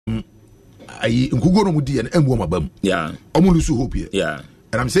Nkugo no mudi and Mwabam. Yeah. Omulusu hope here. Yeah.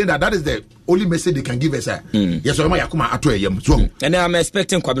 And I'm saying that is the only message they can give us. Yes, I'm so. And I'm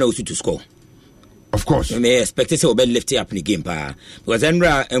expecting Kwabena Osu to score. Of course. I may expect to say Obed left up in the game, because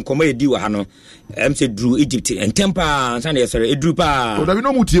Enra and Komwe Diwa Hano, MC drew Egypt and temper, Sunday, sorry, drew pa. Oh,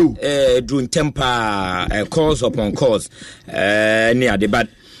 no mutio. Drew in temper, calls upon calls, near the bad.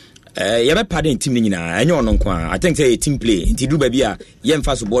 You have a part in team and you're on I think say team play into do baby yem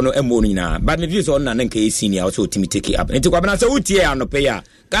fast bono and morning but the views on an senior also team take it up and to Kwabena so utia on the payer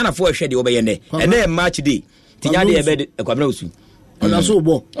Ghana for a shady over and then match day Tinyadi a bed a Kwabenosu. That's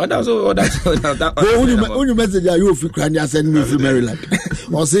all. That's all. Only message you feel crying, you send me from Maryland.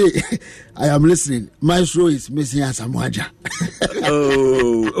 Or say, I am listening. Maestro is missing as a Mwaja.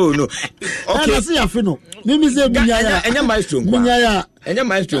 Oh no. Okay, I see a fino. Let me say, Minya, and your maestro, Minya, and your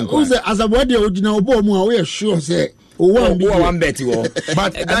maestro. Who's the as a body original bomb? We are sure say, one bet you all.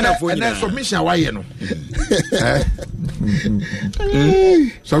 But Ghana for and then submission, why you know?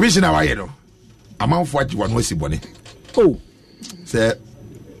 Submission, why you know? Amount for what you want to see, Bonnie. Oh. Say,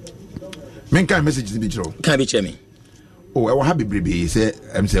 men can message the bitch. Can be me. Oh, I will have baby. Say,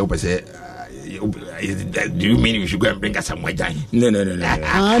 I'm say, do you mean you should go and bring us some white dye? No. No, but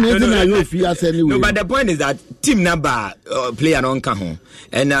the point is that team number player on home,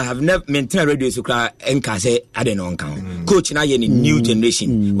 and I have never maintained radio so cry and can say I don't know count. Coach now in new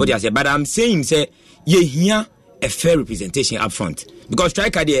generation. What I say, but I'm saying say ye here a fair representation up front because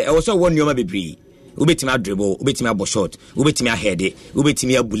striker there also one Yoma Bibri. Ubetimi dribble, ubetimi shot, ubetimi head,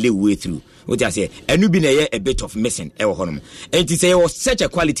 ubetimi bully way through. What I say, and you been a bit of missing. And to say was such a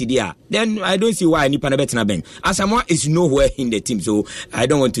quality there, then I don't see why any Panabetna Ben. Asamoah is nowhere in the team, so I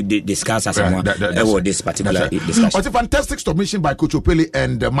don't want to discuss Asamoah about this particular discussion. It's a fantastic submission by Coach Opele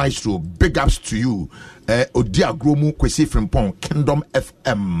and Maestro. Big ups to you. Odia Gromu Kwesi Frimpong, Kingdom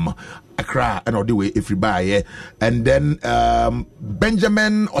FM. Accra and all the way everybody, and then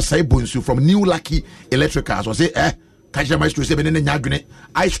Benjamin Osaibunsu from New Lucky Electricals will say, Maestro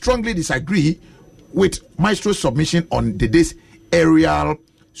I strongly disagree with Maestro's submission on the day's aerial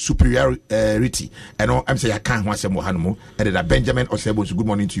superiority. And I'm saying I can't want some more and that Benjamin Osaibunsu, good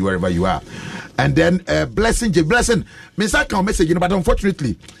morning to you wherever you are. And then blessing, Miss I can message, but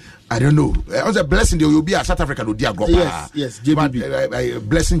unfortunately I don't know. It was a blessing. There will be a South Africa. Yes, JB.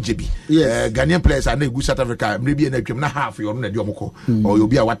 Blessing JB. Yes. Ghanaian players are not good South Africa. Maybe in a game and a half, you're not or you'll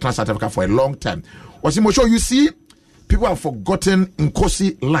be a South Africa for a long time. Wasimocho, you see, people have forgotten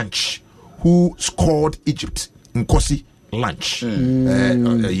Nkosi Lunch, who scored Egypt. Nkosi Lunch.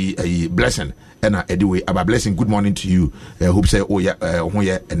 A blessing. And anyway, about blessing, good morning to you. Hope say, and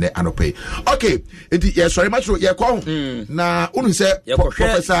the anope. Okay, sorry, much. Now, say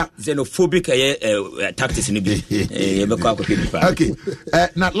Professor xenophobic tactics in the okay,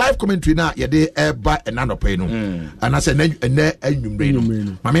 now live commentary now, by an anope, and I said,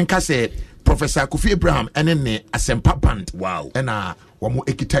 Mamenka said, Professor Kofi Abraham, and then Asempa Band. Wow. And wamu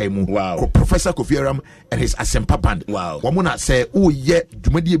ekitaimu. Wow. Professor Kofi Abraham and his Asempa Band. Wow. Wamuna say, oh yeah,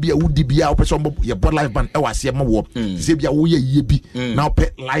 Jumadi be a woody be a person your board live band. I was here, my work. Say be a oh yeah, be now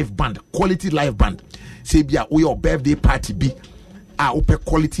pet live band, quality live band. Say be a oh your birthday party be a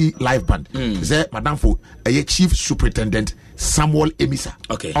quality live band. Say Madam for a chief superintendent Samuel Emisa.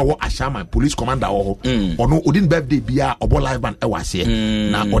 Okay. Our Ashama police commander or no Odin birthday be a live band. I was here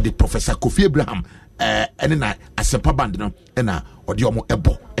now or the Professor Kofi Abraham. And then I Asempa Band no and or the omo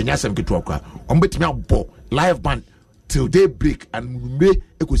ebo and yasem ketu akwa ombetimi abo live band till daybreak and me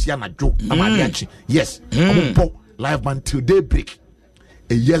ekosi anajo amadiachi yes omo live band till daybreak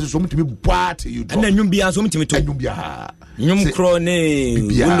e yes so mutimi boat you and then bia so mutimi to bia nyum kro ne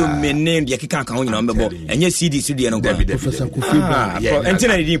ulumene bia kika kan nyina mbebo enye CD no Professor Kofi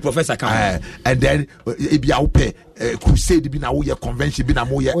entina di Professor kan and then e bia ope crusade bi na wo ye convention bi na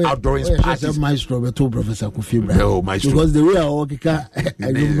mo ye outdoor parties Maestro beto Professor Kofi no Maestro because the way I work I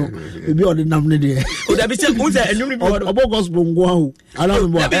don't know e bi on the namne there o da bi se o say enum bi obo gospel ngo ahu ala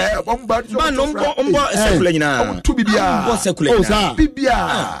me man ombo secular nyina to bibia ombo secular nyina bibia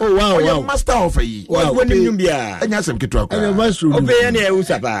oh wow wow master of yi woni nyum bia enya sem ketu akwa Maestro obe ya na e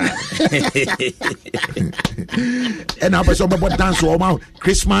usapa and na person obo dance o ma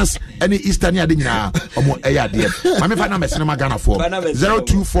Christmas any Easter ni ade nyina omo eya de Mami fa na mesene magana for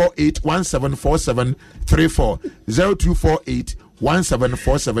 0248174734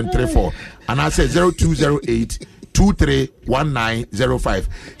 0248174734 and I say 0208231905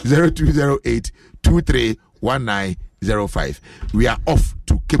 0208231905. We are off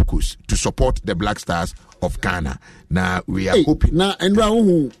to Cape Coast to support the Black Stars of Ghana. Now we are hoping. Now and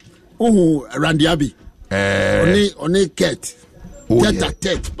Randy Abbey. Only Kate.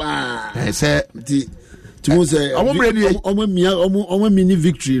 Tet pa. Say to say omo mini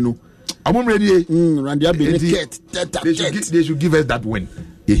victory no. I'm ready. They should give us that win.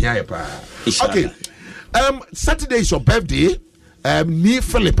 Okay. Saturday is your birthday. Ni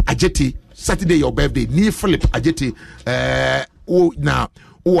Philip Ajeti. Saturday your birthday. Ni Philip Ajeti. Now,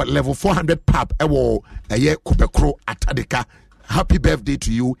 level 400 pub. Kubekro Atadeka. Happy birthday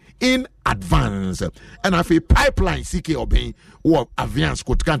to you in advance. And I feel pipeline CK Obey or Aviance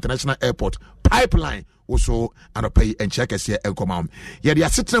Kotka International Airport pipeline. Also, and pay and check us here and come on. Yeah, they are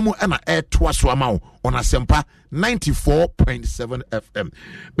sitting and air twice on a Sempa 94.7 FM.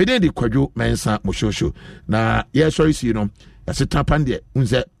 But then the Quadro Mensa Moshosho. Now, yes, sorry, you know, as a tapande,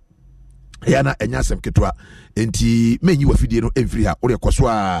 unze Yana and Yasem Ketua, and T menu of video every hour or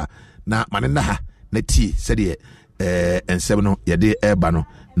Koswa na Mananaha, Neti, said ye, and 7 Yade Erbano,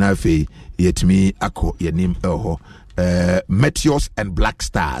 Nafe, yet me, Ako, your name, Meteors and Black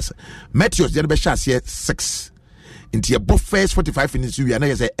Stars. Meteors, the best here 6. Into your both first 45 minutes, you are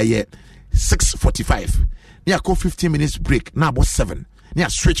now say 6:45. Near 15 minutes break, now about 7. Near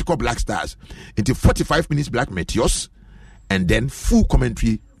switch called Black Stars into 45 minutes Black Meteors, and then full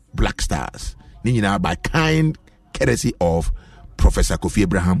commentary Black Stars. Nina by kind courtesy of Professor Kofi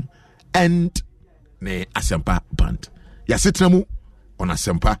Abraham and ne Asempa Band. Yasitnamu on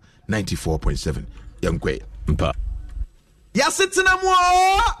Asempa 94.7. Youngwe Mpa. Yasitinamu,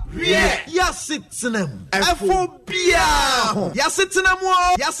 Yasitinamu, Afobia, Yasitinamu,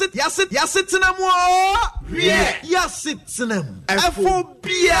 Yasitinamu, Yasitinamu,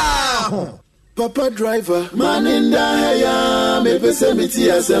 Afobia. Papa driver, man in the me pesemiti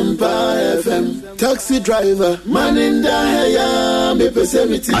Asempa FM. Taxi driver, man in the me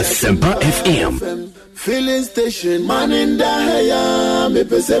pesemiti Asempa FM. Filling station, man in the me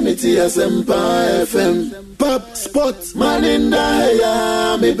pesemiti Asempa FM. Pop sports, man in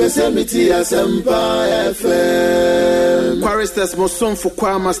the me pesemiti Asempa FM. Quarestas Moson for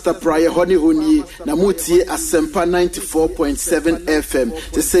Kwa Master Prior Honey Huni, Namuti Asempa 94.7 FM.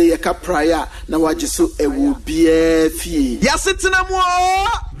 To say Yaka Prior, Nawajisu Ewu BFE. Yasitinamu,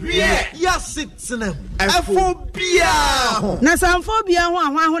 Yasitinamu, Afobia. Nasamphobia,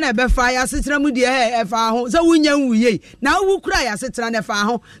 one ever fire, Sitinamu, dear, so we know ye. Now who cry Asitan and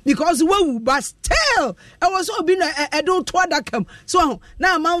Faho because we but still. Was so been a don't twadakam. So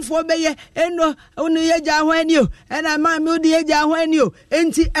now Mount for Bay and only a jar when you and I might move the jar when you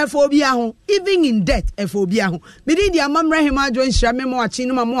anti Fobia, even in debt Fobia. Medidia Mam Rahima joins Shamemo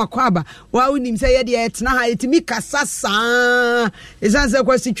Chinuma Moa Quaba. Why would him say it's not it me Casasa is answer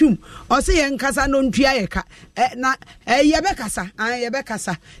question or say and Casa non Triaca na Yabecasa,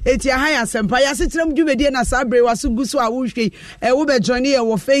 Yabecasa. It's your higher Sempire Sitram Jumediana Sabre was Sugusu Awushi, a Uber Johnny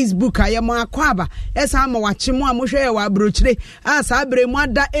or Facebook. I am a Quaba. Yes, I'm watching more Moshe wa Bruchle. As Abre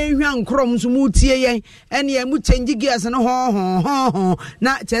Mada Ayan Croms Mutie and ye Mutenji Gears and ho.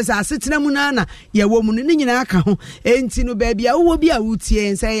 Not just a Sitnamunana, ye woman in Naka, Entino baby, I will be a Wutie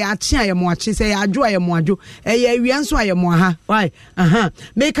and say, I am watching, say, I draw a mojo, a answer a moha. Why?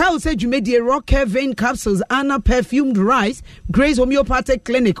 Make out said you made the rock vein capsules, Anna perfumed rice, Grace Homeopathic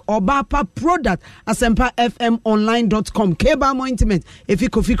Clinic, or Bapa product, AsempaFMOnline.com, Keba Mointment, if you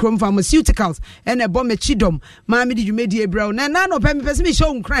coffee chrome pharmaceuticals, and a bomb chidom. Mammy, did you made a brown? And none of them person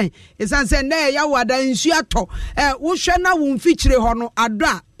shown crying. It's answered, nay, Yawada in Shiato. Wushana won't feature hono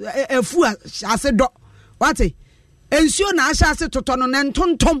adra, a fool, I said, what? And soon I shall say to Tonon and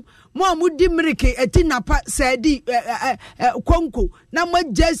Tontom. Mo mudi mrike etina pa sedi konko na mo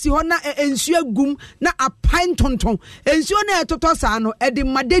jesi ho na ensuo gum na apan tonton ensuo na etoto sa no edi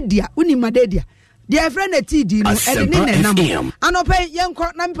madedia uni madedia dia friend etidi no edi ne nam anope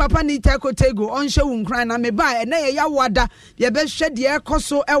yenko na papa ni tekotego onhwe wunkran na me ba na ye yawada ye be hwe de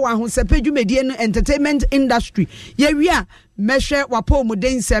ekoso e wa ho sepedwumedie no entertainment industry ye wia meshe wapo mu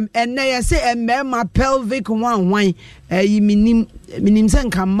densem enne ye se emma pelvic wan minim se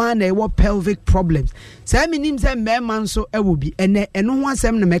nkama na e wo pelvic problems se minim se mema nso e wo bi enne eno ho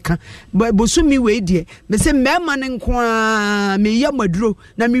asem na meka bosumi we die me se mema ne nko a me ye maduro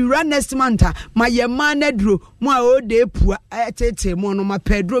na me wura next month ma ye ma na duro mo a o de pua tete mo no ma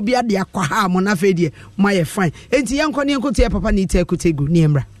pedro bi ade akwa ha mo na fe die ma ye fine enti yenko ne enko tie papa ni tie kotegu ni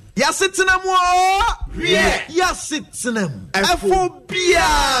emra Yasitinamu, Yasitinamu, Afobia.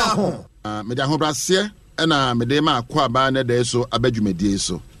 Media Hobrasia, and Medema Quaba, ne so abedumedie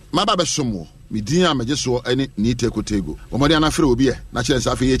so. Maba Somo, Midia Majeso, any Nite Kotego. Omodiana Frobia, Natural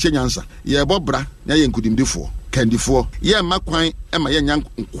Safi, Chenyansa, Ye Bobra, Nayan could him do Candy for. Ye Maquine, and my young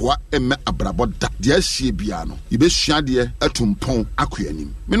Qua, and Abraboda, dear Shibiano. You be shadia, a tumpon,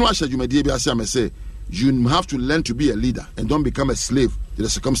 aquanim. Meanwhile, you may dear Biasama say. you have to learn to be a leader and don't become a slave to the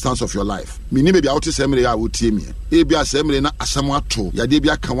circumstance of your life. Mini baby out semre ya wotie me. E bia semre na asam ato. Ya de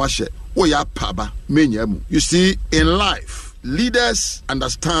bia kan wa hye. Wo ya paba menya mu. You see, in life, leaders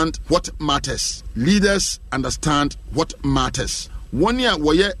understand what matters. Leaders understand what matters. One year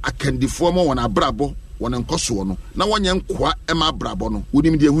woye akandifo mo wona brabo wona nkoso no. Na wonye nkwa ema brabo no.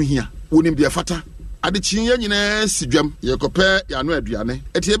 Wonim de hu hia. Wonim de fata. Adichinye nyina sidwam yekope ya no aduane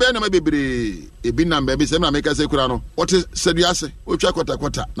etie be na mabebre ebi na mba bi se na meka se kura no wote seduase otwa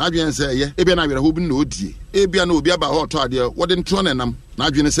kwata na adwen se eye ebi na werɛ ho bi na odie ebi na obi aba ho to ade wode ntro na nam na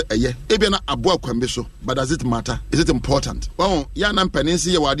adwen se eye ebi na abo akwambe so, but does it matter? Is it important? Well, ya na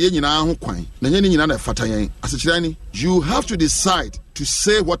mpaninsi ye wade nyina ho kwan na nyene nyina na fata yen asechira ni. You have to decide to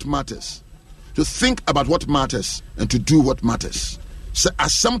say what matters, to think about what matters, and to do what matters. Se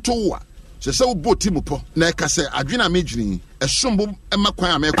asam to wa se wo bo timupo na ka se adwena medwini esombo ema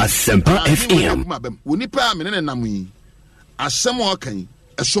kwan amekwa Asempa FM woni pa amene ne nam yi asem o kan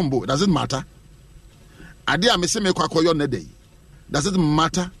esombo. Does it matter? Ade amese me kwa koyo na day. Does it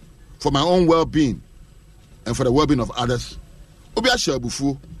matter for my own well-being and for the well-being of others? Obi a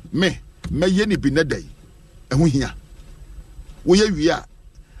shabufu me ye ni bi na day ehu hia wo ye wi a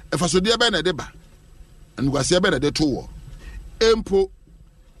efasode be na de ba anugase be na de to wo empo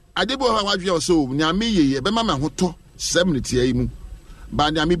adebo ha wadwe so nyame yeye be mama hoto 7 minutes yi mu ba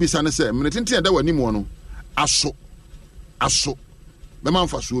nyame bisa ne se minute ntia da wani mu no aso be man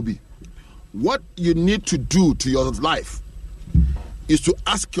fa so bi. What you need to do to your life is to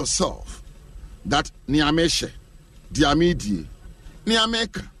ask yourself that niameshe diamidi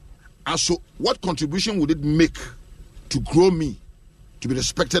niameka aso, what contribution would it make to grow me to be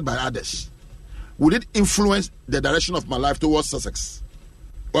respected by others? Would it influence the direction of my life towards success?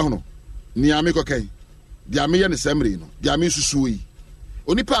 Well, no. Niame kokai. Diame ya ne semre no. Diame susui.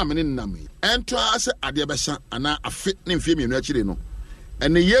 Onipa amene nami. Ento ase adebesa ana afi ne mfie mienu akire no.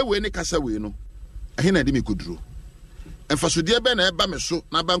 Ene ye we ne kasa we no. Ehe na de me koduro. Enfasodie be na eba me so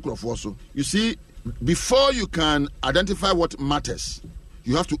na ba nkrofo so. You see, before you can identify what matters,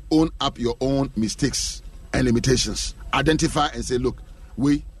 you have to own up your own mistakes and limitations. Identify and say, look,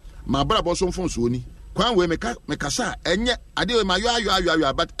 we my brother so phone so ni. Kwan we mekasa enye ade we ma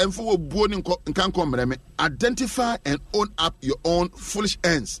yo but emfo wo buo ni nkan komreme. Identify and own up your own foolish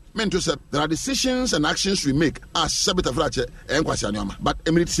ends. Mean to say there are decisions and actions we make as sabita frache enkwasi anyoma, but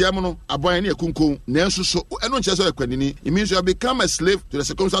emiritiam no aboy na ekunko na enso so eno nche so ekwanini. It means you have become a slave to the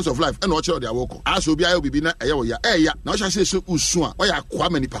circumstances of life and watch all their work as obi ayo bibi na eye wo ya na wo say so usu a wo ya kwa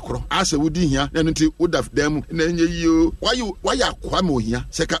mani pakoro as wudi hia na nti wodaf dem na enye yio why ya kwa me ohia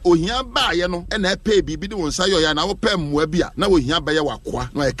seka ohia ba ye no na pe bibi de won sayo ya na wo pem moa bia na ohia ba ye wakwa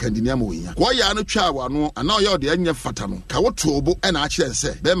na ye kandini am ohia ko ya no twa wa no ana o ye de anya fata no ka wo tobo na a kire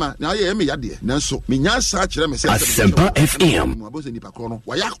se be ma na ye me yade nanso menya sa kire me se Asempa FM mo aboze ni pakoro no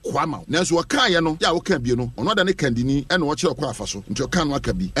wa ya kwa ma nanso wo kan ye no ya wo kan bi no ono da ne kandini na wo kire kwa afaso nti o kan no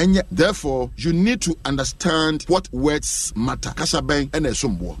aka bi enye. Therefore you need to understand what words matter kasa ben na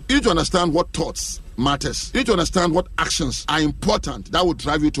esombo. You need to understand what thoughts matters. You need to understand what actions are important that will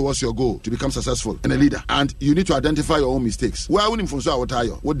drive you towards your goal to become successful and a leader. And you need to identify your own mistakes. Why wouldn't for so what are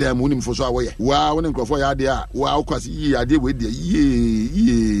you? What damn wouldn't for so away? Wow, when for ya there, wow, cause I did with the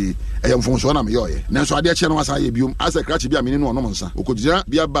ye. I am from so na me yoye. Now so I did channel as I bium as a cratch be a minute no nonsense. Okujira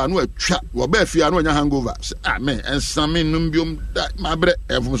be a ba no a trap or be fear no hangover. Amen. And some numbium that my bread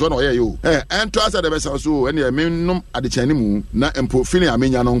and from so no you. And to us at the best so any minimum at the chanimu na empo feeling a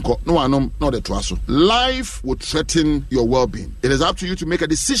menya no anom no the traso. Life will threaten your well-being. It is up to you to make a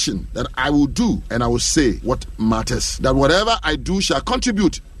decision that I will do and I will say what matters. That whatever I do shall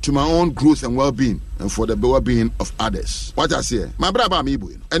contribute to my own growth and well-being and for the well-being of others. What I say, my brother me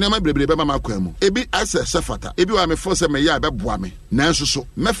boy, and my brother my kwemu. Ebi ase sefata. Ebi wa me force me ya be boa me. Nanso so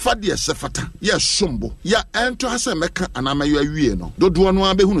me fa de sefata. Ya sombo. Ya ento ase meka anama yo awie no. Dodo no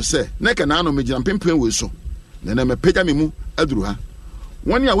abehunu se. Na ka na no me gina pempen we so. Na me pega me mu aduru ha.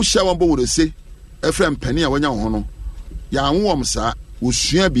 Woni a wo hia won bo wo se. Efrem pani a wanya ho no ya anwom sa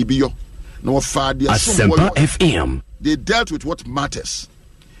osua bibiyo na wo fa de Asempa FM. They dealt with what matters.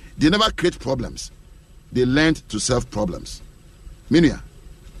 They never create problems. They learned to solve problems. Minia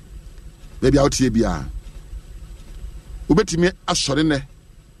baby out here bia obetimi asore ne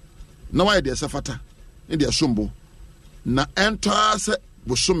na why de sefata in de sombo na enter se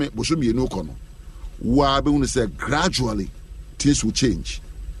bosome enu kono wa be unu say gradually things will change.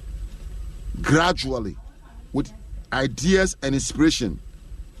 Gradually, with ideas and inspiration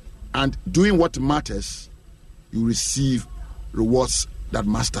and doing what matters, you receive rewards that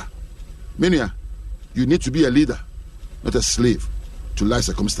master. Mania, you need to be a leader, not a slave to life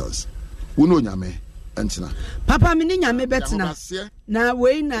circumstance. Uno nyame, entina papa me nya me betina na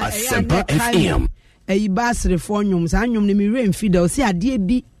we na Asempa FM ayi basre fo nwom sa nwom ne me re fidel si ade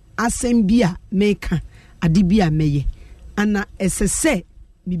bi asem bi a meka ade bi a meye ana esese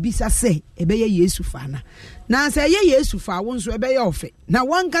bibisa se ebeye Yesu fa na se ye Yesu fa wo nso ebeye ofe na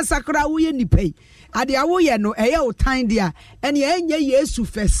wanka sakra wo ye nipai ade awo ye no eye o tan dia ene enye Yesu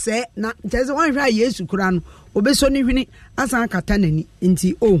fese na nteze wan hwa Yesu kura no obeso ni hwini asan kata nani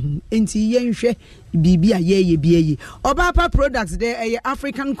nti ohun nti ye nhwe bibi a ye bieye Obapa products there eye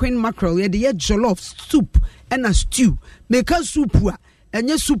African Queen mackerel ye de jollof soup and a stew make a soup a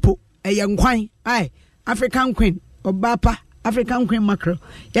enye soup eye nkwan ai African Queen Obapa African Queen mackerel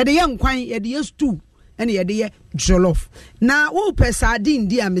ye de nkwan ye de stew ene ye de jollof na wo pe sardine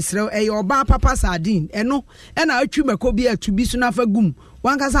dia misrel eye Obapa sardine eno na atwi mako bi atubi so na fa gum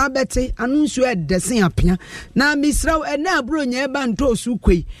wankasa bete anunsu edesen apia na misrel ene abro nya eba ntosu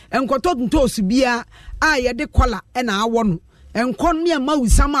kwei enkoto ntosu bia a ye de kola na awo no enkon me ma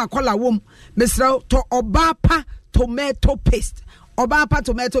usama kola wom misrel to Obapa tomato paste Obapa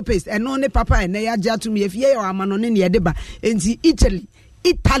tomato paste eno ne papa ene ya ja to me efie yo amano ne ye de ba enti Italy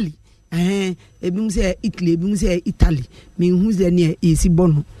ebim se Italy ebim se Italy me hu ze ne esi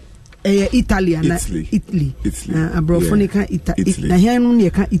bono Italian Italy abrofonica Italy na henu ne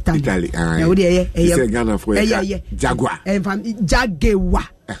ka Italy wo de Ghana for Jaguar Jaguar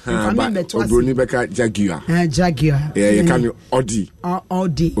Obroni beka Jaguar Jaguar you can Audi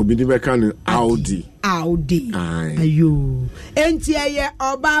obini beka no Audi ayo enti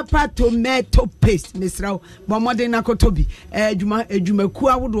Obapa tomato paste misraw bomode na kotobi adwumaku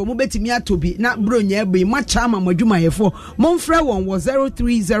awodo mo betimi atobi na bronya ebe ma chama madwuma yefo momfra won wo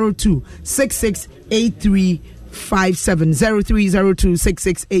 0302 6683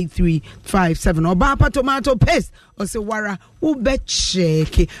 0302668357 Obapa tomato paste ose wara wo be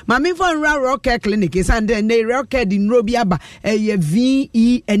check mami for Rocket clinic is and then Rocket in Robiaba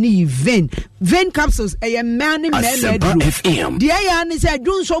vein capsules man FM the ya ni say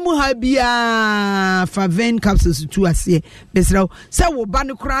dun so mu ha bia for vein capsules to ase besraw say wo ba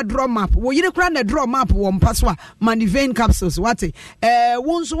ne kura draw map wo yire kura na draw map wo mpaso mani vein capsules what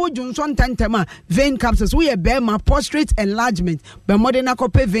wo nso wo dun so ntantama vein capsules we be ma prostate enlargement be modern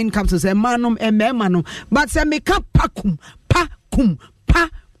akope vein capsules e manum but say make up pakum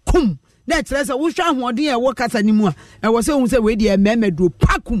that's lesa wo hwa hoden e wo kasa ni mu a e wo se hu se we de do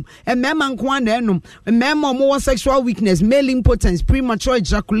pakum emema nko an enum emema mo sexual weakness, male impotence, premature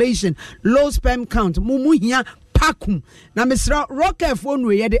ejaculation, low sperm count mumu hia pakum na misra Rocket phone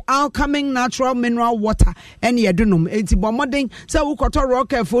we the alcheming natural mineral water and ye dunum enti bomodin say wo koto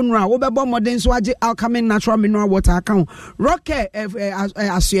Rocket phone ra wo be bomodin so age alcheming natural mineral water account Rocket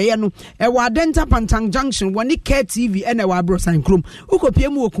asye no e wa Denta Pantang Junction woni Care TV and e wa Brosan Krom ukopie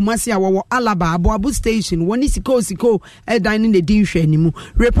mu okumasi a wo Alaba Abu station woni siko e dining the din hwe animu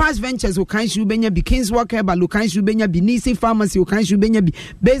Repast Ventures wo kan shu benya bi Kings Walker ba lo kan shu benya bi Nisi Pharmacy wo kan shu benya bi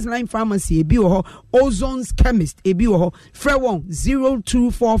Baseline Pharmacy e bi wo ho Ozone's Chemist ebi wo Frewon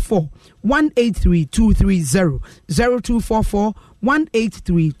 0244 183230 0244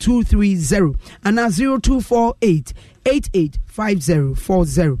 183230 and 0248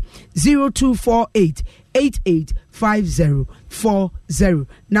 885040 0248 885040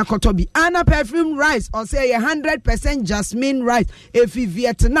 na kotobi ana perfume rice or say 100% jasmine rice efi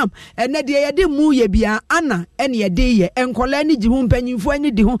Vietnam ene de ye de mu ye bia ana ene ye de ye enkola ni ji hu mpanyimfo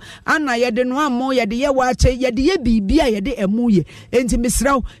ani de hu ana ye de no amo ye de ye wa che ye de ye bibia ye de emu ye enti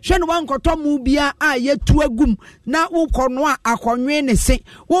misraw hwe no wankoto mu bia a ye tu agum na wo kono a akonwe ne se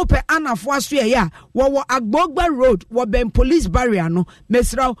wo pe anafo aso ye ya wo Agbogba road wo ben police barrier no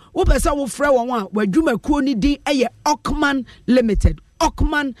misraw wo pe sa wo frɛ won a wadwuma kuo ni din eye Ockman Limited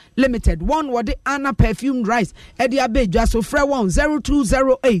one word Anna perfumed rice edi abedwa so frɛ won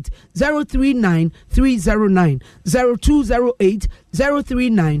 0208 039 309 0208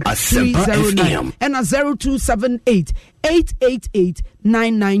 039 309 and 0278 888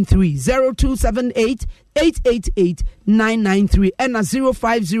 993 0278 888 993 and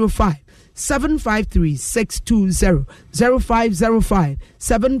 0505 753 620 0505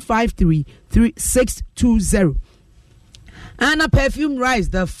 753 3620 Anna perfume rice,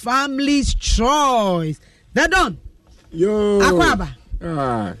 the family's choice. They're done. Yo. Akwaba.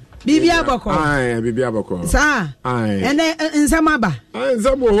 Bibi aboko. Bibi aboko. Sa. Ene nsamaba.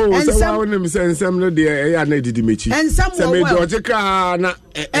 Nsamo ho. Sa wa nem se nsam no de ya na didi mechi. Nsam wo. Se me doje ka na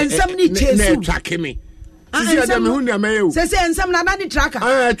nsam ni chesu. Na twake me. Sisi ya me hu na me yo. Say ensam na ni tracker.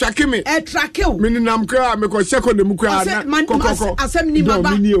 Track me. Track you. Me nam kra me ko check on dem kra na kokoko. Asem ni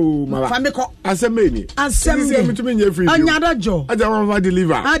baba. Me ni o mama. Fa me ko. Asem ni. Asem ni. Me to me nye free. Anya dojo. Aja wan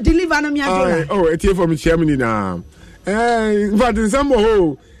deliver. Deliver na me ajo. Oh, it's here for me chairman na. In fact, in some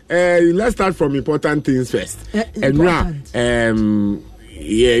let's start from important things first. And now,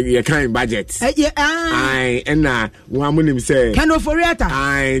 yeah, kind budget. And one woman say, can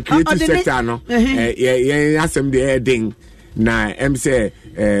oforiata. Creative sector no. Yeah, some the heading. Na say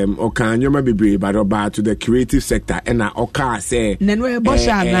oka nyoma bebre but about to the creative sector and na oka say nenwe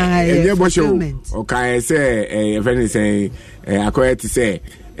bosha na fulfillment. Oka say friend say akoya to say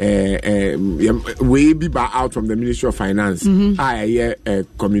we be out from the Ministry of Finance. I hear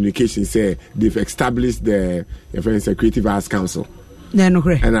communication say they've established the Creative Arts Council. And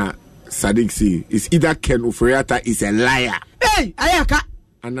Sadiq see it's either Ken Oforiata is a liar. Hey, ayaka.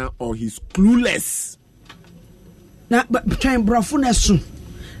 Or he's clueless. Na but try brofuna soon.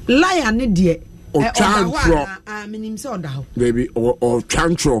 Liar ne de or chantro. Minim say oda. Baby or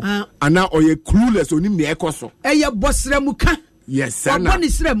chantro. And now or ye clueless onim ne ekoso. Ye bosremuka. Yes,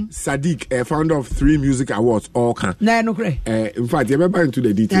 Sadiq, founder of 3 music awards, all can. In fact, you remember into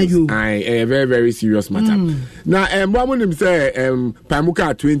the details. A very, very serious matter. Now, one of them say,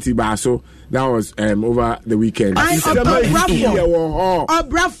 Pamuka 20 baso. That was over the weekend. Bravo.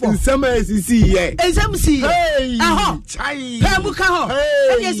 In summer, SEC, yeah. SMC. Hey, Pamuka ho.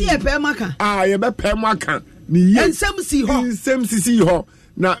 Yes, yeah, Pamaka. You bet Pamaka. SMC ho.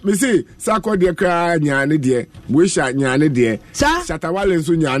 Na me say Sako de kra nyaane de Wisha nyaane de Shatawale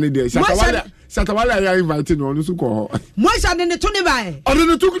nso nyaane de Shatawale ya invite no no so ko ho Moisha de ne to ne bae o de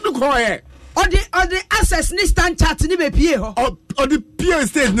ne to ko ye o de access ni stand chat ni be pie ho o de pie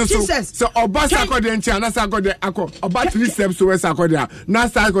stage no so oba Sako de ncha na Sako de akọ oba 3 steps to west Sako de na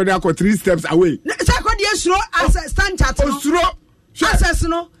Sako de akọ 3 steps away Sako de suro access stand chat no suro access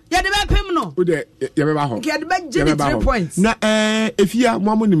no ya de be pem no o de ya be ba ho ya de be get 3 points na efia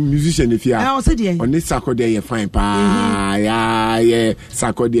mo ni musician efia o se de oni Sako de ye fine pa ya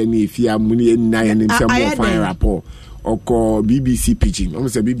Sako de ni efia mu ni na ya ni se mo fine rapport oko BBC Pidgin o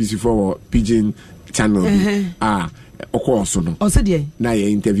se BBC for Pidgin channel oko also no o se de na ya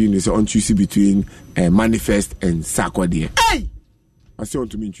interview ni so on choose between Manifest and Sako de hey I say on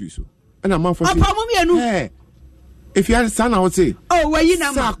to me choose so and am for hey if you understand how to say oh where you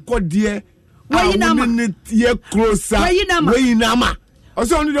na Sako de where you na ye closer where you na ma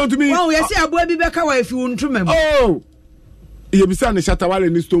also only don't to me oh yes aboa bi beka wa if you won't remember oh ye bisa ne Shatawale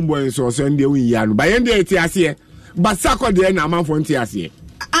ni Stonebwoy so ndie won ya no ba ye ndie eti ase ba Sako de na amanfo nti ase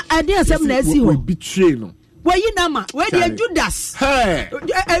ade asem na asi ho betray no where you na ma where the Judas hey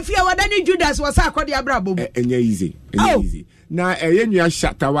if you wadani Judas was Sako de abrabo enye easy na yenua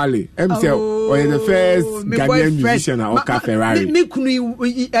Shatawale say or the first Ghanaian musician or car Ferrari me kunu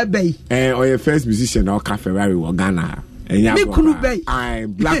ebei or the first musician or car Ferrari or Ghana me kunu bei I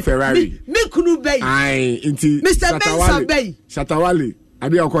Black Ferrari me kunu bei I inti Mr. Bensa bei Shatawale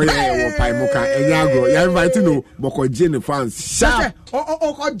abi okoye wo Paimoka enyago ya invite no boko Jane fans sharp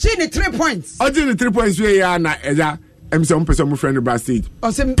o Jane 3 points o Jane 3 points we ya na eja some person mo friend backstage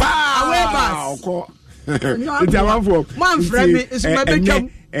o se away bus it's a for man friend is my become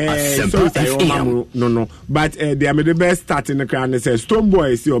no but they are the best start in the crowd and say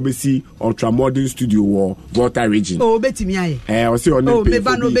Stonebwoy see obviously ultra modern studio war Volta region betimi aye o see on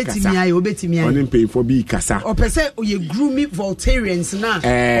betimi aye on pay for be kasa o pese o ye grooming Voltarians na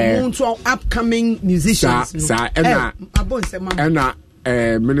to upcoming musicians na na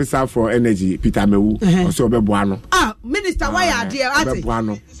Minister for Energy Peter Mewu also obeboa no minister why are there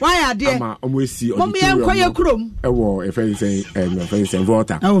ama omwesi auditorium ewo efense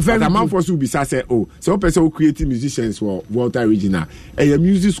Volta but am for so be say so person who create musicians for Volta regional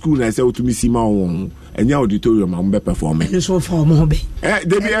music school na say to me see ma won enya auditorium am be perform so for mo be we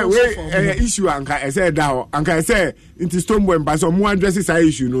issue anka say da anka say into Stonebwoy mba so mo address say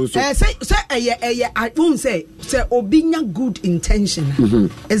issue no so say I won't say obinya good intention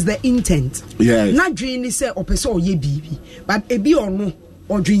is the intent not dream say opese oye bibi but ebi ono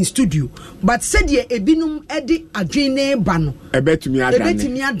or dream studio but said ye ebinum edi adwene ba no ebetumi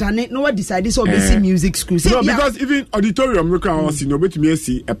adane no we decide so be music school no because even auditorium look at us no betumi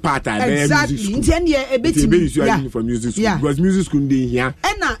see a part time exactly nti e ebetumi for music school because music school dey here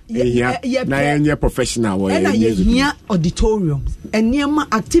na ye professional or ye here auditorium eniema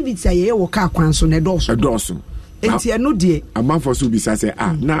activity ye wo ka kwan so na edoso enti eno de amanfo so bisa say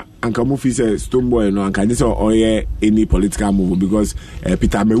na anka mo fi say Stonebwoy no anka this or any political move because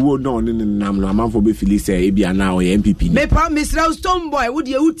Peter Mewu no nam no amanfo be feel say e bia na or MPP me pa Mr. Stonebwoy wo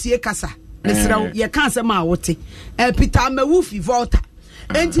de utie kasa Mesra ye kan se ma wote Peter Mewufi Volta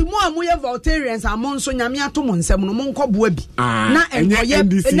enti mo amoye Voltarians amon so nyame ato mo nsem no mo nkɔboa bi na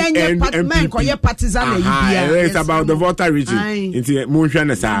enkoye partisan bia it's about the Volta region enti mo hwɛ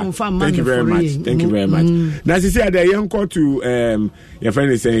ne sa thank you very much na sisi ada yenko to your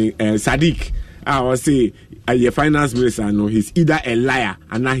friend is saying Sadiq I say your finance minister no he's either a liar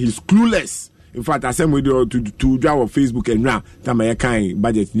and now he's clueless. In fact, I send with you to draw on Facebook and now that my kind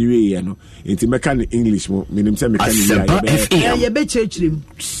budget new year no into mechanic English mo meaning say mechanic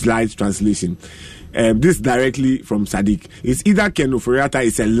slide translation. This directly from Sadiq. It's either Ken Oforiatta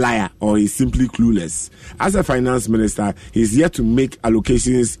is a liar or he's simply clueless. As a finance minister, he's yet to make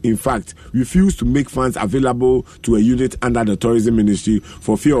allocations. In fact, refused to make funds available to a unit under the tourism ministry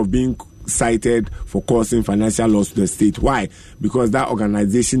for fear of being cited for causing financial loss to the state. Why? Because that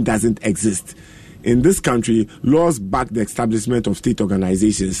organization doesn't exist. In this country, laws back the establishment of state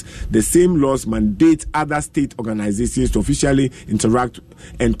organizations. The same laws mandate other state organizations to officially interact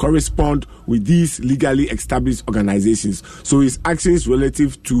and correspond with these legally established organizations. So his actions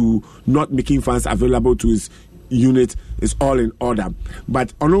relative to not making funds available to his unit is all in order.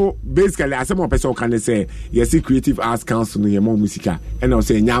 But basically, as some person can say, yes, Creative Arts Council, musica, and I'll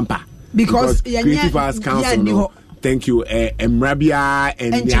say Nyampa. Because Creative Arts Council, thank you. Mrabia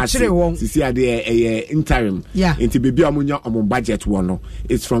and Sisi ade interim. Yeah. Into baby amunya on budget one.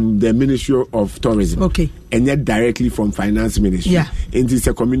 It's from the Ministry of Tourism. Okay. And yet directly from Finance Ministry. Yeah. And it's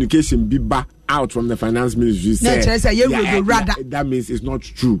a communication biba out from the Finance Ministry. That means it's not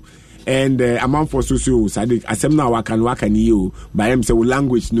true. And amount for socio Sadiq asem na waka ni you by him say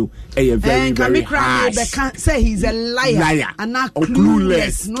language no very harsh. Say he's a liar and not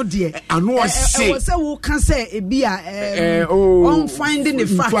clueless no dear and no say we can say e bia on finding the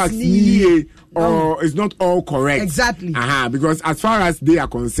facts or it's not all correct exactly because as far as they are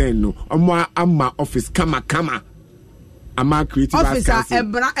concerned no amma office kama amma Creative Arts Council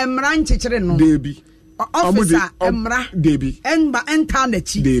emra nchechire no debi officer emra debi enba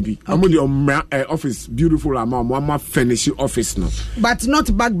entanechi debi amudi office beautiful ama finish office no but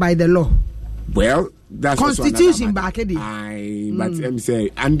not backed by the law. Well, that's constitution back it. But say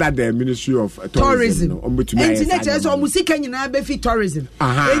under the Ministry of Tourism. Enti so musika nyina be fi tourism.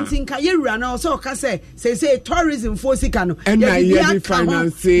 Enti nka yewura na so ka say tourism for sika no. Na ye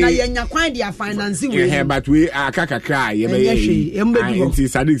finance. Na ye nya kwan dia finance we. But we akakakra ye be. Enti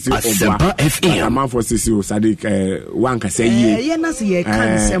Sadiq say Asempa FM. Am for Sisi Sadiq one ka say ye. Ye na say ye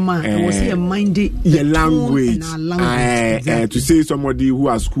kan sema e was ye mind ye language. To say somebody who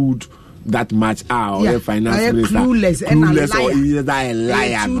has schooled that much or finance minister clueless or either a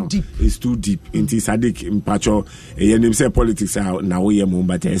liar it's too deep into Sadiq Mpacho name say politics now we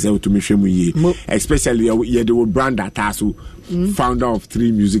but I say to me especially the brand that founder of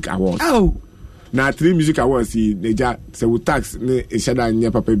 3 music awards. Now 3 music awards they just say we tax ne shada nya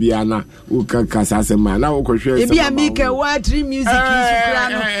papa bia na u kan kasa sema na u ko hwe e bia make wa 3 music isukra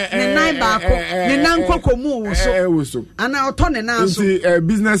no ne nan ba ko ne nan kokomu wo so ana oto ne nan so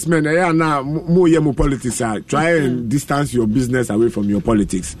businessmen na mo ye mo politics try and distance your business away from your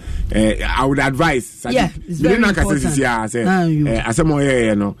politics. I would advise it's very important. Asemo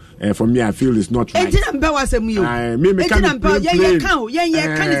ye no for me I feel it's not right. Enti mbe wasem yo ye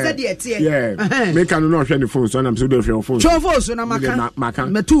kan say de etie make an no the phone so I'm so the phone so na maka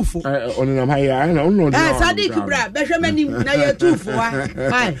metufo on high no Sadiq bra behwe manim na ye tufo wa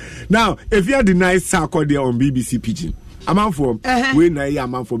now if you are the nice circle there on BBC Pidgin amount for we na ya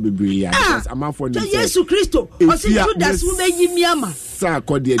amount for bebre because amount for Jesus Christo o si Judas wo meyi mi ama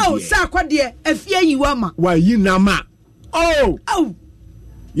circle there circle there afia yi wa ma wa yi na ma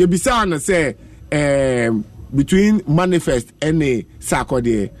you be say say between manifest and a circle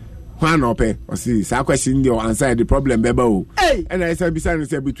there one up or see sa question your answer the problem beba and I said beside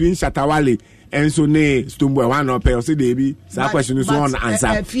say between Shatawale and so ne Stumbo one up or see debi sa question is one answer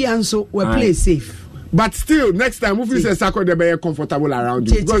fianso we play safe but still next time if you say Sako de be comfortable around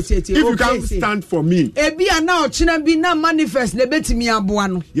you because if you can't stand for me bia na ochina bi na manifest na betimi aboa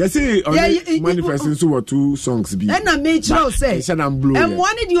no yes see manifesting so what 2 songs bi na me chiro say and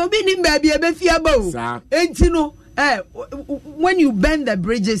one the obi ni ba bia be fia ba o enti no when you bend the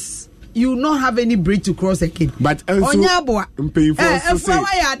bridges you not have any bridge to cross again. But also,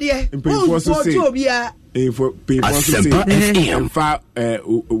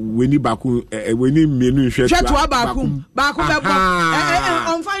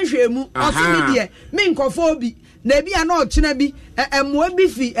 na bi ana ochina bi emmo bi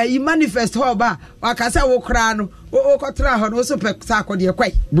fi manifest ho ba wakasa wo kra no o kotra ho no so pe sakode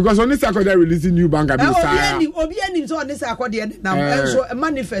kwai because on this sakode releasing new bank abi obi ani so on this sakode na so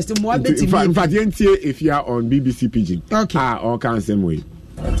manifest mo abeti in fact yentie if you are on BBC Pidgin all can same way.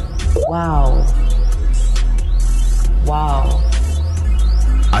 Wow.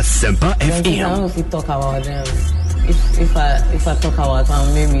 Asempa FM. I don't know if we talk about them. If I talk about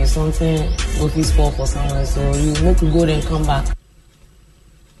them, maybe something will be spoil for someone. So you make to go then come back.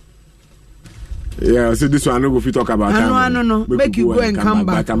 Yeah, so this one I know if we talk about them. No. Make you go and come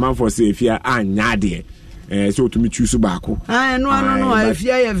back. But a man for say if you are nyade. So to me choose baako. No. If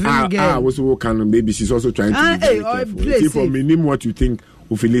you are very good. I was working. Maybe she's also trying to be careful. For me, name what you think.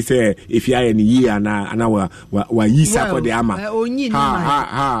 Ufili say if you are any year na wa yisa for the ama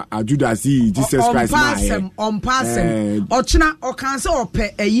ha Judas Jesus Christ on passem ochina okanse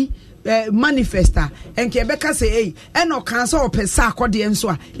ope eyi manifesta enke beka say and okanse ope sakode enso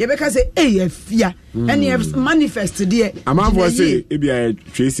a ye beka say afia and manifest there amafo say e bia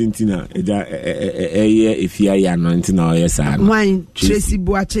Tracy Ntina eja efia ya no Ntina o yesa wine Tracy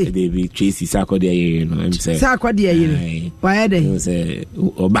Boache dey be Tracy sakode ye no em say sakode ye why dey say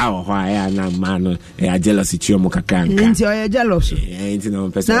oba ho ya na man e jealousy chiom kakanka nti o jealous nti no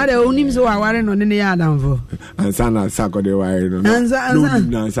person na dey onim so aware no ne ya adamfo ansana sakode wa no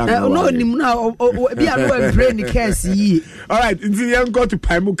no nim na bia no brain case yi all right nti yen go to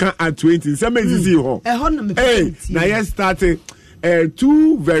Paimuka at 20 say hey, now yes started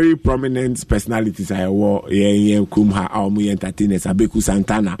two very prominent personalities I were Kumha Aomu entertainers Abeku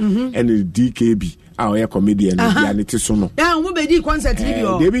Santana and DKB our comedian reality sono. Yeah, we be di concert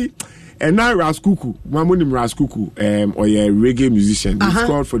video. Debi and now Raskuku, Mamunim Raskuku or a reggae musician. It's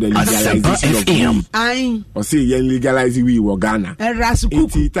called for the legalization of weed. Or say yen legalize we were Ghana.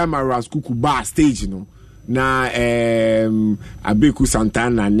 Raskuku. Time Raskuku bar stage, you know. Na Abeku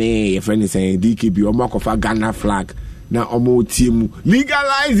Santana ne your friend is saying DKB omo kofa Ghana flag na omo team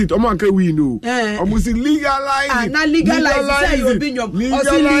legalize it omo anke we know omo say legalize it na legalize say you be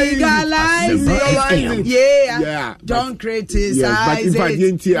legalize it yeah don't criticize but in fact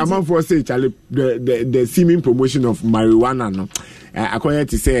yenti among for say the seeming promotion of marijuana no according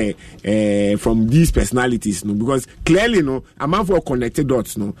to say from these personalities no because clearly no amount for connected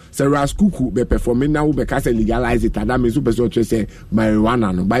dots no so Raskuku be performing now be can legalize it and that means person say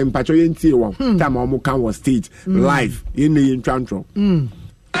marijuana no by in patcho yenti one time omo can was stage live in the intro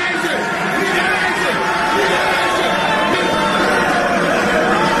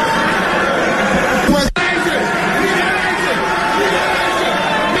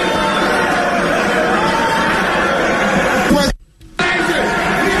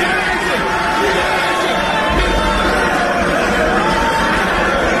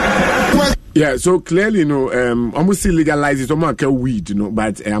yeah, so clearly, you know, almost legalize it, almost weed, you know,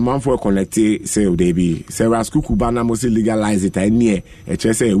 but amount for connected, say, they be, say, Raskuku Bana must legalize it, and near,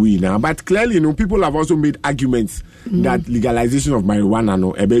 say, we now. But clearly, you know, people have also made arguments that legalization of marijuana,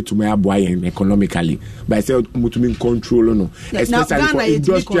 no, a bit to my boy economically, by say, mutumin control, no, especially for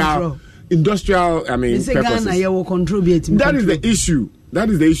industrial, I mean, purposes. That is the issue. That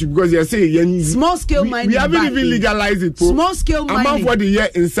is the issue because you're saying small scale mining. We haven't even legalized it. Small scale mining. Amount for the year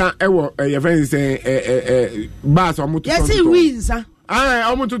in San your friend is saying bars or motor. Yes, it wins.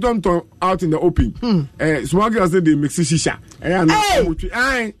 I want to turn out in the open. Small girls say they mix shisha.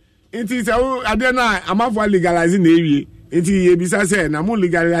 Hey, it is I don't know. Amount for legalizing the area. It is bisa say na mo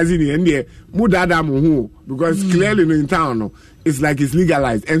legalizing the end mo dada mo hu because clearly in town no it's like it's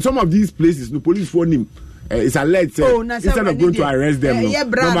legalized and some of these places no police for him. It's alleged instead of going to arrest them, no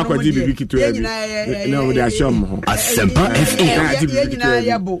matter what GBB to no, they are shown. Asempa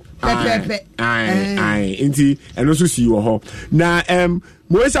FM. And also see you all. Now,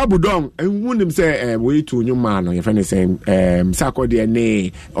 Moesha Budong, and wouldn't say, way to new man, or your friend is saying, Sako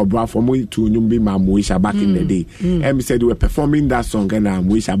DNA or Bra for me to Numbima Moesha back in the day. And said, we were performing that song and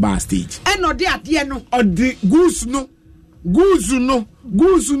Moesha bar stage. And no, dear, no, or the goose no. Goods no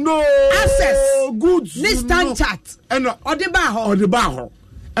access goods this time chat and or the bar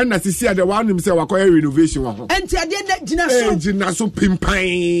and as you see the one himself acquire renovation and the Gina so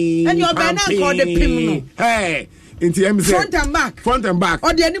pimpai and your banana called the pim hey into front and back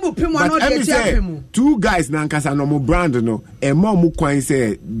or the animal pim one or the two guys nankasa no brand no and more kwan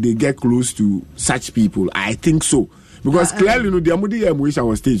say they get close to such people I think so because clearly no the amudi emotion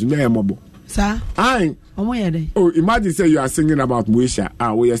on stage no emobo sir imagine say you are singing about Moesha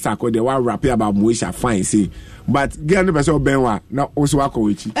we are sako they one rap about Moesha fine say but get no person benwa na also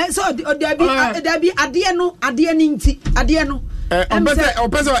akowechi so there be ade no nti ade no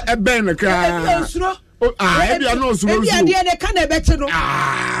person e ben kra Ebi ano so. Ebi ade ne ka na be che no.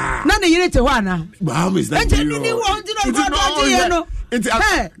 Na ne yire te ho ana. Wow, is that? Enti ni wo ntino go do ye no. Enti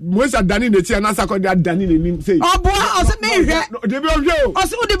Moisa Dani ne tia na sakodi Dani ne nim say. Obo o se me hwe. Dey be hwe. O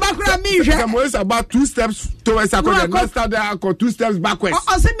se wo de bakura me hwe. Moisa about 2 steps towards sakodi and start there go 2 steps backwards.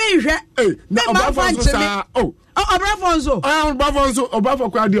 O se me hwe. Eh, na Obafonso sa. Oh. Obafonso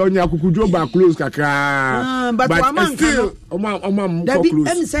kwa de onya kukujo ba close kakra. But still omam close.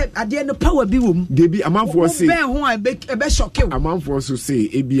 Em say ade no power bi wom. Dey be amanfo say. Be ho e be shock you. Amanfo so say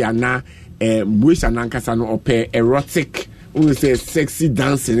ebi ana Moisa nankasa no ope erotic. We say sexy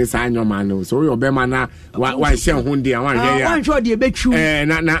dancing is anyo man. So your be man na wan share ho dey wan hwe ya. Wan sure dey be tru.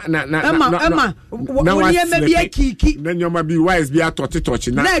 Na Emma woni me bi akiki. Na nyoma bi wise bi touch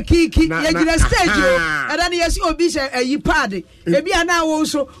na. Na kiki ye gina stage o. Eda na yesi obi she ayi pad. Ebi ana wo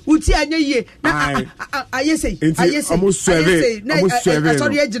so uti anya ye. Na ayese. Almost sorry e gina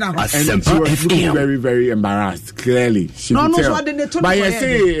ho. And she was looking very very embarrassed. Clearly she could tell. But you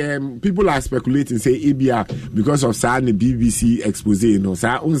say people are speculating say Ibia because of Sani BBC expose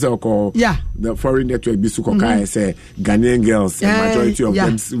sa unse ko the foreign network bisukoka say Ghanaian girls the majority of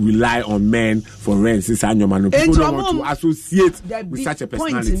them rely on men for rent since anyoma no people don't want to associate with such a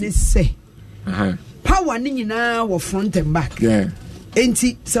personality. Point say power ni nyina wo front and back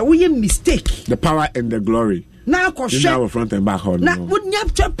enti say we mistake the power and the glory na akoshe front and back na would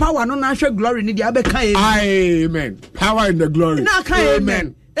nyapche power no na hwe glory ni dia abeka amen power and the glory na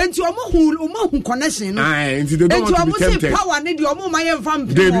amen. Enti omo connection no. Enti they don't want to be tempted. Enti power ne de omo maye fam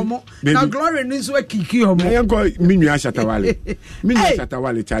omo. Na glory ni so akiki omo. Ayenko minua Shatawale. Minua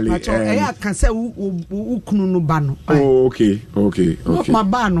Shatawale Charlie. I can say u kunu no ba no. Oh okay. Ma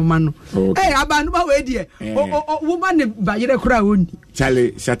ba no ma no. Eh aba no ba we de. Wo ba ne ba yere kura woni.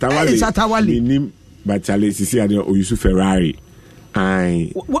 Charlie Shatawale. Minim ba Charlie sisi ade oyusu Ferrari.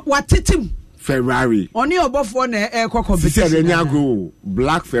 Ai. What titim? Ferrari. Oni obofo na competition. See go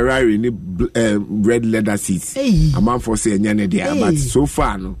black Ferrari ni red leather seats. A man for say enya there, but so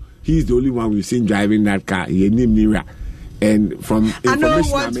far no, he's the only one we've seen driving that car. He name Nira. And from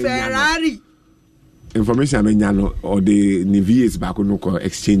information Ferrari. Information no or the Nivies back no ko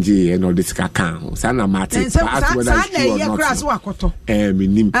exchange and all this car. Sana Martin. Ask whether it's true or not.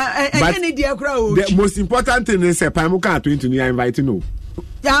 Minim. But the most important thing is Paimuka 20 invite no.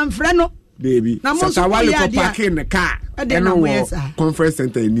 Ya mfreno. Baby, Shatawale for parking the car. And conference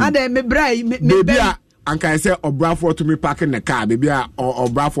center in baby, and I say Obrafo to me parking the car. Baby, or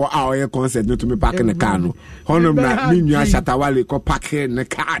Obrafo our concert not to me parking the car. No, Honor na Minya Shatawale ko parking the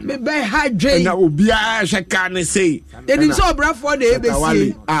car. Baby, hydrate. Na Obia Shakane say. Then it's Obrafo the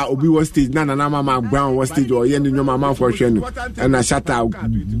ABC. Obi was stage. Na Mama Brown was stage or yen your mama for shenu. And I shut out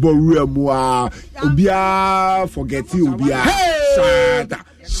Boru Moa Obia forget you Obia.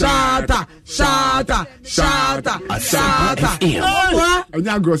 Shata.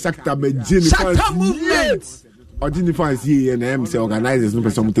 Onya go sakta be Jimmy movement. Ordinary fans here and say organizers no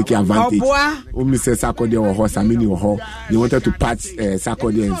person take advantage. Only say Sakode or horse Samini or ho. They wanted to patch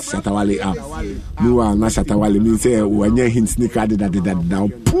Sakode and Shatawale up. No, not Shatawale mean say when you hint sneak added that now.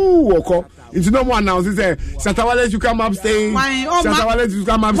 Pooh, okay. It's no more now. He say Shatawale you come upstage. Shatawale you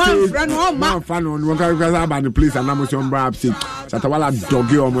come upstage. Man, fan on one about the place and I'm on upstage. Shatawala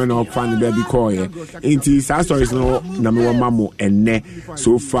doggy or man up fan baby call. Inti sa stories no number one mamo and ne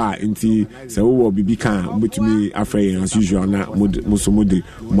so far inti say we will be can with me afraid as usual na musumudi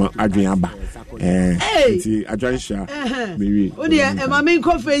mo Adrian Aba. Inti Adrian maybe. O dia e ma me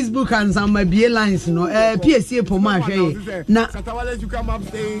ko Facebook and some my BA lines no PSA po ma hwe na Shatawale you come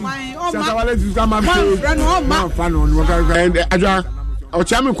upstage. Let's come up and Adrian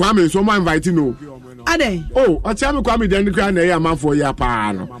Ochami Kwame so my inviting no. Ade. Oh, Ochami Kwame then can a man for ya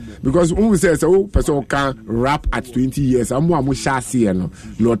pa because who says oh person can rap at 20 years. I'm more shasi no.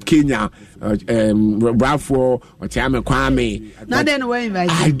 Lord Kenya Bradford Ochami Kwame. Now then we invite.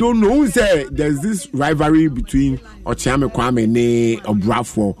 I don't know who say there's this rivalry between Ochami Kwame ne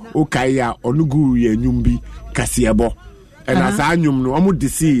Bradford Okaya Onugu ye Nyumbi Kasiebo. And as I knew, no one would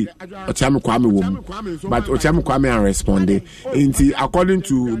deceive Ochami Kwame woman, but Ochami Kwame responded. According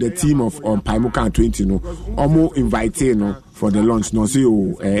to the team of Paimuka 20, no, Omo invited no for the lunch, no, say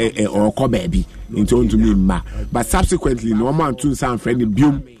or call baby into to me, ma. But subsequently, no man to some friendly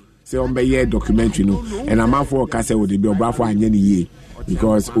boom say on by year documentary, no, and a man for Casa would be a bravo and any year.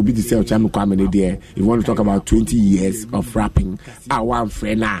 because obi di say Ochame Kwame there. You want to talk about 20 years of rapping. One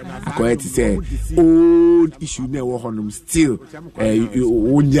friend I to say old issue never honum still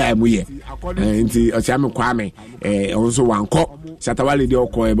unja muye. Nti Ochame Kwame also one cop. Shatawale de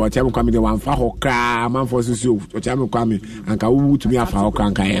okoi but Ochame Kwame de one fa hokra man for so Ochame Kwame anka wu to me afa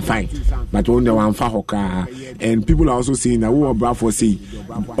hokra anka fine. But one de one fa hokra and people are also saying that who bra for say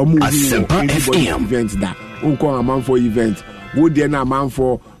event that unko a man for event wo there na man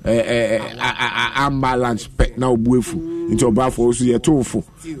for unbalance na obuefu into bra for also ye tofu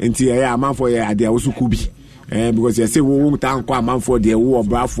into a man for ye there also could be because you say we won't thank a man for the war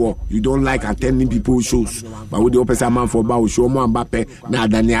bra for you don't like attending people's shows but with the opposite man for ba show mo Mbappe na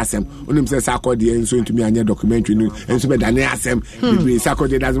Dani Asem onim say Sarkodie and so into me anya documentary and so be Dani Asem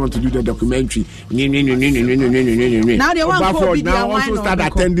Sarkodie doesn't want to do the documentary now they want to now also start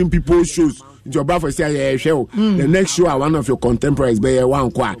attending people's shows. Your brother say show. The next show one of your contemporaries be one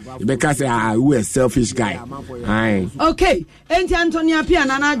kwa. Because say who a selfish guy. Aye. Okay. Enti Antonia Pia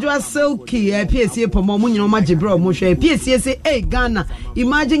na Joa Silky PSA pomo mu nyino magibro mo hwe. PSA say hey Ghana,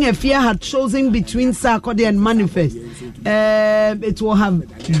 imagine if Fear had chosen between Sarkodie and Manifest. It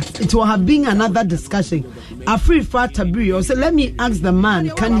will have been another discussion. Afri Fatabri or say let me ask the man,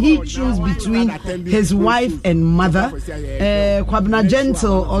 can he choose between his wife and mother? Kwabna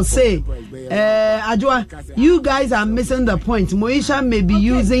Gentle or say Ajwa, you guys are missing the point. Moesha may be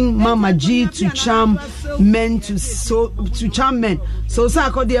using Mama G to charm men to charm men. So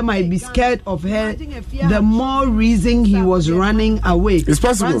Sarkodie might be scared of her. The more reason he was running away. It's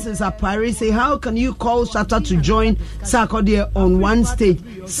possible. Francis Apari say, how can you call Shatta to join Sarkodie on one stage?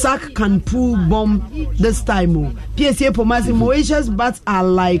 Sak can pull bomb this time. PSA Pomasi Moesha's bats are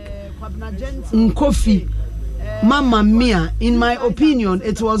like Nkofi. Mamma Mia, in my opinion,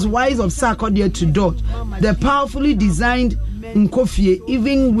 it was wise of Sarkodie to dodge. The powerfully designed Nkofie,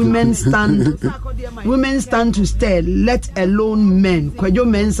 even women stand to stare, let alone men. Kwejo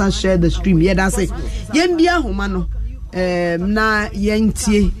Mensa share the stream. Yeah, that's it. Yembia Homano, na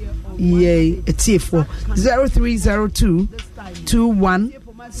yentie ye etifo 0302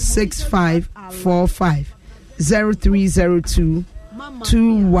 216545 0302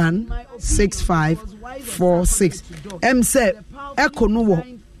 216546. Say echo no.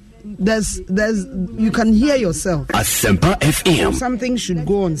 There's you can hear yourself. Asempa FM. Something should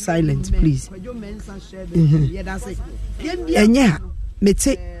go on silent, please. Enya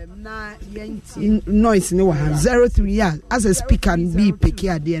mete noise no 03 as a speaker and be picky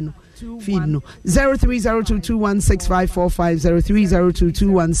ade no feed no 0302216545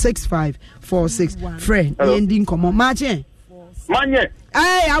 0302216546. Friend ending come on manye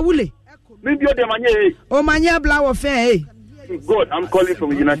awule me bio de manye o manye blawo fe God, I'm calling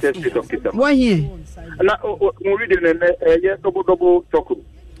from the United States of Kitama. Why here? Na we read in double chocolate.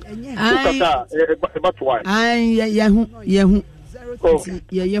 But why? Yahu. Okay.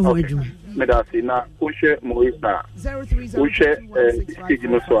 Yahu adwuma. Medasi na ushe Moisa. Ushe stage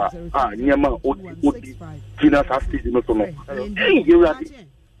no so nyama odi kina sa stage no so no. You ready?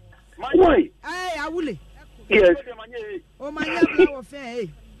 Why? Awule. Yes. O manya blawo fe.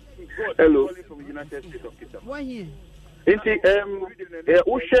 Hello. From the United States of Kitama. Why here?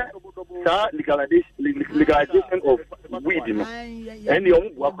 Ushe sa legalization of weed no. And the omu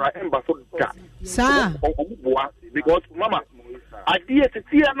bua embassy ka. Sa. Because mama idea to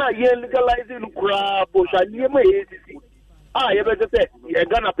see na ye legalizing kura posha niema ACC. Ye be say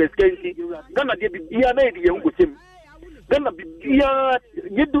Ghana peskensi. Ghana de bia na de yengutim. Ghana bia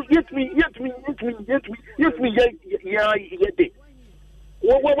yet me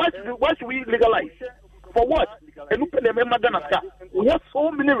why should we legalize? For what? And look at the Ghana. We have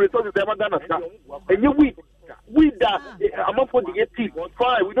so many resources in Ghana. And you we that among for the 18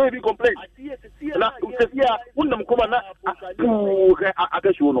 fine, we don't even complain.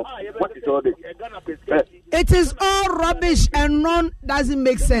 What is all this? It is all rubbish and none doesn't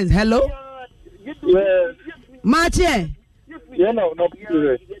make sense. Hello? Marche? Yeah, no.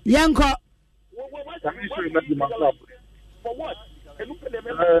 Yanko. For what?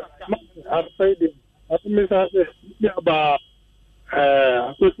 I've said it. I about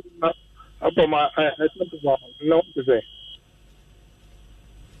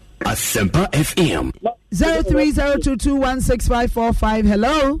Asempa FM 0302216545.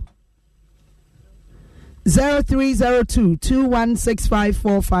 Hello.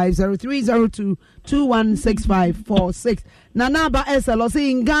 0302216545 0302216546. Nanaba SLO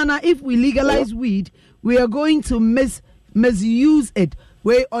say in Ghana, if we legalize weed, we are going to misuse it.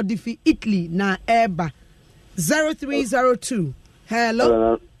 We or defeat Italy na eba 0302.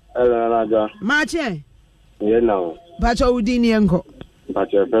 Hello. Hello. Mache. Yeah, no. Bacho udini enko.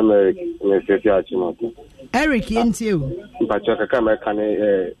 Mpacho FM Eric, Mefefi Achimoto. Eric, into you. Mpacho Kakame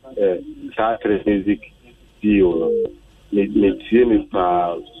Kane, Sacred Music, Dio. Me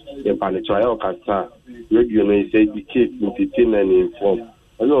pa Panichoya Kasa, regularly say the kids entertain and inform.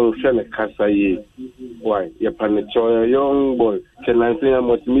 I don't share a Kasa ye. Why? Your Panichoya young boy, can I say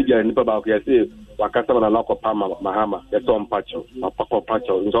multimedia and about say, Wakasa and Alako Pama, Mahama, the Tom Pacho, Papa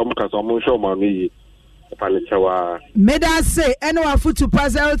Pacho, and some Casamon show money. Meda say anyone foot to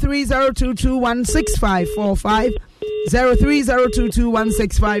pass 0302216545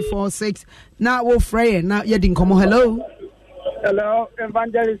 0302216546. Now we'll fray now you didn't come on. Hello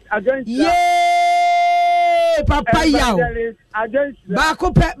Evangelist against Papa Yao back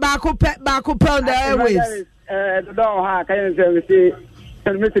up on the airwaves the door ha can say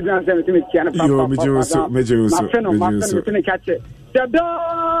Mr. Johnson to me Papa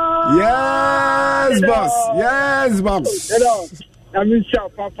Yes, boss. I mean,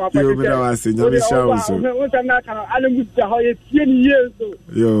 shout, Papa. You know, so.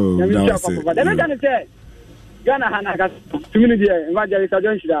 Ghana Hana got community evangelist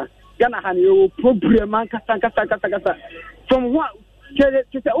Ajonshida. Ghana Hana, you program kasa. From what? To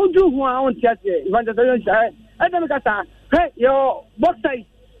say, Oju who I want to say, evangelist Ajonshida. I don't know, hey, your box size,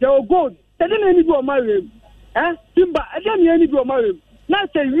 your gold. They didn't any go marry. Simba, I didn't any go marry. Now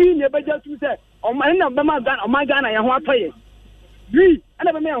say we never just say, oh my Ghana, I want to pay. We, I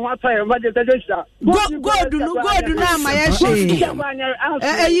never made one time, but the Ajonshida. Go do now, my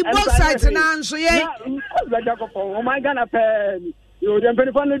you both sides and answer, yeah. Oh my Ghana, you don't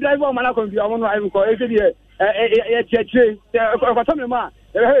pay for the driver, man. I can be a one rival for every year. Let's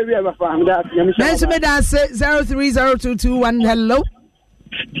make that 030221.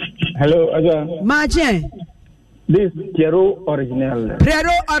 Hello, Aja. Martin. This Piero Original.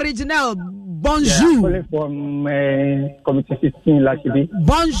 Bonjour. Yeah, from Committee 16 Lachibi.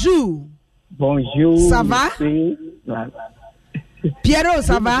 Bonjour. Ça va? Piero,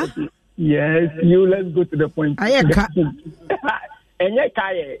 ça va? Yes, let's go to the point.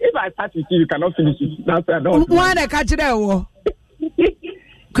 If I start with you cannot finish it. That's why I don't. Why they catch it?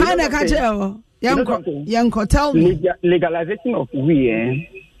 Kind of catch it. Yanko, tell me. Legalization of weed.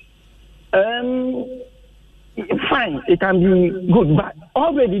 Fine, it can be good, but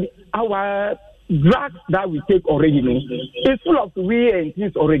already our drugs that we take already is full of weed and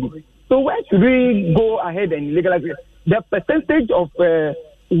things already. So where should we go ahead and legalize it? The percentage of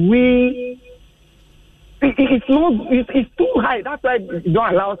weed. It's too high. That's why they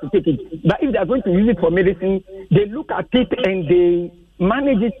don't allow us to take it. But if they are going to use it for medicine, they look at it and they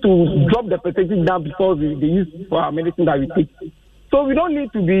manage it to drop the percentage down before they use for our medicine that we take. So we don't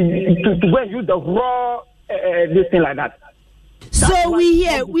need to go and use the raw this thing like that. So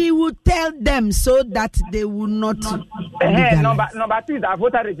we will tell them so that they will not. Number 2 is our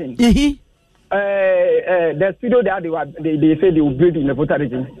voter regime. The studio there they say they will build in the voter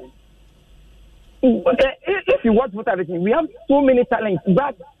regime. If you watch voter regime, we have so many talents.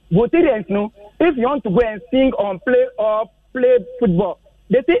 But Votarians if you want to go and sing or play football,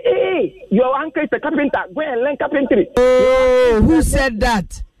 they say, hey, your uncle is a carpenter. Go and learn carpentry. Oh, who said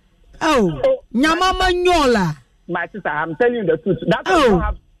that? Oh, Nyamama Nyola. My sister, I'm telling you the truth. That's why you don't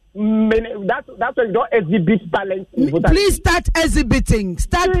have many. That's why you don't exhibit talent. Please start exhibiting.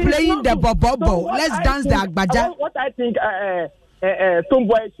 Start playing the bobo. Let's dance the agbaja. What I think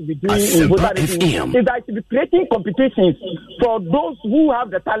Stonebwoy should be doing in voter regime is that should be creating competitions for those who have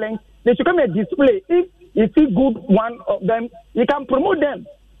the talent. They should come and display. If you see good one of them, you can promote them.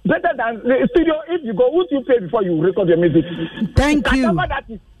 Better than the studio. If you go, who do you pay before you record your music? Thank you.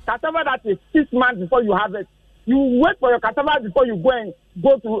 Cassava that is 6 months before you have it. You wait for your cassava before you go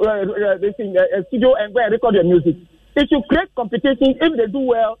to the studio and go and record your music. If you create competition, if they do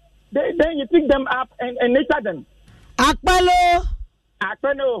well, then you pick them up and nurture them. Akpalo,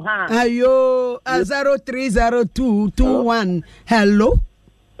 Ayo, 030221. Hello.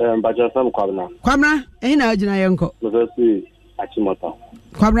 Kwamna, ina ojina yanko. Mzesi Achimota.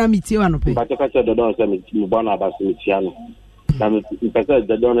 Kwamna miti wanope. Kacha dodon se mbona abasi mitiano. Na mpesa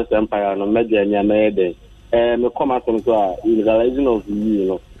dodon se empire no media nyamede. Me come out from so legalizing of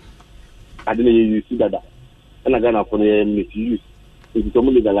I didn't use dada. And I got for the misuse. If you come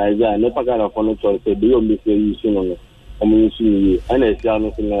legalize, I never got for no choice. Do you miss you and it's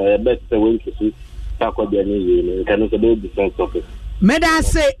better way to see tackle the enemy. Can also do defense of it. May I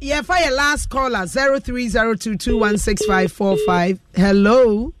say, yeah, for your last caller 0302216545.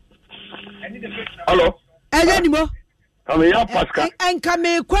 Hello. Hello. Anymore. I'm here, Pascal. And come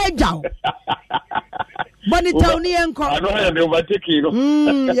here, quite down. Bonita Uncle. I don't have overtake you.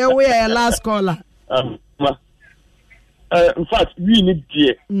 Yeah, we are last caller. in fact, we need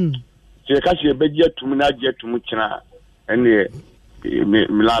dear. So you can't see a bed yet to me, not yet to Muchina, and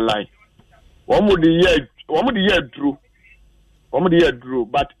Milalai. One more the year drew.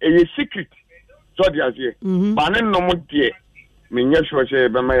 But a secret. So there's here. But then no more dear. Minya sure say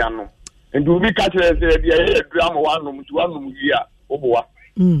Bamayano. And do we catch the drama one year over?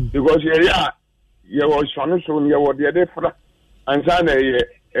 Because you was one so near what the other for and son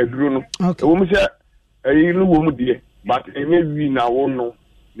a Bruno. A woman said a woman dear, but a maybe now won't know.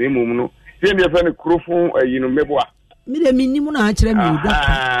 They move. Then they find a crowphone, Meboa. Minimum,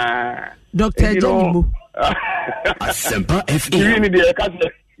 Doctor Jumbo. Asempa FM.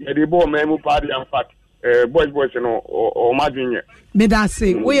 The boy memo party and fat. Boys, or Margin.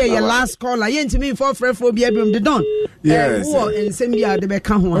 Medase, we are your last caller. You to me for Frephobia the Don. Yes. And send me the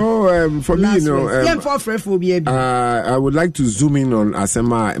Beckham. For me, for Frephobia. I would like to zoom in on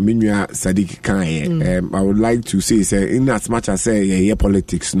Asema Minya Sadiq Kanye. I would like to say, in as much as say,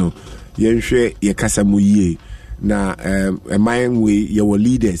 politics, no, Yenshe, Yakasamuye. Na my way your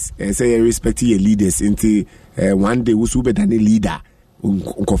leaders and say respect your leaders into one day who's better than a leader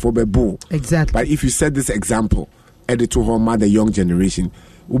exactly. But if you set this example edit to home the young generation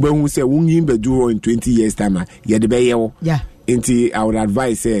who say do in 20 years time yeah. I would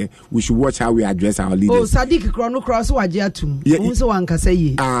advise we should watch how we address our leaders. Oh, Sadiq Chrono Cross Wajatum. Also one can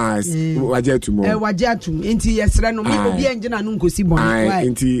say Wajatum. Wajatum. Inti Yesrano, maybe engine and Uncle Simon.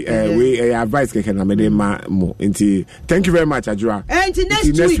 Inti, we advise Kekanamedema mo. Inti, thank you very much, Ajua. And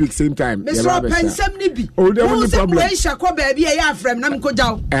next week, same time. Mr. Pensem Nibi. Oh, there was no problem. Shako baby, I from Namco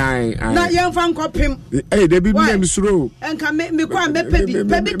Dow. Not young fan cop him. Hey, they be named Sro. And can make me cry,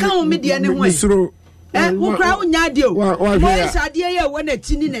 baby, come with the anyway. Who crown Yadio? Why is idea when a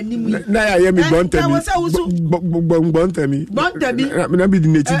chin and Nimi? Now I am Bontami.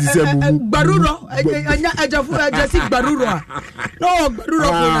 Baruro, Baruro. No,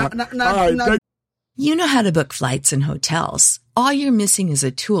 Baruro. You know how to book flights and hotels. All you're missing is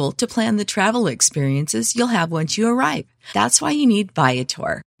a tool to plan the travel experiences you'll have once you arrive. That's why you need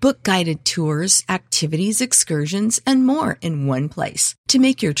Viator. Book guided tours, activities, excursions, and more in one place to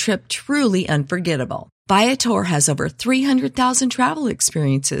make your trip truly unforgettable. Viator has over 300,000 travel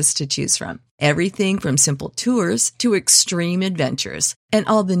experiences to choose from. Everything from simple tours to extreme adventures and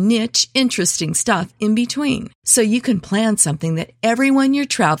all the niche, interesting stuff in between. So you can plan something that everyone you're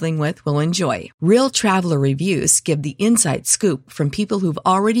traveling with will enjoy. Real traveler reviews give the inside scoop from people who've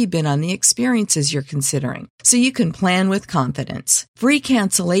already been on the experiences you're considering. So you can plan with confidence. Free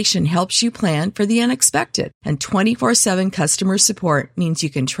cancellation helps you plan for the unexpected. And 24/7 customer support means you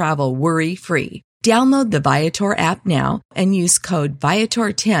can travel worry-free. Download the Viator app now and use code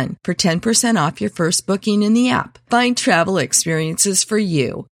Viator10 for 10% off your first booking in the app. Find travel experiences for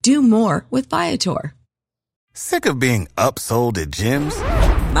you. Do more with Viator. Sick of being upsold at gyms?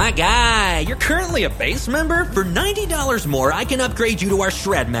 My guy, you're currently a base member. For $90 more, I can upgrade you to our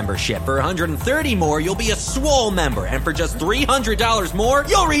Shred membership. For $130 more, you'll be a Swole member. And for just $300 more,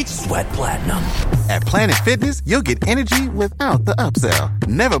 you'll reach Sweat Platinum. At Planet Fitness, you'll get energy without the upsell.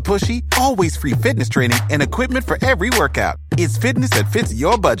 Never pushy, always free fitness training and equipment for every workout. It's fitness that fits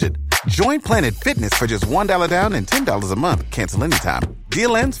your budget. Join Planet Fitness for just $1 down and $10 a month. Cancel anytime.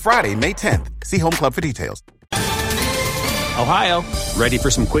 Deal ends Friday, May 10th. See Home Club for details. Ohio, ready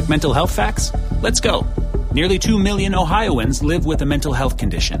for some quick mental health facts? Let's go. Nearly 2 million Ohioans live with a mental health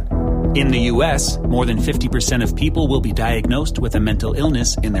condition. In the U.S., more than 50% of people will be diagnosed with a mental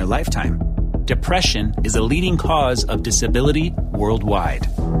illness in their lifetime. Depression is a leading cause of disability worldwide.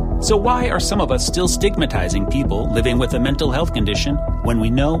 So why are some of us still stigmatizing people living with a mental health condition when we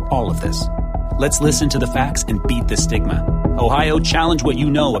know all of this? Let's listen to the facts and beat the stigma. Ohio, challenge what you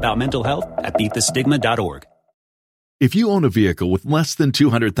know about mental health at beatthestigma.org. If you own a vehicle with less than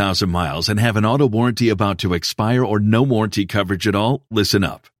 200,000 miles and have an auto warranty about to expire or no warranty coverage at all, listen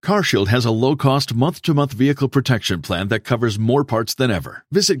up. CarShield has a low-cost month-to-month vehicle protection plan that covers more parts than ever.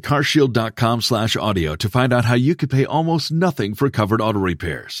 Visit carshield.com/audio to find out how you could pay almost nothing for covered auto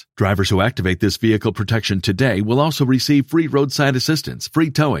repairs. Drivers who activate this vehicle protection today will also receive free roadside assistance,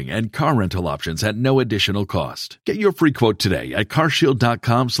 free towing, and car rental options at no additional cost. Get your free quote today at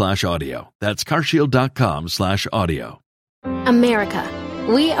carshield.com/audio. That's carshield.com/audio. America.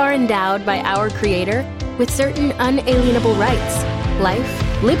 We are endowed by our Creator with certain unalienable rights: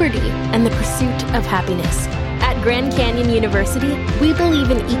 life, liberty, and the pursuit of happiness. At Grand Canyon University, we believe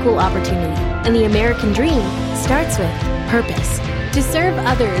in equal opportunity, and the American dream starts with purpose. To serve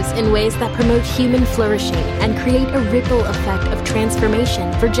others in ways that promote human flourishing and create a ripple effect of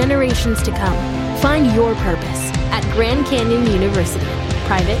transformation for generations to come. Find your purpose at Grand Canyon University.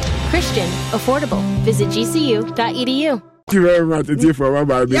 Private, Christian, affordable. Visit gcu.edu. Thank you very much.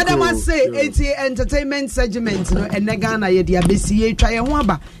 Yada must say, it's entertainment segment, no, and Nagana Yedia Bessie, try a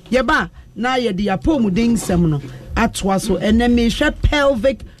wamba. Yaba, na Yedia Pomuding Semno, Atwaso, and then measure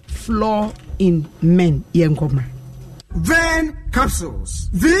pelvic floor in men, Yankoma. Vein capsules.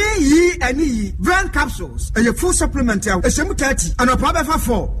 V-E-N-E. Vein capsules. A full supplement. A semu 30. And a problem for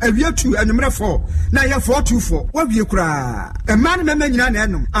 4. A year 2 and number 4. Now you're 424. What do you cry? A man may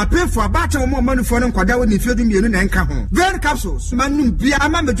mention. I pay for a battle more money for them. Quadawa in feeding me and come home. Vein capsules. Man, be a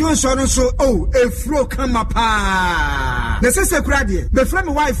man, Johnson so. Oh, a flow come up. The sister cried. The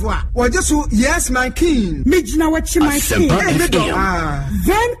friend wife or just so, yes, my king. Midna what you might say.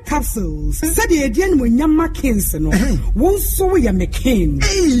 Vein capsules. Said the again when Yama Kinson. Won't so ya McCain.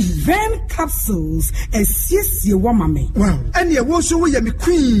 Vein capsules as yes, your woman. Wow, and you won't so ya me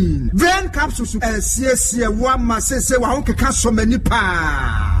queen. Vein capsules as yes, your woman says, I won't catch so many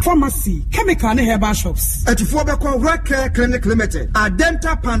pa. Pharmacy, chemical and herbal shops. At Fobaco Rock Care Clinic Limited,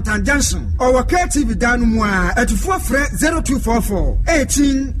 Adenta Pantan Junction, or Care TV Danumwa at 0244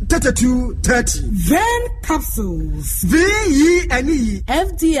 18 32 30. Vein capsules. V-E-N-E.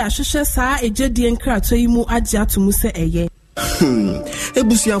 FD Ashusha Sa Ejedi and Kratoimu Adia to Muse Eye.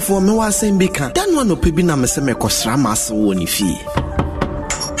 Ebusiafo me wa asem bi kan dan no pebi na me se me kosra maso woni fie.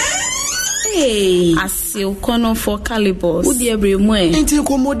 Hey, asil kono for calibers. Udi ebremu e. Enti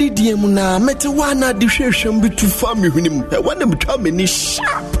komodi diem na mete wa na de hwehwem bi tu fa me hwenim. Wa na metwa me ni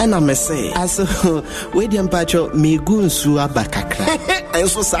sharp. Na me say, aso we dem pacho me gu nsu abakakra.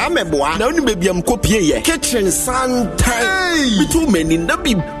 Enso sa meboa. Na oni bebiam kopie ye. Kitchen santai. Bitu meni na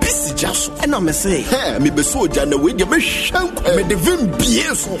bi bisi jaso. Na me say, hey, me be soja na we dem hwankwa. Me de vim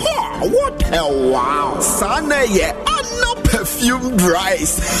bie so. What hell wow. Sana ye no perfume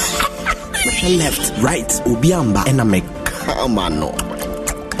rice. Left, right, Ubiamba, and I make Kamano.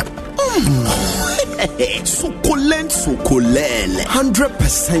 Succulent,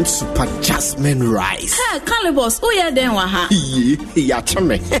 100% super jasmine rice. Hey, Calibos, oh yeah, then waha. Yeah,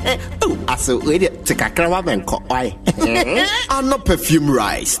 chame. Oh, I saw it. Take a crab and coy. I'm not perfume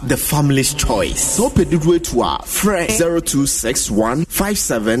rice, the family's choice. So pedidwe to our fresh 0261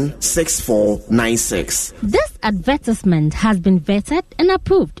 576496. This advertisement has been vetted and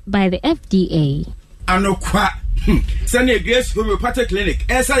approved by the FDA. Anokwa. Sunny Grace Homeopathic Clinic.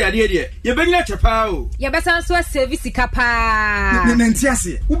 Esa ya die. Ye benya chapa o. Ye besa so service kapa.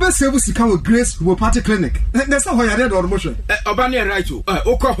 Nentiase. Wo be service ka wo Grace Homeopathic Clinic. Na so ho ya de do motion. Obani right o.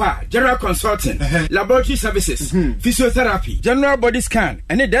 Okopa General Consulting, Laboratory Services, Physiotherapy, General Body Scan,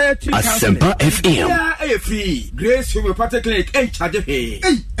 and dietary counseling. Asempa FM. Yeah, free. Grace Homeopathic Clinic en charge hey.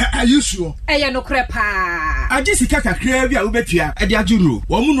 Hey, are you sure? No crepa. Ajisika kakra bia wo betua. E de ajuru.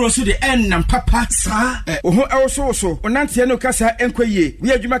 Wo mu no so de en nam papa sa. Wo so onantie no kasa enkoye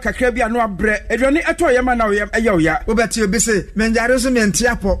we adwuma kakra bia no abrɛ aduane ɛtɔ yɛma na wo ya wo bɛte obi se menjare so mente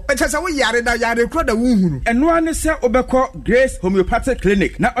apo ɛkyɛ sɛ wo yare da yare kro da wo hunu ɛno ane sɛ wobɛkɔ Grace Homeopathic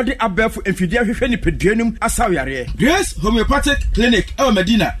Clinic na ɔde abɛfo mfidie ahwehwɛ ni peduanum asaw yare. Grace Homeopathic Clinic ɛwɔ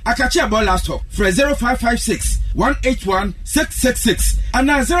Medina akachi abo last stop for 0556 181 666 and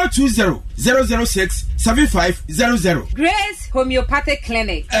 020 006 7500. Grace Homeopathic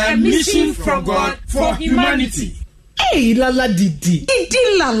Clinic, a mission from God for humanity. Hey, lala didi.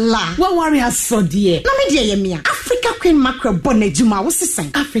 Idi lala. What worry has so dear? No me dear yemia. Africa Queen Mackerel bonejuma was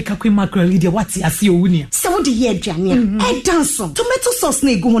the Africa Queen Mackerel Lydia what's as you unia. So the year Jania. A dance tomato sauce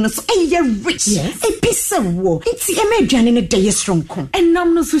ne go on so a rich. Yes. A piece of war. It's a median in a day strong con. And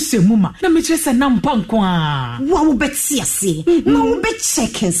nam no so muma. Na me just a nam pankwa. Wow bet see. No bet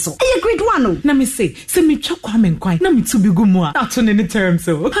second so. A great one. Na me say me chokwam kwai. Na me to be gumwa. Not on any terms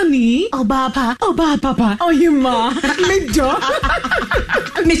so. Honey. Oh papa. Oh you ma. Major.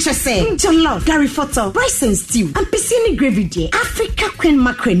 Mitcha say, jollof, Gary Photo, rice and stew, and piscine gravy dear. Africa Queen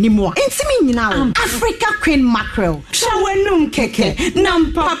Mackerel ni more. Intimate now. Africa Queen Mackerel. Shawenum keke.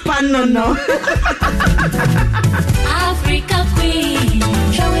 Nam papa no. Africa Queen.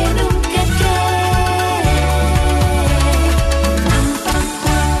 Shawenum keke.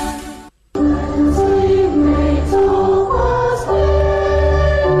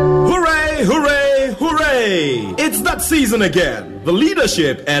 Hooray! It's that season again. The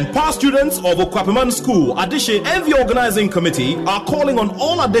leadership and past students of Okwapiman School, Adishe, and the organizing committee are calling on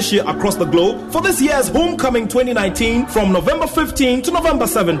all Adishe across the globe for this year's Homecoming 2019 from November 15 to November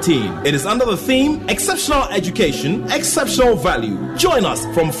 17. It is under the theme Exceptional Education, Exceptional Value. Join us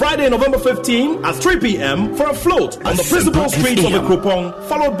from Friday, November 15 at 3 p.m. for a float on the principal streets of Ekropong,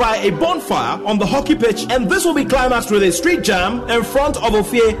 followed by a bonfire on the hockey pitch, and this will be climaxed with a street jam in front of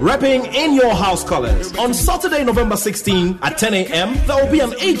Ofie, repping in your house colors. On Saturday, November 16 at 10 a.m. a.m., there will be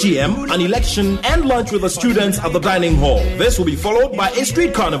an AGM, an election, and lunch with the students at the dining hall. This will be followed by a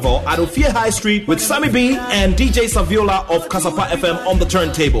street carnival at Ophir High Street with Sammy B and DJ Saviola of Kasapa FM on the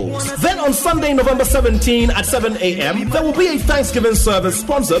turntables. Then on Sunday, November 17 at 7 a.m., there will be a Thanksgiving service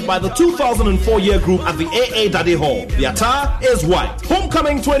sponsored by the 2004 year group at the AA Daddy Hall. The attire is white.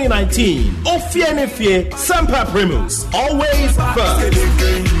 Homecoming 2019. Ophir Nefie, Semper Primus. Always first.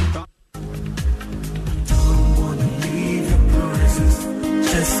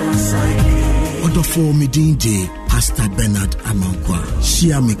 Order for me day, Pastor Bernard Amankwa.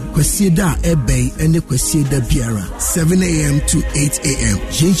 Shia me kwesieda ebe ene kwesieda biara 7 a.m. to 8 a.m.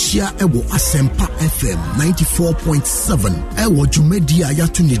 Jenshia ewo Asempa FM 94.7. Ewo Jumedia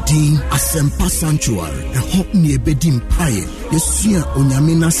yatu nidin Asempa Sanctuary. Eho ni ebedi mpaye. Yesuya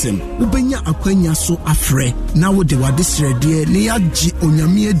onyame nasem. Ubenya akwenya so afre. Na wo de wade srede ne yaji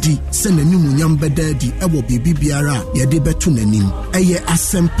onyame edi se nanim onyambeda di ewo bibi biara yede betu nanim. Eye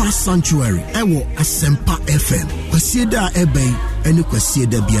Asempa Sanctuary. Ewo Asempa FM. Kwasieda ebe ene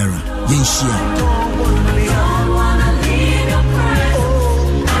kwasieda biara yenshia.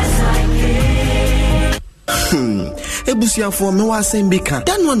 Ebusiafo me wa sen beka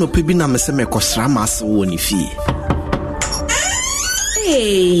dan no pebi na mese me kosra mas wo ni fie.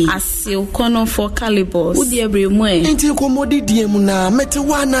 Hey, asil kono for calibers. Udi ebremu e. Enti komodi diem na mete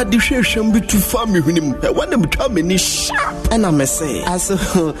wa na de hwehwem bitu fa me hwenim. Wa na mtwa me ni sharp. Na me say as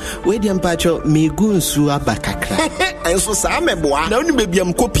we dem pacho me gunsu abakakra. Enso sa meboa. Na oni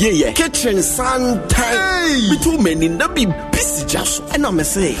bebiam kopie ye. Kitchen santai. Bitu me ni na bi bisi jaso. Na me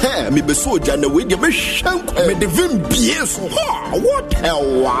say, "Hey, me be soja na we dem hwankwa. Me de vim bie so. What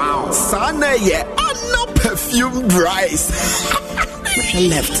hell wow. Sana ye no perfumed rice."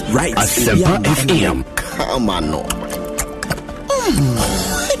 Left, right, Asempa FM. Come on, no.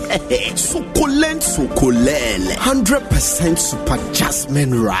 Succulent, 100% super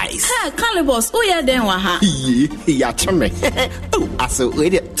jasmine rice. Hey, Calibos, who ya den waha? Yeah, chame. Oh, aso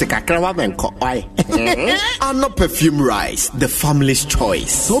wait, take a crab and coy. And not perfume rice, the family's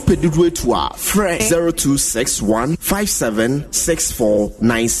choice. So pedidwe to fresh 0261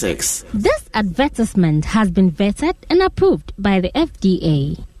 576496. This advertisement has been vetted and approved by the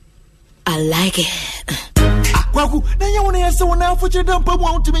FDA. I like it. Kwaku, nanya wona yese wona afoche dampa mu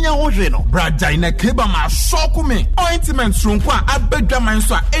awutimenya wo hwe no. Brada ina keba ma shoku me. Ointment sonkwa abedwaman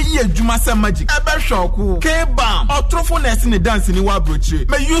so a eyi adwuma se magic. Ebe shoku. Keba, otrofo nurse ne dance ni wa brochire.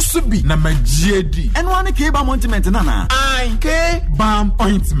 Me yusu bi na magie di. Eno ane keba ointment na na. Ai, keba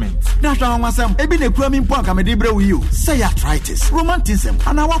ointment. Na hwa wansam, ebi ne kura mi mpo aka me de bre wo yi o. Say arthritis, romanticism,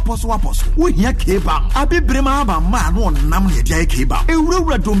 ana wapos. Wo hia keba. Abibre ma aba ma no nam ne dia keba.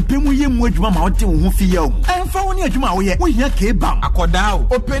 Ewurawura dompemu ye mu adwuma ma wote wo ho fi ya o. Woni adwuma wo ye wo hia kebam akoda o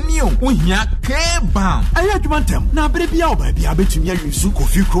opani o wo hia kebam ayi adwuma ntem na abere bia o ba bia betumi ayusu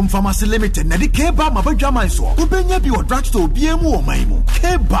Kofi Chrome Pharmacy Limited na de kebam abadwaman so obenya bi o drugstore bia mu o man mu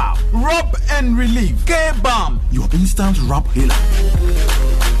kebam rub and relief kebam your instant rub healer.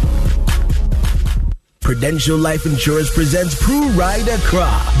 Prudential Life Insurance presents Pru Ride Accra,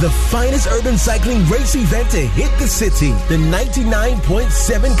 the finest urban cycling race event to hit the city. The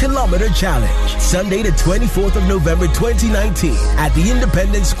 99.7-kilometer challenge. Sunday the 24th of November 2019 at the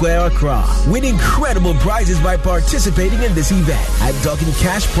Independence Square, Accra. Win incredible prizes by participating in this event. I'm talking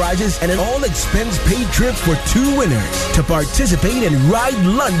cash prizes and an all-expense-paid trip for 2 winners to participate in Ride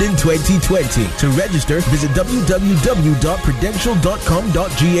London 2020. To register, visit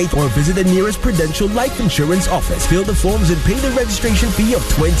www.prudential.com.gh or visit the nearest Prudential Life Insurance office. Fill the forms and pay the registration fee of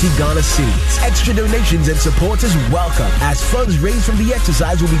 20 Ghana cedis. Extra donations and support is welcome, as funds raised from the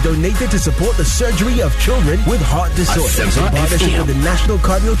exercise will be donated to support the surgery of children with heart disorders in partnership with the National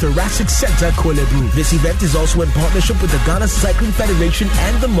Cardiothoracic Center, Kolebu. This event is also in partnership with the Ghana Cycling Federation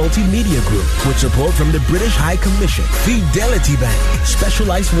and the Multimedia Group, with support from the British High Commission, Fidelity Bank,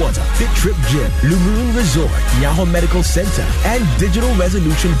 Specialized Water, Fit Trip Gym, Lumoon Resort, Nyaho Medical Center, and Digital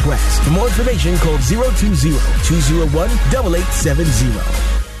Resolution Press. For more information, call 020-201-8870.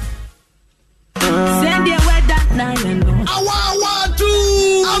 Send your word that nine.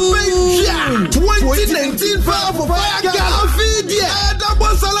 2019 Fire for Fire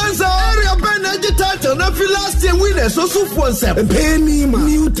double Salanza area Ben agitator na last year winners so Penny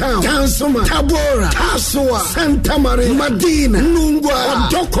Newtown Kansoma Tabora Tasua Santa Maria Madina Nungwa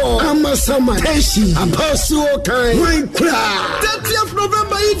Doko Amasama Teshi Apostle Kai 30th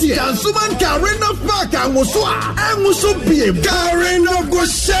November idi Kansuman Karena Park Anguswa Angusu PM Karena go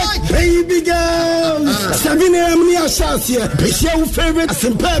shake baby girls 7 a.m. near Shasia. Bishop favorite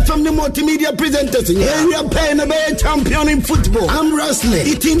Asempa from the multimedia presenters. Area Pen a champion in football. I'm wrestling,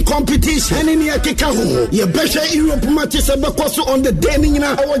 eating competition. And in the Kikahu. You better Europe matches on the day in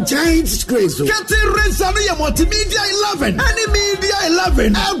our giant screen. Getting race on your multimedia 11. Any media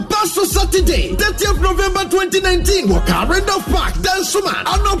 11. A bus Saturday, 30th November 2019. Wakanda Park, Dansuman.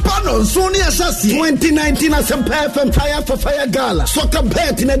 Anopano, Sonia Shasi. 2019 Asempa FM Fire for Fire Gala. Soccer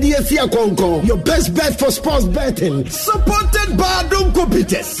bet in a DSC Congo. Your best bet for sports betting. Supported by Adom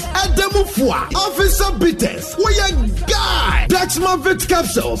Computers. Adamufua. Officer Bitters. We are guy. Daxma Vit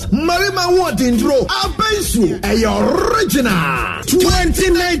Capsules. Marima Wardindro. Abensu. A original.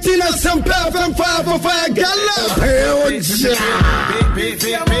 2019 Asempa FM Fire for Fire Gala.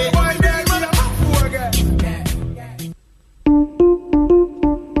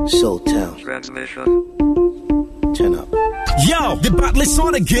 Soultown. Transmission. Turn up. Yo, the battle is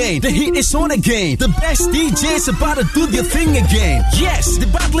on again. The heat is on again. The best DJs about to do their thing again. Yes, the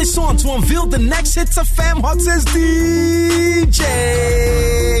battle is on to unveil the next Hits FM hottest DJ.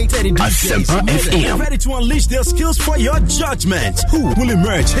 Teddy DJs ready to unleash their skills for your judgment. Who will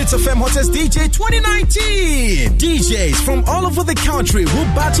emerge Hits FM hottest DJ 2019? DJs from all over the country will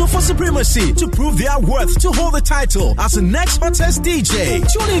battle for supremacy to prove their worth to hold the title as the next hottest DJ.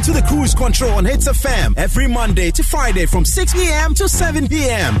 Tune into the Cruise Control on Hits FM every Monday to Friday from 6 p.m. to 7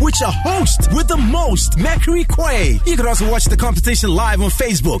 p.m. with your host with the most, Mercury Quay. You can also watch the competition live on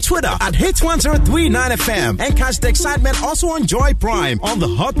Facebook, Twitter at Hits1039FM and catch the excitement also on Joy Prime on the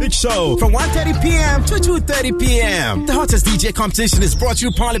Hot Pitch Show from 1:30 p.m. to 2:30 p.m. The hottest DJ competition is brought to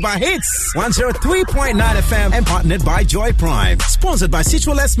you proudly by Hits 103.9 FM and partnered by Joy Prime. Sponsored by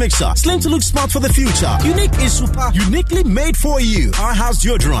Citroless Mixer. Slim to look smart for the future. Unique is super, uniquely made for you. Our house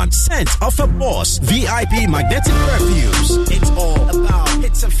deodorant, scent of a boss, VIP magnetic perfumes. It's all about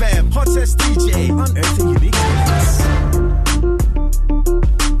Hits FM, hottest DJ, unearthing unique hits.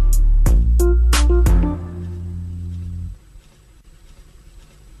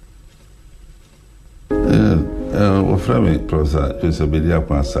 Waframe Professor Joseph Bedia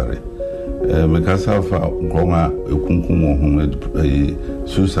Kwansare. Mekasa fa nkonga ekunkum wo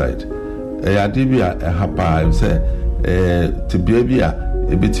suicide. Adibia hapa say tibia bia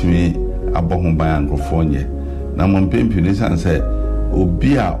ebetimi abohon ban ankrofo nye. Na mompempi ni san say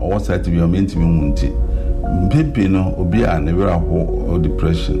obi a o site bi o mentimi hunti. Mpempi no obi a ne wera ho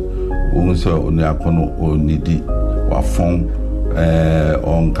depression. Wo so oni akono onidi wafon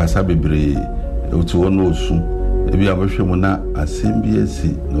on kasa bebre otu ono osu. Ebi abahwe mu na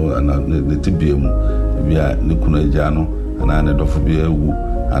asembiyesi no na tibia mu ebi a ne kunu agya no ana ne dofo bi awu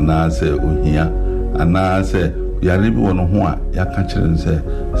ana se ohia ana se yare bi wono ho a yaka kire se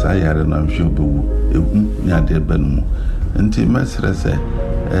sa yare na hwe obewu ehu ni ade banu mu nti mesre se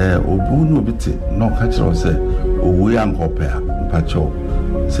obu no biti no ka kire se owu ya nkope a mpacho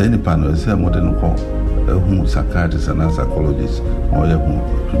se ni pano se modern ko ehu psychiatrist and psychologist o ye hu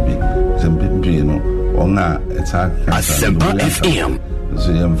bi zembi no onga Asempa FM.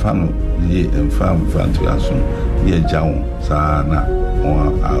 So ye mfano ye mfano to aso ye jawo sa na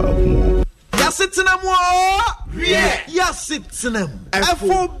o Yasitinem Yasitinem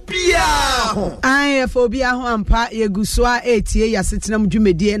Phobia ho ampa yeguso a etie Yasitinem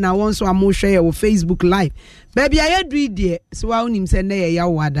dwumedie na won so amohwe ye wo Facebook live. Baby ayadu die so wa unim se na ye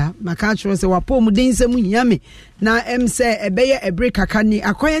yawada maka tro se wapo mu den nsem hiame na se ebeye ebre kaka ni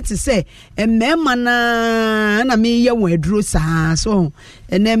akoye te se emmema na me ye won aduro saa so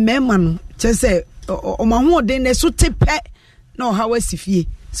ene emmema no che se o ma ho den ne so tepe na o ha wasifie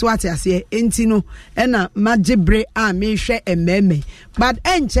so what I say entino ena majebre a me hwe emmeme but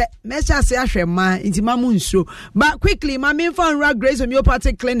enche me sha se ahwe ma nti mamu nso but quickly ma me fan ra Grace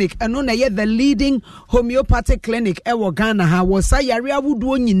Homeopathic Clinic eno na ye the leading homeopathic clinic e wo Ghana ha wo sa yare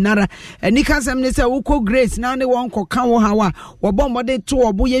awudo nyinara eni kasem ne se wo ko Grace na ne won ko kan wo ha wa wo bombode to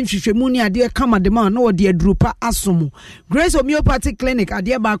obo ye nhwehwemu ni ade kama de ma na wo de adrupa asomo Grace Homeopathic Clinic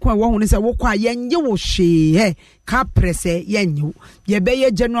ade ba ko wo hu ne se wo kwa yenye wo hwe he ka prese yenye ye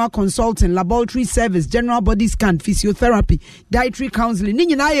be general consulting, laboratory service, general body scan, physiotherapy, dietary counseling. Ni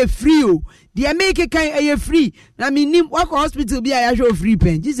nyina ye free o. They make it kind ye free. Na me nim work hospital be a show free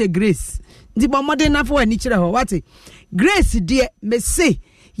pen. Just a Grace. Ndi bo modern na for ani kire ho. What? Grace dear me say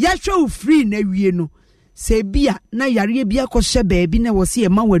ya show free na wie no. Se bia na yare bia ko hye baabi na wo se e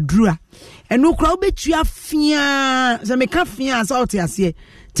ma wadura. Eno kra obetua fia. Se me ka fia so ot ase.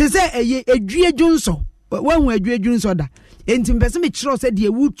 Te se eye edue dwunso. Wanhu edue dwunso da. Enti mpese me kire se de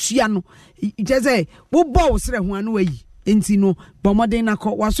ewutua no je say wo bo wo sere ho anu ayi Intino Bomodena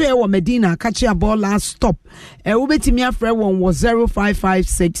ko waso e wo Medina catch a ball last stop. Ubetimi afre won was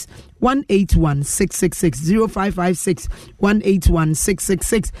 0556 181 666 0556 181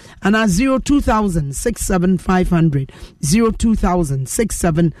 666 and 02000 67500 02000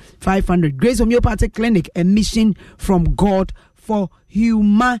 67500. Grace Homeopathic Clinic, a mission from God for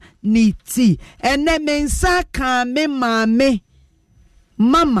humanity. And that means me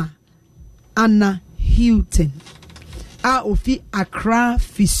Mama Anna Hilton. Ofi Accra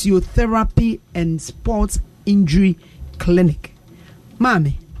Physiotherapy and Sports Injury Clinic.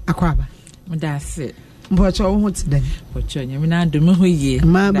 Mami Akwaba. That's it. Mpocho wo today. Pocho nyame na do me hoye.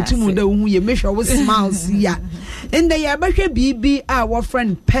 Mami tumu da wo ye me hwe wo smiles ya. In the ya behwe bibi our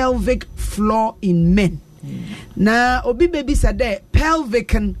friend pelvic floor in men. Na obi baby said that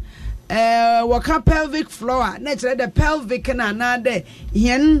pelvic waka pelvic floor na chere the pelvic na de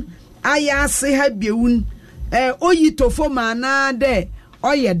yen aya se ha biewun oyi to fo mana de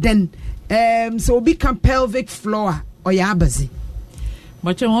oye den so obi kan pelvic floor oya abazi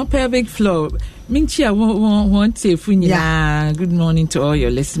but you want pelvic floor minchia won't say funya. Good morning to all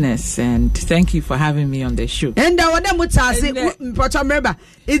your listeners and thank you for having me on the show. And what them say but remember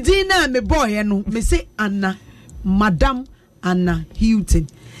edina me boy no me say Anna Madam Anna Hilton.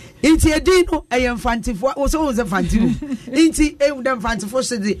 Inti edino ayemfantifo wo so wo fantifo inti dem fantifo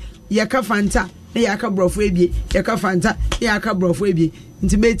se de yaka fanta na yaka brofo ebie yaka fanta yaka brofo ebie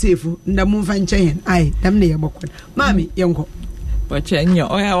inti metefu ndam mfa nchen ai dam na yebokon mami yenko Bochenyo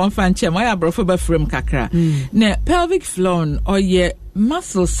oya won fanche oya brofo ba frame kakra na pelvic floor oye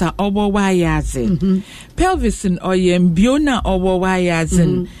muscles are obo wayaze pelvis oye mbiona obo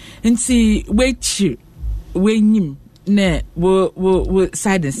wayaze nti wechi wenyim ne wo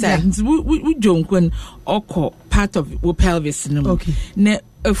side and side we jonkwen oko part of wo pelvis no ne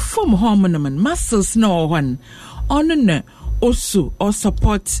form hormone muscles no one on ne also or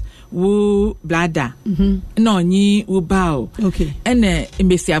support wo bladder no nyi wo bowel ene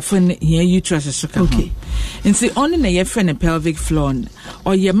mbesiafo here uterus so ka nti on ne ye friend pelvic floor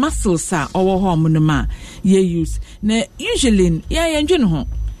or your muscles are or hormone ma ye use ne usually ya enjun ho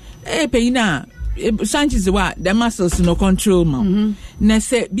peyina Sanchez wa the muscles no control ma na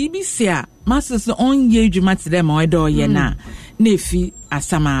se BBC a muscles on ye dwuma te dem o do ye na fi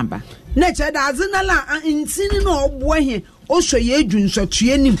asamaba na che da azinala intini no obo he o so ye dwunso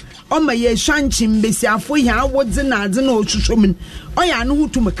tuanim o ma ye hwanchi mbesiafo hia wodze na adze na osusomun o ya no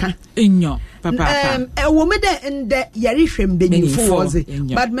hutumka enyo papa wo me de ende yare hwem benyifo woze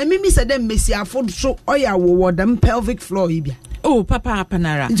but me say dem mbesiafo so o ya wo dem pelvic floor ibia. Oh, Papa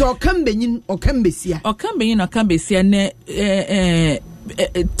Panara. So Cambenyin or Cambesia. Or Cambenyin or Cambesia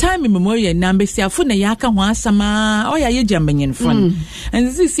time immemorial Nambesia Funa Yaka Wansama or ya Jambenyin fun. And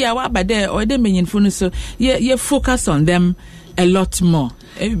this year by there or the Benyin fun so you focus on them a lot more.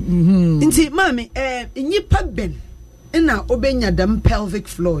 Inti Mammy, in ye pub ben in our Obenya them pelvic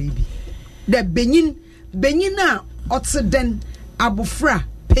floor ibi. The Benina Otseden Abufra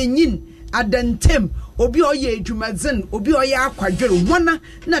Penin Adentem. Obi oye adwumazen obi oye akwadwere wana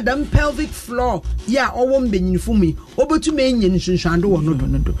na dam pelvic floor ya owo mbenyinfo mi obetu me enye nsunsuando wo no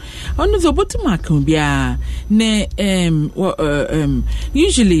do ono zo botu maka bia ne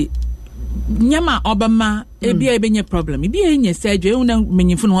usually nyama obama ebia ebenye problem ebia enye surgery una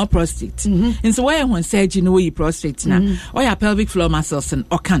menyinfo no prostate nso why when surgery no we prostate na oya pelvic floor muscles and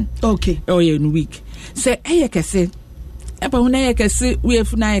okan oye no weak say eyekese eba huna yekese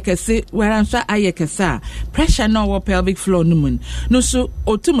wefu na yekese waransa ayekesa pressure no wo pelvic floor no mun no so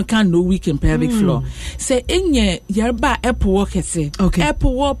otum kan no weak in pelvic floor say enye yerba epo kese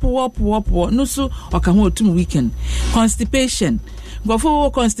epo no so oka ho otum weaken constipation go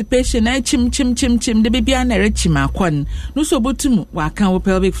for constipation na chim de bibia na rechim akwan no so botum wa kan wo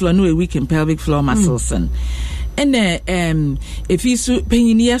pelvic floor no weak in pelvic floor muscles and if isu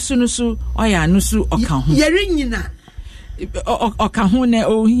penyini yaso no so oya no so oka ho yere nyina okahune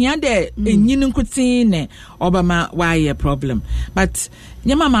o hia de enyinu nkutin ne obama why problem but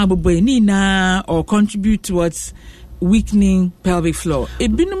nyama mabobo ni na or contribute towards weakening pelvic floor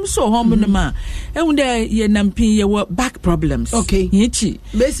ebinum so hormone ma ehunde ye nampi ye back problems yechi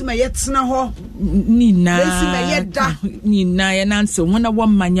besima yetsena ho ni na besima yeda ni na ye nanso wona wo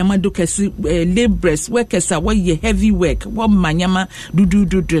manyama do kesi laborers workers are ye heavy work wo manyama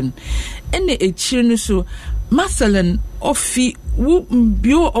dudududren ene echire no so masalan ofi wo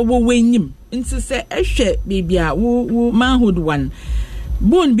bio owo wenyim nti se ehwe bibia wo manhood one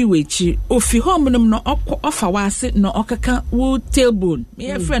bone bi wechi ofi home no offer wase no okaka wo tailbone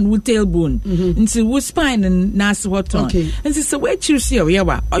my friend wo tailbone nti wo spine na ase hoton nti se wechi si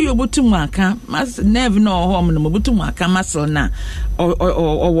oyewa oyobotum aka mas nerve no home no botum aka muscle na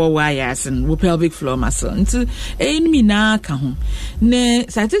or wires and wo pelvic floor muscle nti enemy na aka ho ne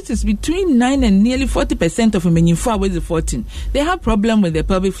statistics between 9 and nearly 40% of women for with the 14 they have problem with their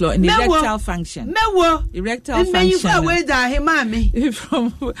pelvic floor and erectile function erectile function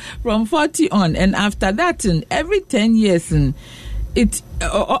from 40 on, and after that, and every 10 years, and it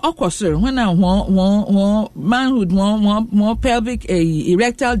occurs when I want manhood, more pelvic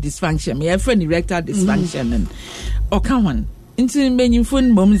erectile dysfunction. Me have friend erectile dysfunction and okawan. Into many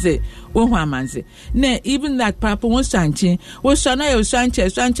phone momse manze. Ne even that papa wants to change. Was sana yo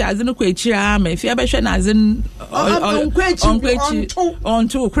Sanchez as in quechira me if you ever as in on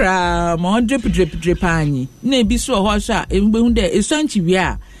to cram on drip ani. Ne be so hosha ebunde esanchi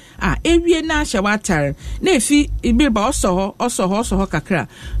wia. Ewie na shawatar. Ne fi ibirba also kakra.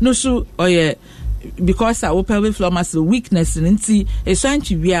 No so oye because our pelvic floor muscle weakness nti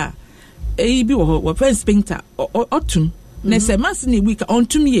esanchi wia. Ebi wo friend sphincter otum. Na se mas ni week on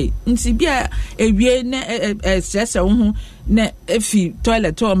to me nti bia ewie na stress ho na efi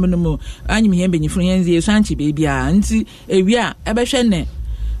toilet to omuno anyim he benyifunu yenze sanchi baby a nti ewie a ebehwe ne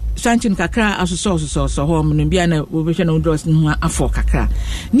sanchi kakra asoso ho omuno bia na obehwe na udros no afọ kakra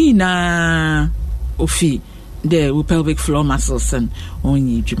ni na ofi the pelvic floor muscles and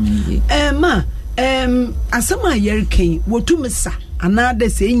onyi dwumaye asama yerken wotumisa another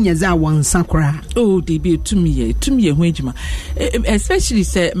say nyaza wansa kra they be to me ho ejuma especially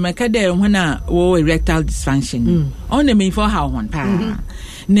say makade when wo erectile dysfunction on the main for how one pa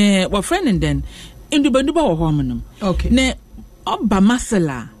ne wa friend and then indubanduba wo homonum ne oba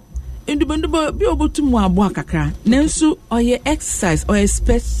masala indubanduba bi obotum wa abo akakra nenso oye exercise or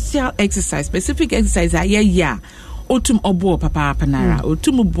special exercise specific exercise ya otum obo papa panara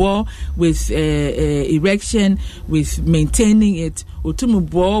otum bo with erection with maintaining it otum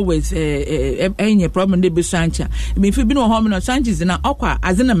bo with any problem de be sancha me fi bi no ho me no sanches na okwa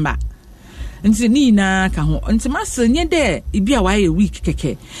azenamba nti ni na ka ho nti masel nye de ibi a waye week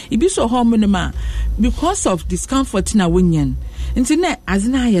keke ibi so ho me no ma because of discomfort na wonyen nti ne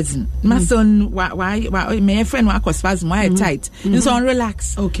azena yezin masel wa my friend wa spasm why tight nti on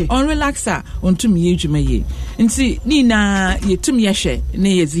relax on relaxa ontum ye dwuma ye nti ni na yetum ye hwe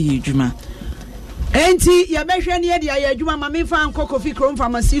ne yezi ye dwuma enti ya behwe ne ye ya adwuma ma me fa anko Kofi Chrome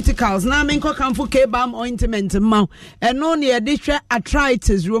Pharmaceuticals na me nko kamfo K-Balm ointment ma eno ne ye de hwe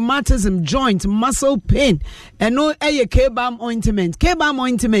arthritis rheumatism joint muscle pain eno eye K-Balm ointment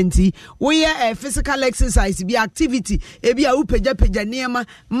we ye physical exercise bi activity e bi a upeja niema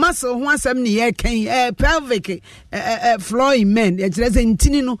muscle ho asem ne ye kan pelvic floor men e kire se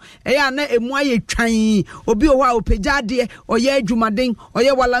ntini no e ya na emu aye twan obi o wa upeja de oye adwumaden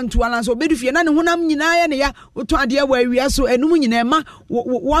oye walantu so obedu fie na ne honam nyina ya ne ya oto ade wa awia so enum nyina ma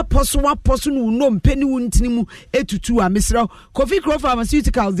waposo no no mpeni wuntini mu etutu a mesra Kofi Chrome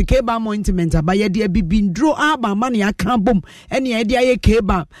Pharmaceuticals the K-Balm ointment abaye de bibindro aba ma ne aka bom ene ye de aye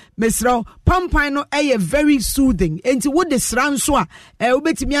K-Balm mesra pampan no eye very soothing enti wo de sra nso a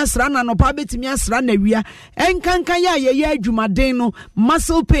obetimi asra na no pa betimi asra na wia enkankan ya ye adwumaden no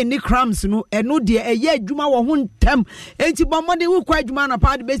muscle pain ne cramps no eno de eye adwuma wo ho ntem enti bomode wo kwa adwuma na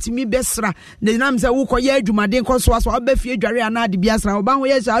pa de betimi besra ne nam se wo koye adwumaden koso aso obafie dware ana de biasra oba ho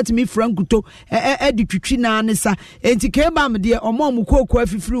ye sha atimi frankuto di twitwi na ne sa enti K-Balm de omom kokko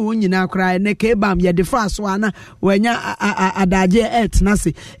afifiri wo nyina kra ne K-Balm ye de fa so ana wanya adaje etna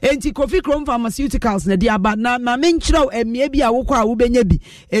se enti Kofi Chrome Pharmaceuticals na de aba na ma menkyerɛw emie bi a wo kwa wo benya bi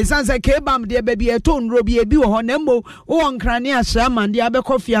ensanse K-Balm de ba bi etonro bi ebi wo ho na mbo wo nkrane ahra man de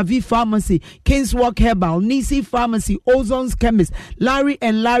abekofia V Pharmacy Kingswalk Herbal Nisi Pharmacy Ozon's Chemist Larry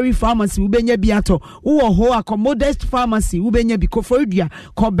and Larry Pharmacy ubenya bi ato wo ho Accommodest Pharmacy ubenya bi Koforidua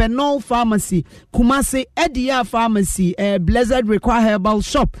Kobenol Pharmacy Kumase Edia Pharmacy Blessed Require Herbal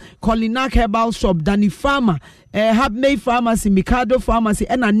Shop Kolinak Herbal Shop Dani Pharma Habmay Pharmacy Mikado Pharmacy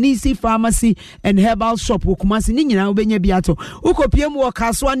and Nisi Pharmacy and Herbal Shop Kumasi ni nyina ubenya bi ato ukopiem wo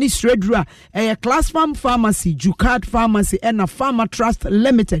kaswa ni Stradra Class Farm Pharmacy Jukat Pharmacy and a Pharma Trust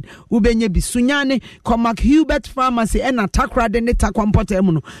Limited ubenya bi Sunyane Komak Hubert Pharmacy and a Takrade ne Takwampote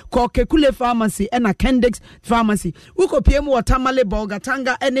emuno Kokekule Pharmacy and a Kendix Pharmacy ukopiem wo Tamale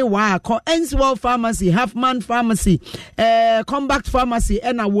Bolgatanga anywhere ko Enswell Pharmacy Halfman Pharmacy Combat Pharmacy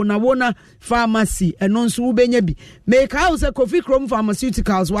and a Wona Pharmacy and non ubenya nyabi make house Kofi Chrome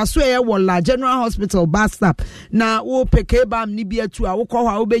Pharmaceuticals waso e wala General Hospital bus stop na wo peke bam ni bia tu a wo kɔ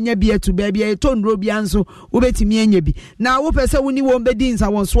hɔ a wo benya bia tu ba bia to ndro bia nso wo betimi anya bi na wo pese woni wo mbedi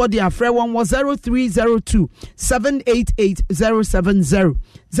nsa won so de afrɛ won 0302 788 070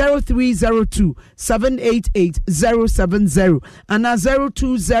 0302 788 070 and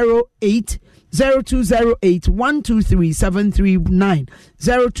 0208 123 739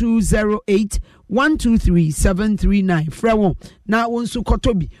 0208 123 739 frɛ na won su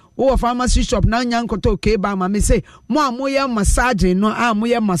kotobi wo pharmacy shop na nya nkoto keba ma me say mo amoye massage no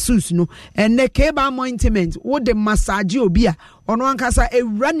amoye masseuse no ene keba ointment wo de massage obi a ono ankasa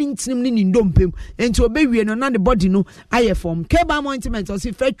running tinim ni ndompem enti obewie no na the body no aye form keba ointment o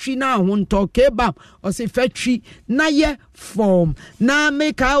si fatwi na ho nto keba o si fatwi na ye form na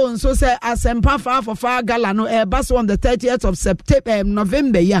make I also say asempa fa gala no bus on the 30th of September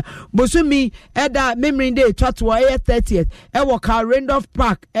November ya bosumi eda memory day twatwa 30th e wo Car Randolph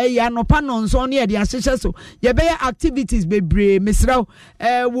Park ya no panon so ne de ahyehyɛ so ye be activities bebre misraw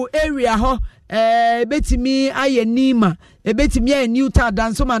wo area ho betimi aye nima ebetimi aye Newtown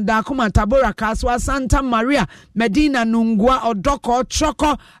danso manda akoma Tabora Kaswa Santa Maria Medina Nungwa Odoko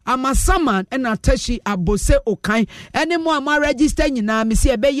Choko Amasaman ena Tashi Abose Okan ene mo ama register nyina me se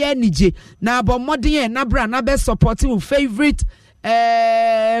ebeye anije na abomoden na bra na be support your favorite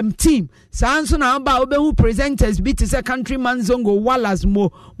team sanso na amba obehu presenters bi te se Countryman Zongo Wallace mo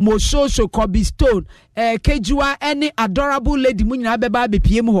Shosho Kobe Stone Kejua any adorable lady mu nyina beba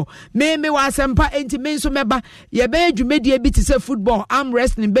bepiem ho me wa asempa enti me nso meba ye be adwumedie bi te se football arm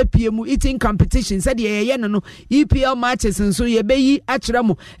wrestling bepiem eating competition said ye no EPL matches nso ye be yi akere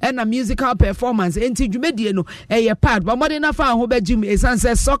mo na musical performance enti dwumedie no ye part but modern na fa ho be gym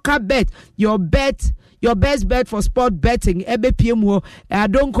esanse soccer bet your best bet for sport betting ebepiem ho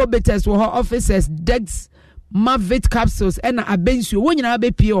adonko betters wo officers Dex Mavit capsules and abensuo wo nyina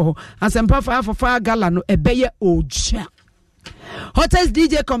bepie ho asempa fa gala no ebeye oja Hottest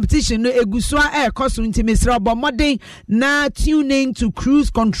DJ competition no egusua koso ntimisra bomodin na tuning to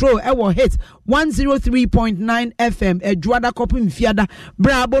cruise control ewo hit 103.9 FM edwada kopim fiada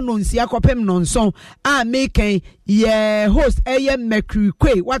brabo no nsia kopem nonson a make ye host Mercury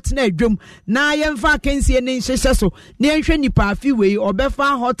Kwe what na adwom na yemfa kensie ne nhyehyɛ so ne nhwe nipa afi wei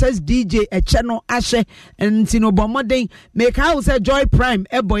obefa hottest DJ eche no ahye ntino bomodin make house Joy Prime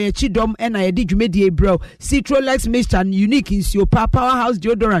eboye chidom na yedi dwumedie bro Citrolex mixture unique insio Powerhouse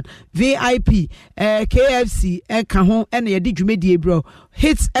deodorant VIP KFC kaho na yedi dwumedie bro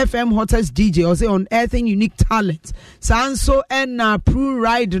Hits FM hottest DJ or say on Earthing Unique Talent Sanso and Pro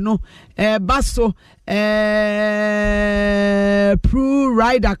Ride no basso Pro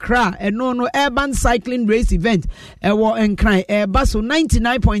Ride Accra no urban cycling race event war and cry basso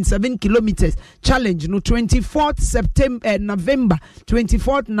 99.7 kilometers challenge no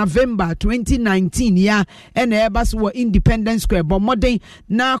 24th November 2019 yeah and basso were Independence Square but modern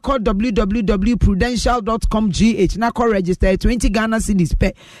na call www.prudential.com.gh na call register 20 Ghana cedis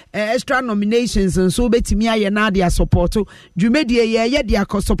pe extra nominations and so betimi aye na dia support dwumedie ye dia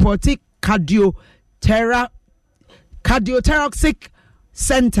support Cardiotoxic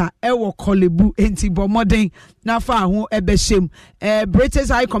Center ewo Kolebu enti bomodin na fa ho ebeshem British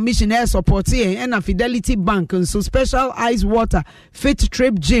High Commission air support and Fidelity Bank and so Special Ice Water Fit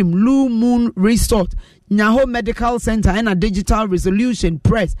Trip Gym Blue Moon Resort Nyaho Medical Center and a Digital Resolution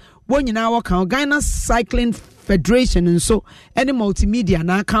Press when you now work on Ghana Cycling Federation and so any multimedia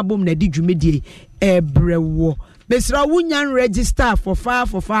na kabum na di dwumedie ebrewo Besra wunyan register for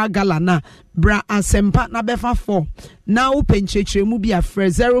far gala na bra asempa na befa 4 na open cheche mu bia fre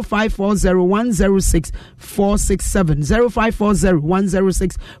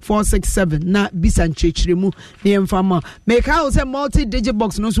 0540106467 0540106467 na bisan cheche mu ne mfama make house multi digit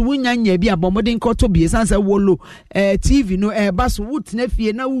box no so wunyan nya bia bomodin koto bie sanse wolo TV no baso wutna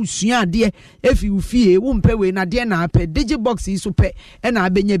fie na wusua de efi ufie wo mpe we na de na apɛ digit box yi so pɛ na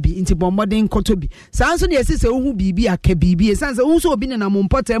abenya bi nti bomodin koto bi sanso ne yesi se wo bibi aka bibi sanse wo so obi na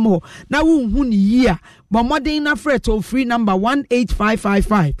mompotem ho na wo hu ni yia bomodin na fret toll free number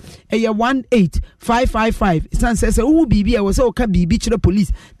 18555 18555 sanse se wo bibi e wo se o ka bibi kire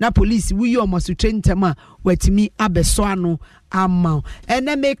police na police wo yi o maso twentema watimi abeso ano ama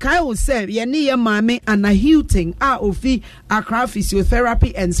ene me kai o se ye ni ye mame ana Hilton a ofi Accra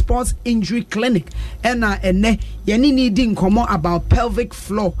Physiotherapy and Sports Injury Clinic ena ene ye ni di nkomo about pelvic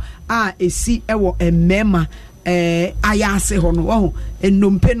floor a esi ewo emema ayase ho no wo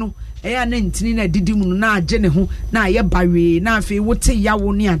ennompe no eya na ntini na didi mu na age ne ho na ye bawe na afi wote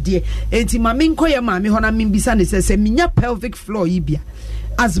yawo ne ade enti mame nkoye mame ho na membisa ne se minya pelvic floor yi bia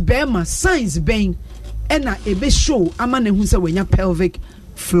as bema science ben ena ebe show ama na hu se wenya pelvic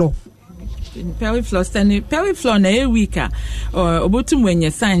floor. Pelvic floor na e week obotum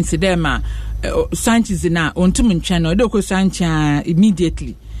wenye signs dem a Sanchez na ontum ntwa no de ko Sanchez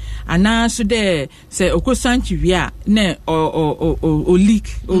immediately. Ana so de say okosanchi wia na o leak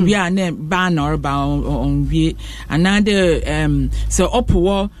o wia na ban or ba on wie ana de so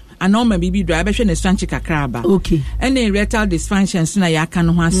opowo anoma bibi do abehwe ne sanchi kakraba. Okay. And erectile dysfunction so na yaka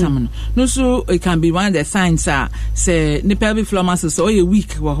no ho asam no so it can be one of the signs say the pelvic floor muscles so you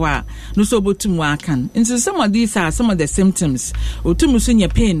weak wo ho a no so botum wa kan. And so some of these are some of the symptoms otum so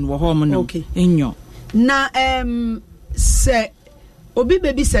nya pain wo ho mo no enyo na say obi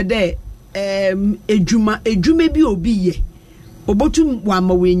baby said there ejuma bi obi ye obotum wa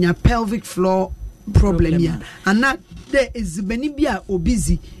ma wenya pelvic floor problem ya ana there is beni bia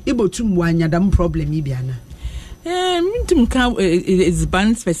obizi ibotum wa nyadam problem bi ana mintum ka is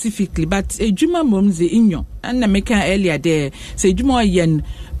ban specifically but ejuma momze inyo na meka earlier there say ejuma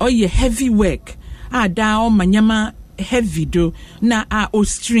oye heavy work da o manyama heavy do na o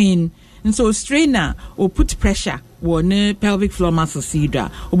strain and so strainer or put pressure one pelvic floor muscle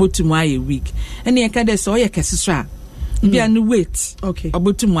cedar obotum aye weak and e ka de so ye kesesra bia no weight okay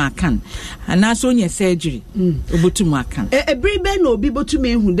obotum akan ana so nya surgery obotum akan bribe no obi botum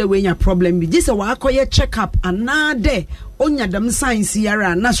ehu de we nya problem bi just wa akoye check up ana de onya dam science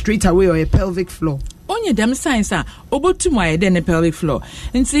yara na straight away or a pelvic floor onye dem science obotum aye de ne pelvic floor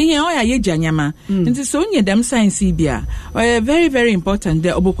nti here oya ye janyama nti so onye dem science bia very very important de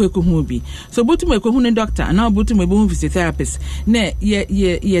obokwe ko hu bi so obotum ko hu ne doctor na obotum e bo hu physiotherapist na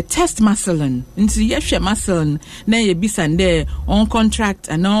ye test muscle nti ye hwe muscle na ye bisande on contract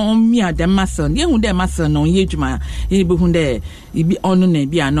and on mia dem muscle ye hu de muscle no ye djuma ye bo hu de ibi onu na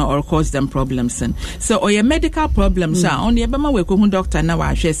bia no or cause them problems so or your medical problems on ye bema we ko hu doctor na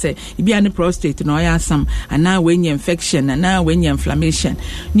wa hwe se ibi an prostate no ya some and now when you infection and now when you inflammation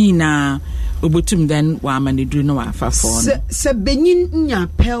ni na obotum then wa manidu no afa for se benyin nya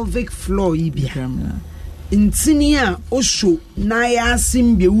pelvic floor ibia ntini a osho na ya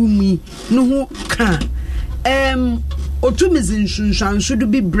simbe wumi no hu ka otumizin shunshan should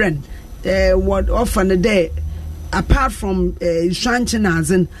be brand what often a day apart from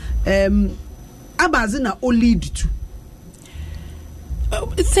shanchinazin abazina o lead to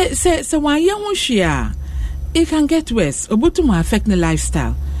so why you share it can get worse obotum affect the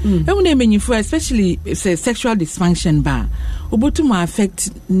lifestyle especially sexual dysfunction ba obotum affect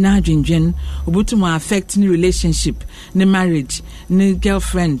na dwendwen obotum affect ni relationship ni marriage ni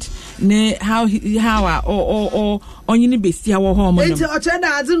girlfriend ni how or onyini bestia wo ho mo no enti o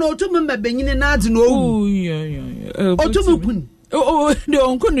cheda ade no otum mbenyini na ade no otum kun de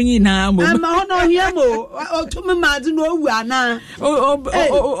onkunu nyina mo ama hono hiamo otum made no owu ana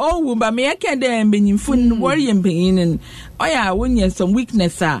owu ba me yake de mbenyimfu worry mbenyin oya wonye some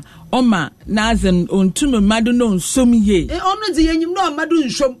weakness oma nazen ontum madu no nsom ye onu de yenyim no madu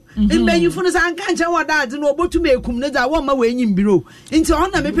nsom mbenyimfu no san kan che wada ade no obotum ekum ne da wo ma wenyim biro nti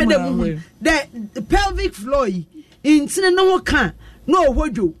ona me pede mu the pelvic floor intine no kan no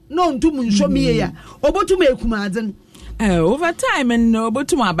hodwo no ntum nsom ye ya obotum ekum ade over time and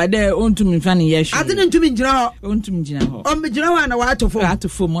obotum abade ontum mfani yeshu adene ntum njira ho ontum njira ho o mjira ho na wa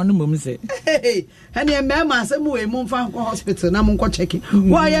atofo mo mum se ene emema asem we mu mfa ko hospital na mu nko check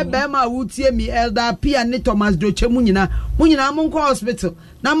wo ye bema wutie mi elder Pia ne Thomas Doche mu nyina mu nko hospital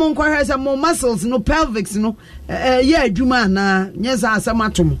na mu nko hwese mu muscles no pelvics no ye adwuma na nyesa asem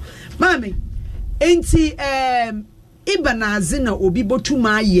atom mami enti ibanazi na obi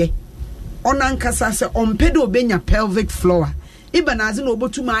botuma aye onankasa se ompedo obenya pelvic floor ibanazi no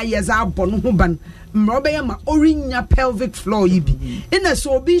obotuma ayeza abono ho ban mrobeya ma orinya pelvic floor ibi ina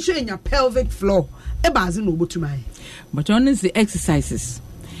so obi nso enya pelvic floor ebazi no obotuma aye but on is the exercises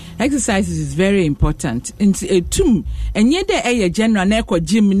is very important into a tum enye de general na ekọ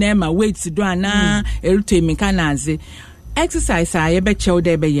gym na ma weights do ana eruto mekanaze exercise I be chow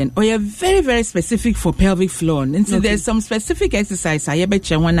de be or you're very very specific for pelvic floor and so there's some specific exercise I be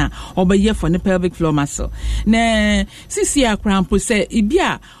chow na or be here for the pelvic floor muscle na sisi akrampo say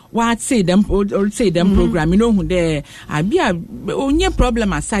ibia what say them or say them program you know who there abia onye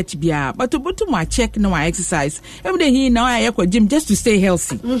problem as such bia but obotum check no exercise every day he now I go gym just to stay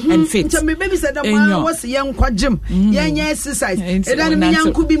healthy and fit so me baby said that was young kwa gym yeah exercise e dan me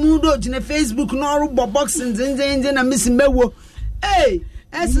yanku bi mu do gina Facebook no ro boxing zinzin na miss mewo hey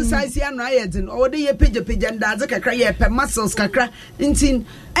exercise ya no ayedin o de ye page ndaze kakra ye pe muscles kakra ntin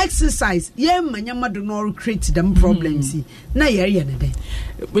exercise ye manyama do no create them problems na ye ne den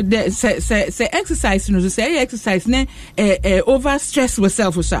with the say exercise no say exercise ne over stress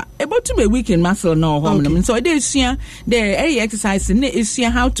yourself so about to be weaken muscle no hormone so they see the exercise ne is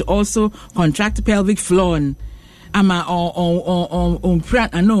how to also contract pelvic floor ama on prat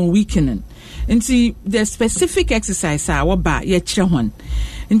and on weakening into the specific exercise what ba ye kire hon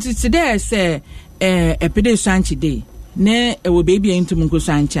into today say epede sanchi day ne we baby into munko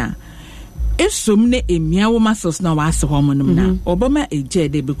sancha esum ne emia wo muscles na wa se hormone na obama eje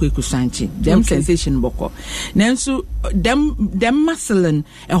de bekweku sanchi dem sensation boko nanso dem muscle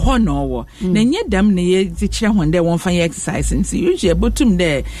e ho no wo na nye dem ne ye kire hon de won fa exercise nti usually botum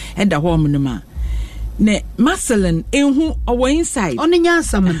de e da hormone ma ne muscle enhu owo inside oninya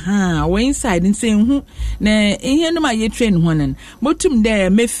asam owo inside nse enhu ne ihe no ma ye train honen botum de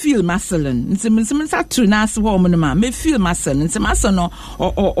me feel muscle nse sa tu na ase ho mo ma me feel muscle nse muscle no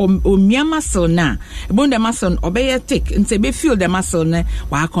o mia muscle na ebon de muscle obeye thick nse be feel the muscle ne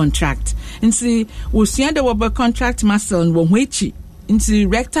wa contract nse wo sia de wo be contract muscle wo hwechi into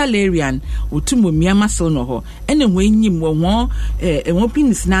rectal area otumo mia muscle no ho ene ho enyim wo ho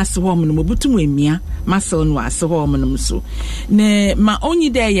penis na ase ho mo butumo emia muscle no ase ho mo so ne ma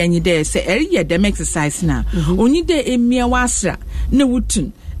onyi de yenyi de se eri dem exercise na onyi de emia wasra na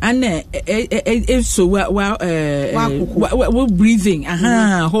wutun and so we breathing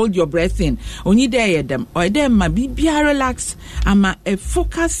hold your breath in onyi de them or dem ma bibia relax ama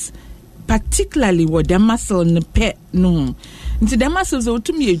focus particularly what the muscle ne pe no nti the muscles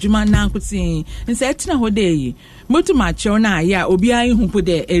otumi edwuma na nkotin nse etina ho de yi motuma chew na ya obi an hu po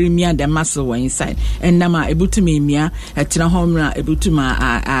de erimia the muscle one inside enama ebutumi emia etina ho mra ebutuma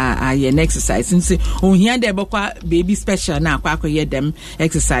a ye exercise nti ohia de bokwa baby special na akwa ye dem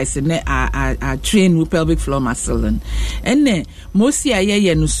exercise ne a train with pelvic floor muscle enne mosi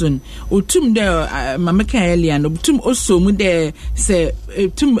aye no sun otum de mameka earlier no otum osomu de se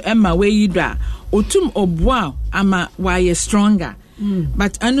otum emma we yidra otum obwa ama why stronger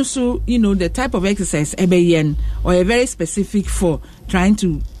but and also the type of exercise ebeyen or a very specific for trying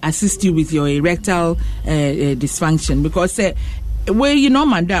to assist you with your erectile dysfunction because where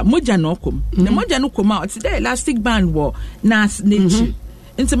manda moja no kom the moja no come out the elastic band wo nas nature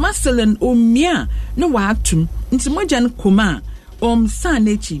into muscle and omia no wa atum into moja no koma san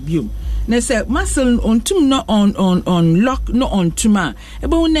nature biom na say muscle on tum no on lock no on tuma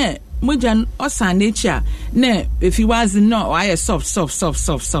ebe ne mojan osan nature ne if he was no I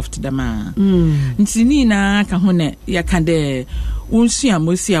soft the man ntini na ka ho ne ya ka de unsia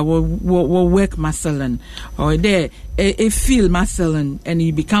mosia wo work muscle or there a feel muscle and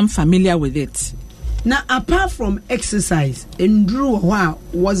you become familiar with it. Now apart from exercise enduru wa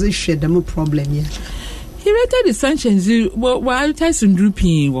was a shedem problem here. He rated the sanctions while Tyson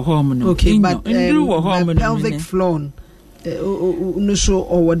drooping wo hormone. Okay, but pelvic floor no so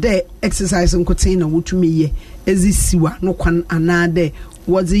or there exercise nkotin na wotumi ye ezisiwa no kwan anade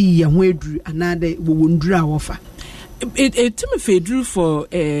was ye hwedru anade wo wondru awofa it to me fedru for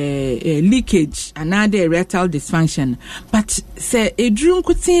leakage anade erectile dysfunction but say edru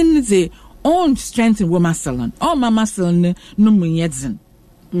nkotin ze on strength wo muscle on my muscle no munyedzin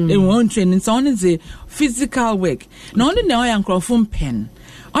they won't train it's on the physical work na only na oya nkrofo pen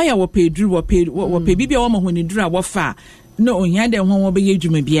oya wo pedru wo pe bibia wo mo honi dru awofa no onya de ho wo be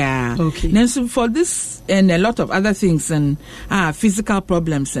yedwuma bia then so for this and a lot of other things and physical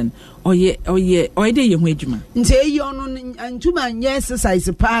problems and oye de ye ho edwuma nte yi ono ntuma nye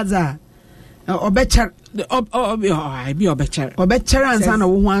exercise paza obecha ansa na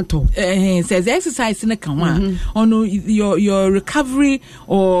wo ho ato says exercise na kan wa ono your recovery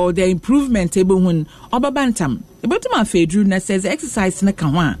or the improvement ebe hun obabantam ebotuma fedru na says exercise na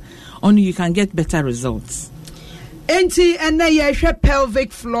kan wa ono you can get better results. Enti ena ye hwe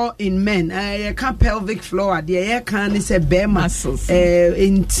pelvic floor in men ye can pelvic floor de ye can is a bear muscles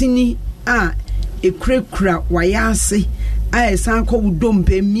entini ekrekura wayase san ko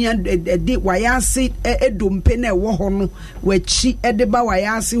dompe mia de wayase edompe na ewo ho no wachi de ba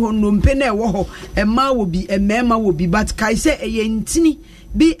wayase ho nompe na ewo ho ema wo bi emema wo bi but kai se eye ntini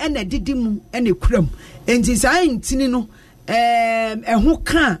bi ena didimu ena kuram enti sai ntini no ho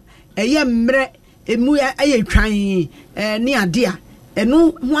ka eye mre emu aye twan ni adea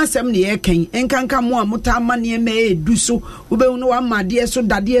eno ho asem ne ye kan enkanka mo amota amane me edu so obehu no wa made so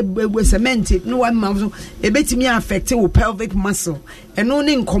dade cement no wa ma so ebetimi affect wo pelvic muscle eno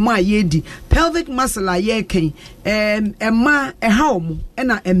ne nkomo aye di pelvic muscle aye kan ema ehaomo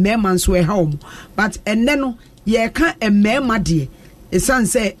na emema nso ehaomo but enne no ye ka emema de esan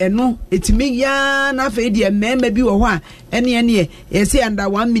say eno etimi ya na fa de mema bi wo ho a ene yesi under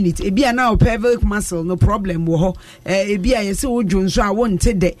 1 minute ebi na pelvic muscle no problem wo ho ebi a yesi wo dwonso a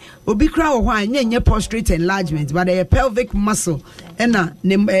wonte de obi kra wo ho a nye prostate enlargement but a pelvic muscle ena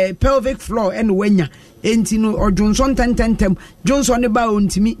pelvic floor ene wanya enti no odwonso ntententem dwonso ne ba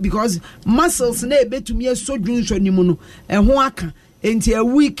ontimi because muscles na ebetumi eso dwonso ni mu no ho aka enti a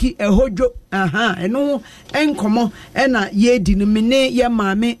wiki a hojo eno enkomo ena ye di no mene ye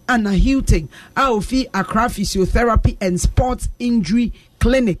maame Anna Hilton a ofi Accra Physiotherapy and Sports Injury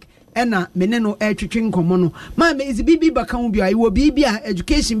Clinic ena mene no etwetwe nkomo no maame is bibi baka wo bia wo bibi a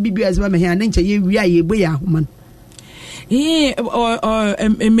education bibi as ba me ha nche ye wi a ye gbe ya homan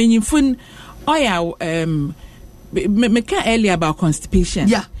menyimfun oya me ka earlier about constipation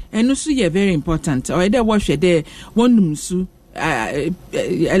and also yeah very important or there wash there one su a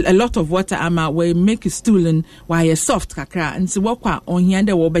lot of water will make you stool and while you're soft kakra and so what on here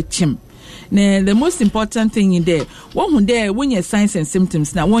there will be chim. Now the most important thing in there one there when your signs and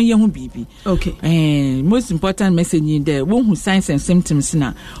symptoms now one year baby okay most important message in there one who signs and symptoms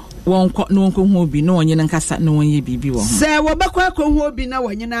now one no one who be no one yen kasa no one ye bibi wo say wo bakwa ko ho bi na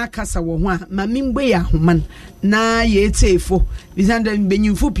wonye na kasa wo ho a ma mimbe ya homan na ye tefo bizanda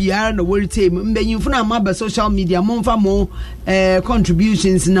mbenyimfo pia na wo tem mbenyimfo na ma ba social media momfa mo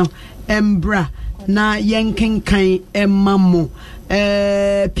contributions na embra na yenkenkan emamo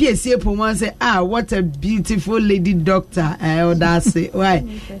PSA Poma say what a beautiful lady doctor that's it why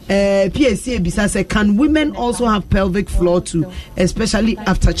PSA bisa say can women also have pelvic floor too especially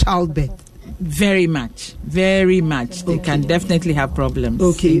after childbirth? Very much they can definitely have problems.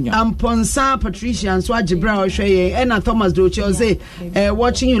 Okay Ponsa Patricia and Swajibra Osheye and Thomas Doche say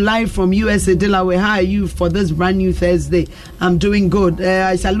watching you live from USA Delaware. How are you for this brand new Thursday? I'm doing good.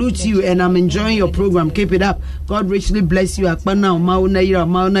 I salute you and I'm enjoying your program. Keep it up. God richly bless you. Akpana mauna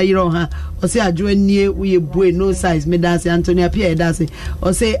yiro ha o say adwenie we boy no size me dance Antonia Pierre dance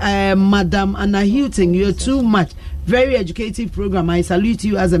o say Madam Anna Hilton, you're too much. Very educative program. I salute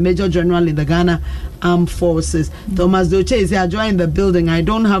you as a Major General in the Ghana Armed Forces. Thomas Doche say I join the building. I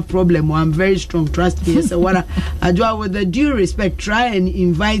don't have problem. I'm very strong. Trust me. So what I join with the due respect. Try and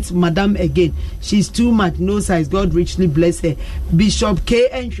invite Madam again. She's too much. No size. God richly bless her. Bishop K.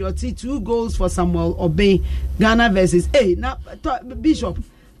 and Shorty 2 goals for Samuel Obey. Ghana versus now Bishop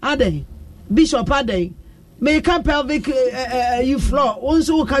Ade. Make up pelvic you floor.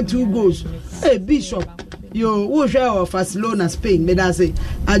 Also cut 2 goals. Hey Bishop. Yo, who share of Barcelona, Spain? May I say,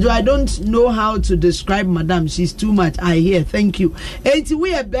 I don't know how to describe Madam. She's too much. I hear. Thank you. And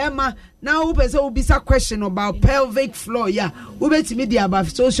we are Bema now. Will be some question about pelvic floor. Yeah, we bet media about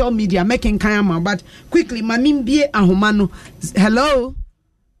social media making kayama. But quickly, Mamimbi Ahumano. Hello.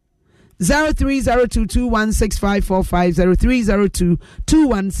 0302216545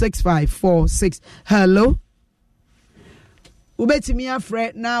 0302216546. Hello. Ubetimi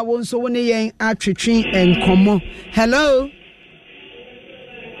afre na won so woni yen atwetwe enkomo. Hello.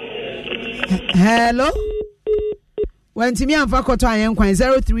 Wentimi amfa koto ayen kwan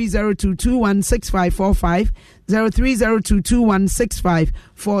 0302216545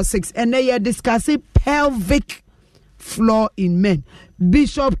 0302216546 and they are discussing pelvic floor in men.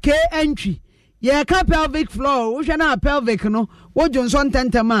 Bishop K entry. Yeah, ka pelvic floor. Wo hwe na pelvic no. Wo Johnson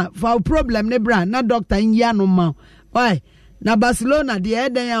tentama for problem ne bra na doctor nya no ma. Why? Na Barcelona the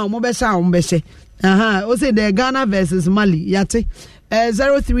eden ya omobesha ombeshe o say the Ghana versus Mali yate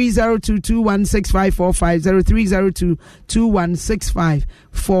 0302216545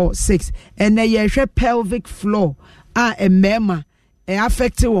 0302216546 and na ye hwe pelvic floor emema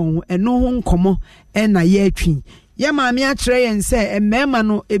affect won eno ho nkomo na ye atwi ye maame a kire yen say emema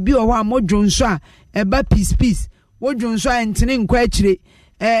no ebi wo ho amodwonso a eba peace wo dwonso a ntene nkwa akire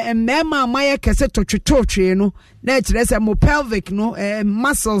mema maye kese totwetotwe no na kire se mo pelvic no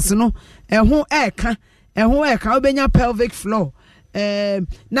muscles no ho eka obenya pelvic floor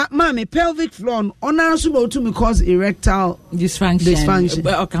na mama pelvic floor no ona so go to me cause erectile dysfunction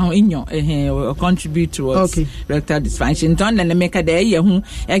okay inyo contribute towards erectile dysfunction don na make the ye ho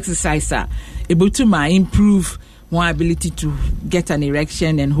exercise able to improve one ability to get an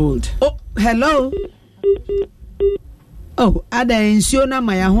erection and hold. Oh hello. Oh, ada ensure na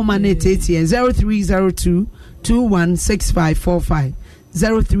my home and 0302216545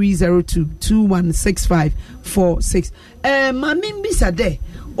 0302216546. Mami bisa de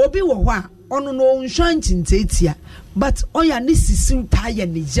obi wo hwa ono no nshanti ntetia but oya ne sisi taye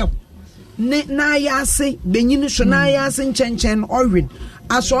ne yam ne na ya ase benyinu so na ya ase nchen orwin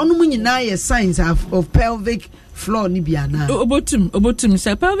aso ono mu nyina ye signs of pelvic floor ni biana obotum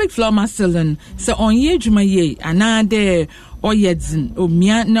say pelvic floor muscle so on ye dwuma ye ana de oyedzin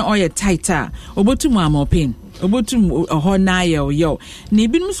omia na oye tighter obotum am pain obotum ho na yo na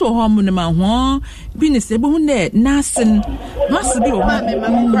ebinum so ho mu na ho bi ne se bo hu na nasin mas bi o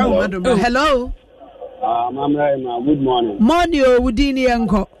hello Mama, good morning. Morning, Udini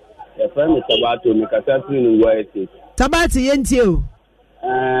Uncle. The friend is Tabato, Mikasati, and where it is. Tabati, ain't you?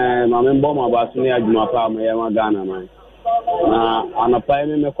 Mamma Bomba was near Jumapa, my Ghana, man. On a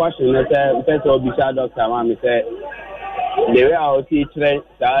payment, a question that says, oh, beside Dr. Mammy said, the way I'll teach it,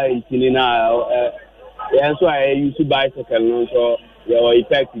 and so I used to bicycle, so your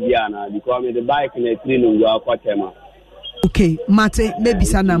effect, Diana, because the bike in a train will go out. Okay, Mate, maybe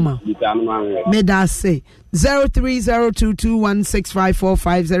Sanama. May I say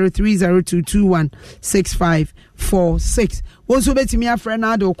 0302216545 0302216546. Also, bet me a friend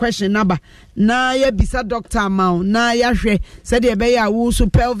ado question number. Na ye bisa Dr. Mount. Na ya she said ye be ya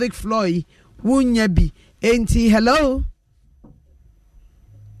wusu pelvic floor. Wunya bi. Enti hello.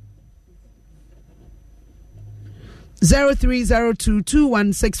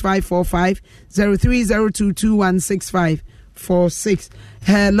 0302216545 0302216546.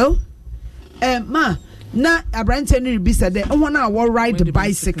 Hello. Ma, na abrante ni bisa de wona wo ride the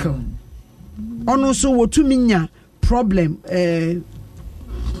bicycle. Ono so wo tuminya problem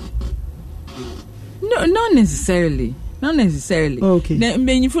No, not necessarily. Okay. Na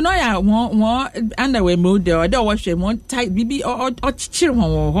mbenyifu no ya won underwear model or there wash one tight bibi or chichir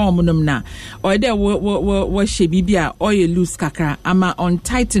won hormonum na or there wash bibi a oil loose kakra ama on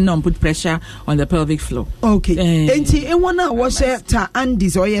tighten on put pressure on the pelvic floor. Okay. Enti e wona wash ta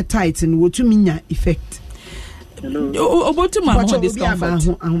andis or ye tighten wo tuminya effect. Hello. Obotu ma ho discomfort.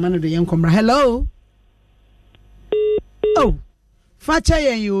 Hello. Oh. Facha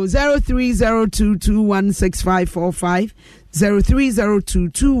you 0302216545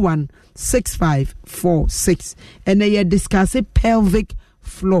 0302216546 and they discuss pelvic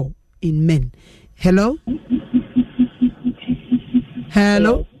floor in men. Hello.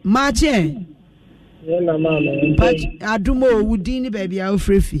 Mache. Yeah, mama. Adumo Wudini baby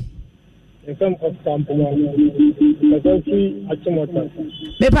Alfrefi.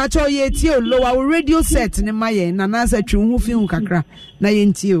 Me pacho ye tie lo our radio set ni maye na na sa twu hu fi hu kakra na ye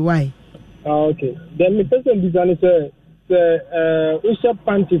ntie why. Okay. Then me person design say usha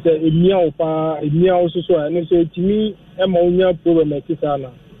panty say emia opa emia osuso na so timi e ma onya problem e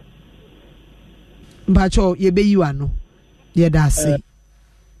tisana. Pacho ye be you ano. Ye da say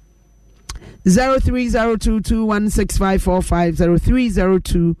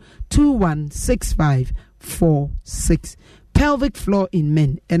 0302216545 0302216546. Pelvic floor in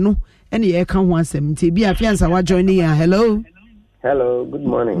men. Eno any air can one 70. Be a fiance wa joining ya. Hello, good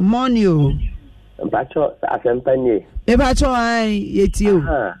morning. Morning. Pacho asempanye. E pacho ai yetio.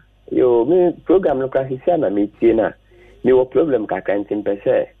 Yo me program no classicia na me tie na. Me wo problem ka kan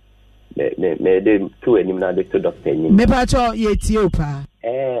timpese. Me de tu enim na de doctor ni. Me pacho yetio pa.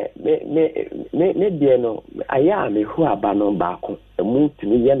 Me de no aya me hu aba no ba ko. Mu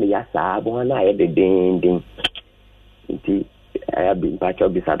tumi ye me ya sa bo na ye de ding. Nti aya bi pacho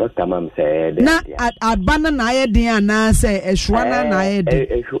bi sa doctor mam say na abana na ye din na say ehwa na ye de.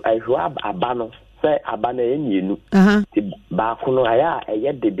 Ehwa aba no say aba na ye nienu. Ti ba ko no aya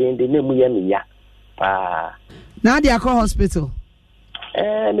ye de ding na mu ye me ya. Pa. Na dia call hospital.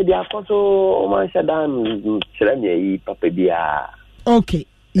 Me dia ko so man shadam chere me yi papa bia. Okay,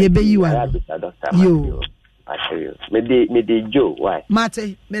 ye be you are. You. Me de Joe, why?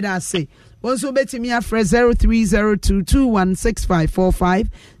 Mate, me da say. Also bet me a fresh 0302216545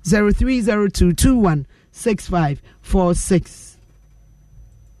 0302216546.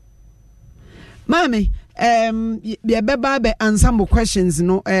 Mami, be beba answer more questions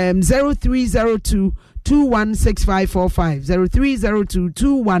no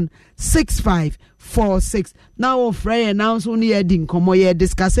 0302216545 0302216546. Now of Frey announce only heading komo ye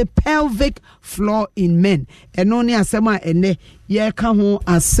discuss a pelvic floor in men. And only asema ene ye ka ho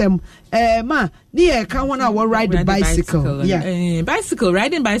asem. Ma ni ye ka wanna ride the bicycle. Yeah.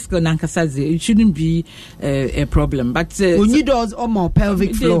 Riding bicycle nankasaze it shouldn't be a problem. But only does or more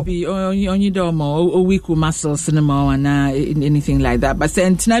pelvic floor. Be only do more weak muscles cinema and anything like that. But say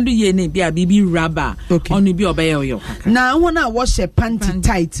ntinadu ye ne bia bibi rubber. Only be obey yo. Now I wanna wash a panty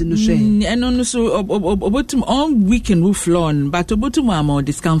tight no shey. And on so obotum all weekend will flow but obotum more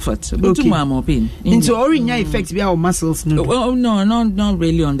discomfort. Obotum more pain. Into orinya effects be our muscles no. Oh no, not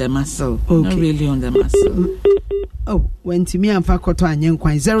really on the muscle. Okay. Not really on the muscle. Oh, when to me and Fakoto and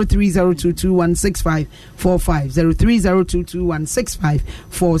Yankwan 0302216545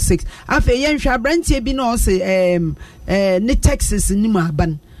 0302216546. Afe Yansha Branty be no say ne Texas ni ma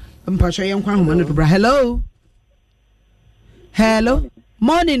ban. Mpasha Yankwan. Hello. Hello.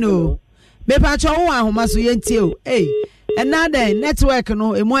 Morning o. Me pa cho wo ahoma so yentie o. Hey. Another network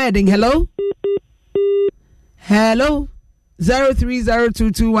no e mo heading. Hello. Hello.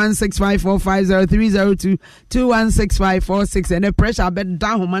 0302216545 0302216546 and the pressure bed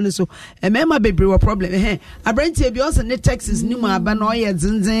down man so e mema bebre wo problem abrantie bi also ne Texas ni mu aba na oye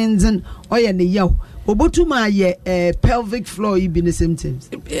zinzinzin oye ne yaw obotu ma ye pelvic floor you be the symptoms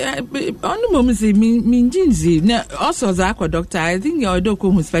on moment say min jinzi na also za kwa doctor I think you do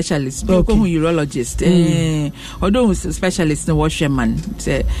ko specialist do ko urologist odo specialist no washerman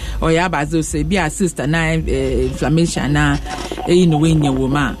say oya bazo say be assist na inflammation na in when you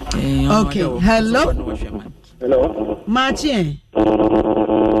woman. Okay. Hello. Hello. Martin.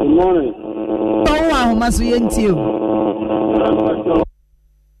 Good morning. Oh, wow, masu yentio.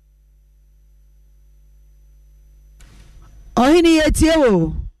 Oh, hini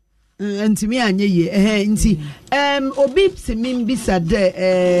yetio. Ntimi anye ye nti obi simin bisa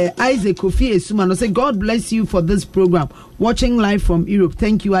de Isaac Kofi Esuma no say God bless you for this program watching live from Europe.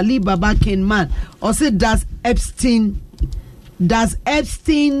 Thank you. Ali Baba Kenman. Or say does Epstein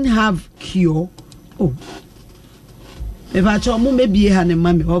have cure? Oh. If I tell you maybe you have a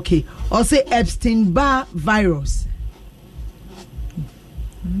mommy. Okay. Or say Epstein-Barr virus.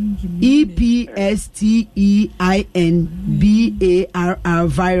 EPSTEINBARR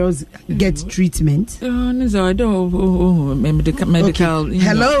virus gets treatment. Medical. Okay.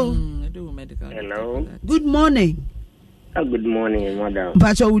 Hello. Hello. Good morning. Good morning, madam.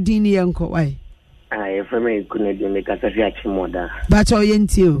 Bacho Udini Yanko. Why? I from a Kunedi make a Safiachi mother. Bacho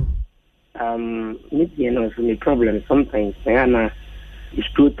Yentio. You know, so the problem sometimes Diana is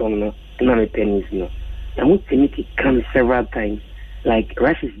true on no, and I'm a penis no. I want to make it come several times. Like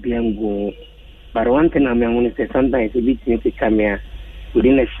rashes being go, but one thing I'm going to say sometimes it needs to come here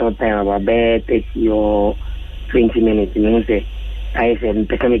within a short time, about 30 or 20 minutes. You know, say I said,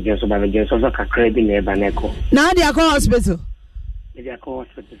 "Become a just about the just also a credit in the Baneko." Now they are called hospital. They are called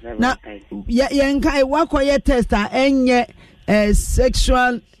hospital several times. Yeah, what your test any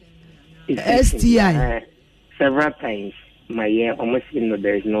sexual STI several times. My year almost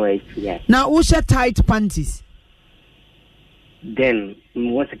there is no STI. Now, who share tight panties? Then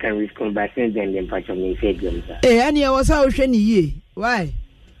what's the kind of risk by since then the impact of me said and I was out ye. Why?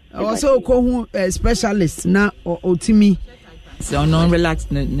 I was so called specialist now or Otimi. So non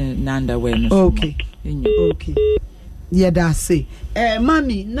relaxed underwear. Okay. Okay. Yeah, that's it.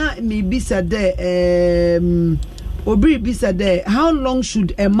 Mommy, na me bisa de Obri bisa de how long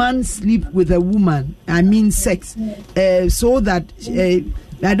should a man sleep with a woman? I mean sex. So that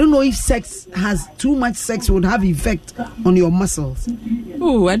I don't know if sex has too much sex would have effect on your muscles.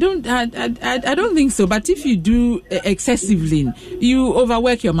 Oh, I don't think so. But if you do excessively, you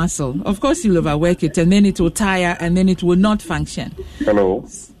overwork your muscle. Of course, you'll overwork it, and then it will tire, and then it will not function. Hello.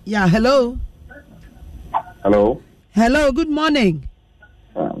 Yeah. Hello. Hello. Hello. Good morning.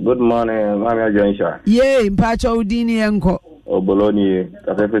 Good morning, Mami Ajansha. Yeah, Mpacha Udini Enko. Oboloni,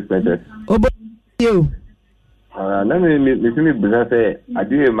 Cafe Princess. Oboloni. Let me say, I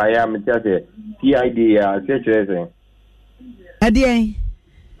do my PID, Adie.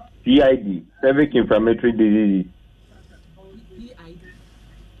 PID, pelvic inflammatory disease.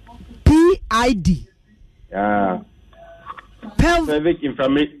 PID. Pelvic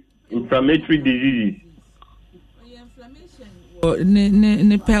inflammatory disease.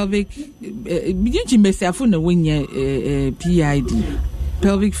 Ne pelvic. Begin to mess up when you PID.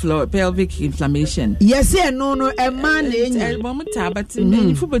 Pelvic inflammation. Yes, no, a man in moment, but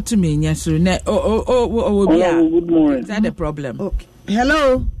if you to me, yes, good morning. Is that a problem? Okay.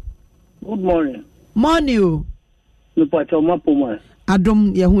 Hello. Good morning. Morning. Me pacho mapoma.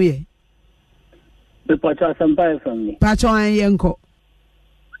 Adom yehuye. Me pacho asampa from me. Pacho yenko.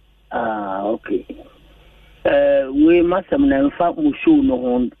 Okay. We must have na mfa mu show no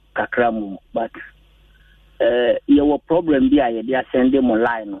hon kakra mu, but your problem be I they send them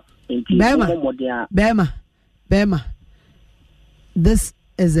online. Bema. This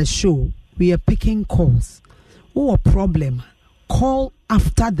is a show. We are picking calls. Oh, a problem. Call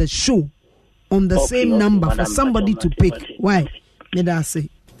after the show on the same number for somebody to pick. Why? Did I say?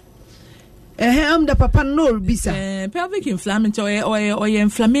 I'm the papa no bisa. Pelvic inflammatory or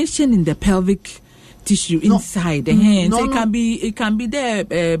inflammation in the pelvic tissue inside the hands. It can be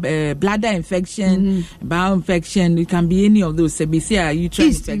the bladder infection, bowel infection. It can be any of those. Uterine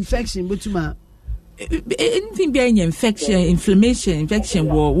infection. But anything being inflammation,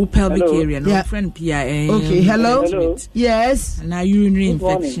 or pelvic area. No friend PIN. Okay. Hello. Yes. Now urinary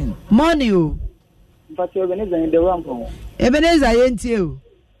infection. Morning. Ebenezer in the ramp. Ebenezer yenti.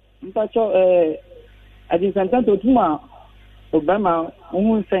 Mpacho I did something to tuma. Obama,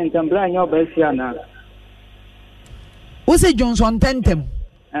 who sent and blind your Bessiana. What's it, Johnson Tentem?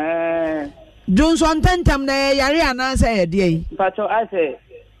 Johnson Tentem, Yariana said, yea. But I say,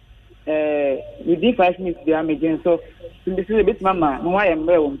 within 5 minutes, they are making so. This is a bit, Mamma. No, I am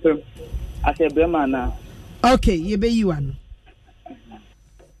well. I say, Bremana. Okay, you be you one.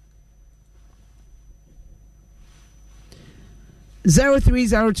 Zero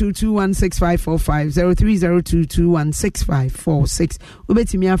 302216545 0302216546.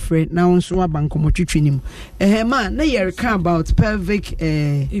 Ubeti mi afraid now on so banko mo twetwe nim. Man, na you can about pelvic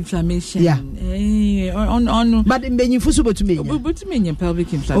inflammation. Yeah. On but mbenyifo so botumi nya. Botumi nya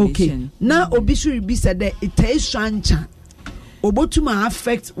pelvic inflammation. Okay. Na obi so be said that it is shancha. Obotuma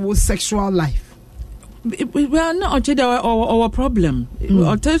affect with sexual life. Well, no, or problem.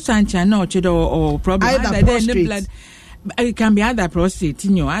 Or shancha no or problem. Either prostate. Blood. It can be either prostate,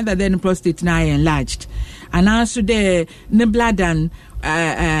 either then prostate now enlarged, and also the blood and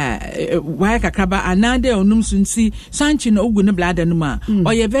why kakraba another onum sunsi sanchin ogu ne blood anuma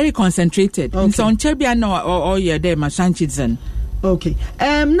or you're very concentrated. So on chebia no or you're there my sanchizen. Okay.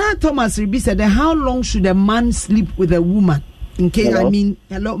 Now Thomas Ribi said how long should a man sleep with a woman? In case hello? I mean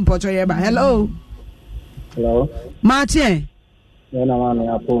hello hello. Hello. Martin.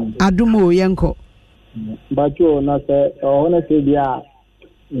 Adumo Yanko. But you know, say, honestly, they are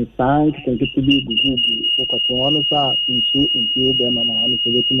in time to be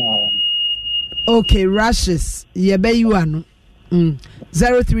okay, rashes. Yebe you are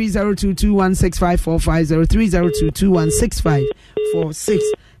 0302216545 0302216546.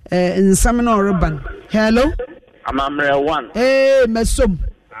 In Seminole Urban. Hello. I'm one. Hey, Mesum.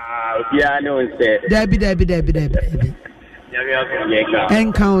 Yeah, I know. Debbie.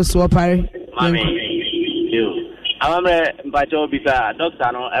 And council, Parry. Mommy. I'm a bisa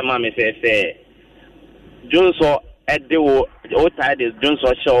doctor no emma say Johnson at the old tide is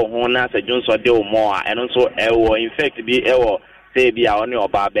Johnson show hona say Johnson do more and also in fact be say be only or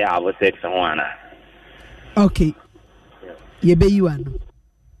babe have sex one. Okay. You be you one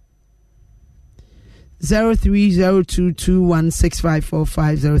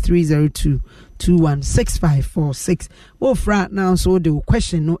 0302216545 0302216546. Oh, frat now so the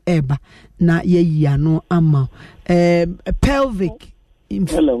question no eba na ye no ama pelvic.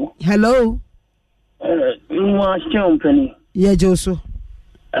 Hello. Penny. Yeah, Joso.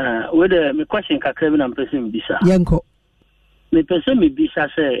 With me question kakrebi na person bisa. Yanko. Me person me bisa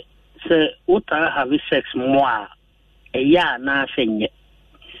say uta have sex more ya na senye.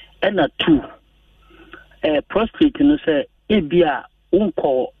 Ena 2. Prostate no say ebia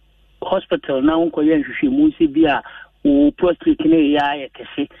unko hospital na unko yen hwehwe mu si bia o prostate ne ya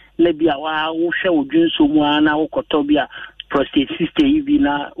yekese na bia wa wo hwe odwunso mu ana wo koto bia prostate cyst yi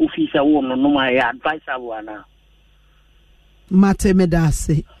na officer wo no ma ya advisable ana mate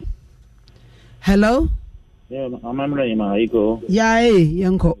medase. Hello. Yeah, amamra ima iko. Yeah,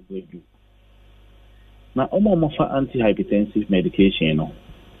 yanko. Na omo fa antihypertensive medication no.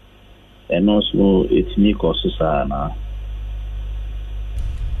 And also it's me causes na.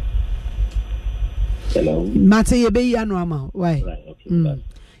 Hello. Mate ye be ya no ama. Why? Right, okay.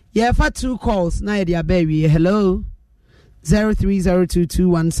 Yeah, for 2 calls. Na dia baby. Hello.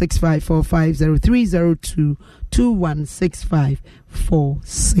 0302216545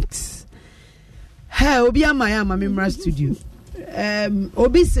 0302216546. Hey, Obi ama memra studio.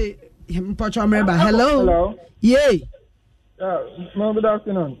 Obi say mpacho amreba. Hello. Yay. Good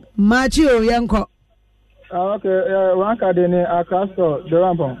afternoon. Machi o yanko. Okay, one card in Acasto, the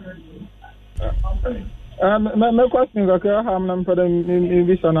rampon. My question is how I'm for the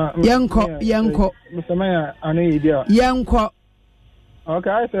Visana. Yanko. Mr. Mayor, I need you. Yanko. Okay,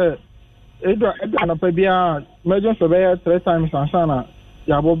 I said, it's a pebia, Major Surveyor 3 times on Sana,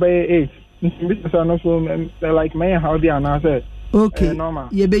 Yabo Bay 8. Mr. Sanoso, like Mayor, how the answer said. Okay, Norma.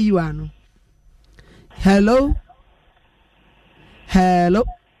 Ye be you ano. Hello,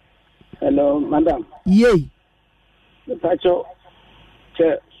 madam. Yay. The Pacho,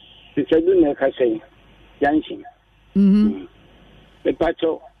 the Chaduna Casay, Yanshin. The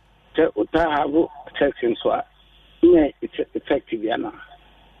Pacho, Utahavu, sex and swap. It's effective, Yana.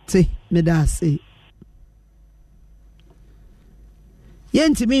 See, Medasi.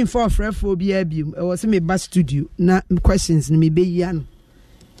 Yenti mean for phobia bium. I was in my bus studio. Na questions me be yan.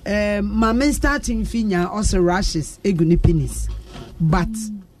 My men starting finya also rashes, eguni penis. But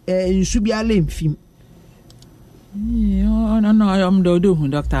in should be a lame film. No, I'm do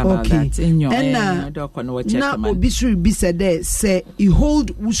doctor about that. In your doc on what now obisri be said there say you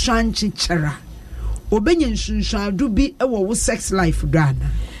hold ushanchi chara. Obenyen shunsha do be a sex life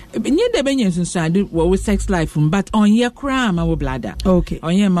dana. Nye de benye sunsuade wo sex life but on ye kra ma wo bladder. Okay.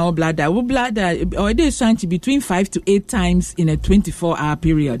 On ye ma wo bladder. Wo bladder or dey shanty between 5 to 8 times in a 24-hour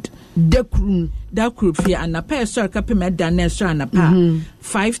period. That could fear and a pair sir kapime dan so and a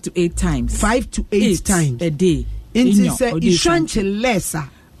 5 to 8 times. 5 to 8 times a day. Into say ishanche lesser.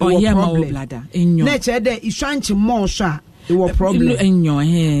 On ye ma wo bladder. Nature de ishanche more sha.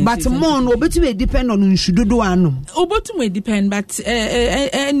 Problem. But more no betu depend on nshududu anum. Obotu depend but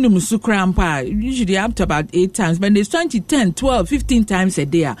enum sukrampa usually up to about 8 times but there's 20 10 12 15 times a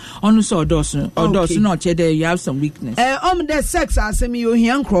day on so odosu not chede you have some weakness. The sex asemi you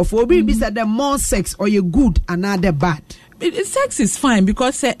hear crofo obi be said the more sex or you good another bad. Sex is fine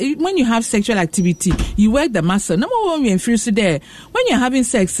because when you have sexual activity, you work the muscle. Number one, we infuse there. When you're having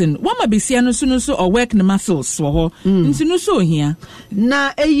sex, one might be seeing so or work the muscles. So here.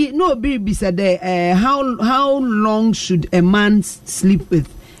 Now, no, be said how long should a man sleep with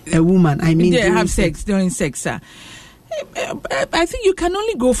a woman? I mean, they have sex during sex. I think you can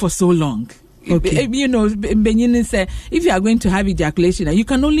only go for so long. Okay. You know, Benjamin said if you are going to have ejaculation, you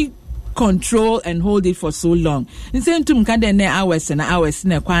can only control and hold it for so long. Instead to mkade hours and hours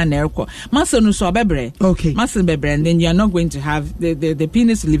na kwa na erko. Muscle no so bebre. Okay. Muscle bebre and then you are not going to have the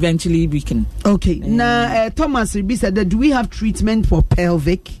penis will eventually weaken. Okay. Now Thomas Ribi said that do we have treatment for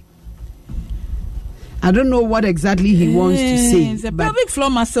pelvic? I don't know what exactly he wants to say. The pelvic floor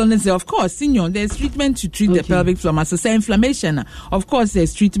muscle is, of course, senior. There's treatment to treat the pelvic floor muscle. Say inflammation. Of course,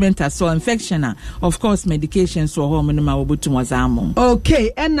 there's treatment as well. Infection. Of course, medication. So hormone.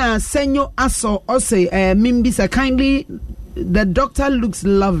 Okay. And senior also Mimbisa kindly. The doctor looks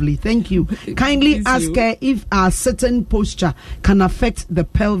lovely. Thank you. Kindly ask her if a certain posture can affect the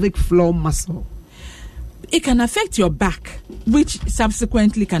pelvic floor muscle. It can affect your back, which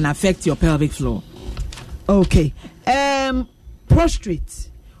subsequently can affect your pelvic floor. Okay. Prostrate.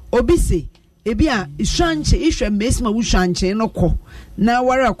 Obisi. Ebia ishanche ishwe mesma ushanche no ko. Na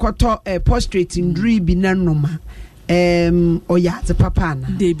wara koto prostrate indri bi nanoma. Oya te papa na.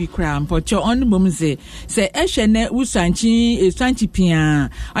 They be cram but your on mum say ehwe ne ushanchi pia.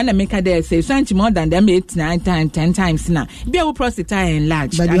 Ana make there say ushanchi more than them 8 9 times 10 times na. Be a prostate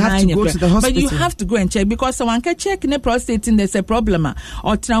enlarged. But you have to go to the hospital. But you have to go and check because someone can check ne prostate there's a problem.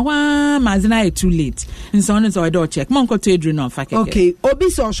 Or trawa mazina too late. And so on is or check. Monko to adrenal fakeke. Okay. Obi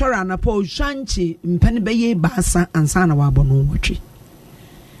so shora na po ushanchi mpani beye basa ansana wabo no watri.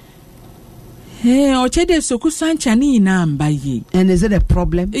 Ochede so kusancha ni ina mbaye. And is it a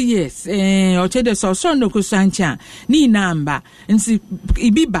problem? Yes. Ochede so no kusancha ni ina mba. Nsi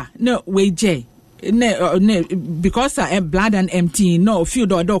ibiba no weje. Ne because blood and empty no feel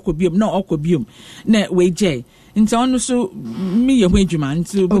do okobium no okobium. Ne weje. Nti onu so mi ye hwedwuma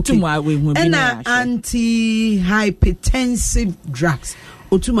nti butumu a we hu bi na. And antihypertensive drugs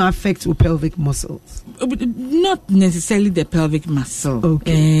otuma affect your pelvic muscles. Not necessarily the pelvic muscle.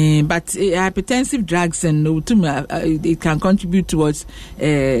 Okay. But hypertensive drugs and it can contribute towards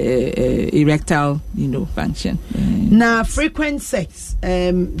erectile, function. Now, frequent sex,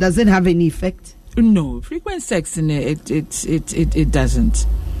 does it have any effect? No, frequent sex, it doesn't.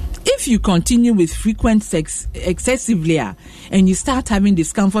 If you continue with frequent sex excessively and you start having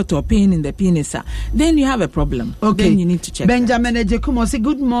discomfort or pain in the penis, then you have a problem. Okay. Then you need to check. Benjamin Ejekumo say,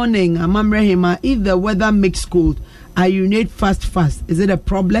 good morning, Amam Rehema. If the weather makes cold, I urinate fast. Is it a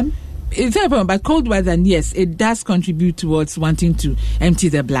problem? It's a problem, but cold weather, yes, it does contribute towards wanting to empty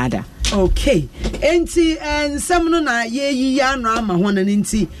the bladder. Okay. Enti and some na ye no ama ho na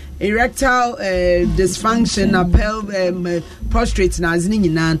nti erectile dysfunction prostrate na azini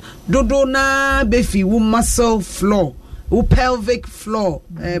nyina dodo na befi wo muscle floor wo pelvic floor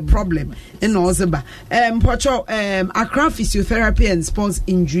problem in ozeba pocho Accra Physiotherapy and Sports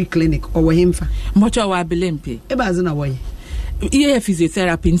Injury Clinic or himfa mocho wa belempe e bazina wo yeah,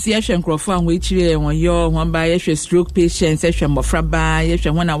 physiotherapy. See, I should crofan which when you're one by stroke patients, I should mofraba, I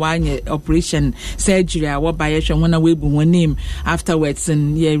should one operation surgery, I will buy one away one name afterwards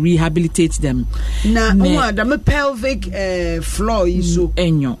and rehabilitate them. Now, the pelvic floor is so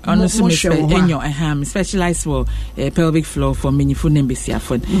enyo. Honestly, enyo, specialized for pelvic floor for many food name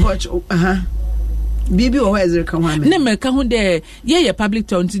besiafon. Bibi or where's it come on? Name come there, public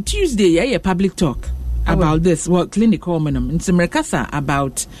talk. Tuesday, public talk. About this, clinic hormone. It's Merkasa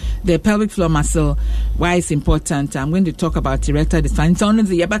about the pelvic floor muscle, why it's important. I'm going to talk about erectile dysfunction. It's on the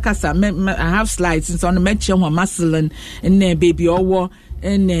Yabakasa. I have slides. It's on the mention muscle and baby or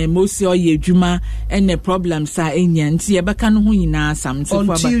and most or ye juma and the problems are in Yabaka no ina some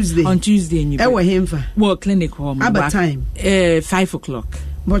on Tuesday. On Tuesday, him for clinic hormone. About time 5 o'clock.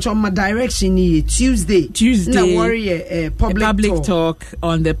 But on my direction here, Tuesday. Now worry public talk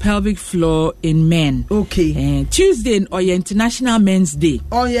on the pelvic floor in men. Okay. Tuesday or International Men's Day.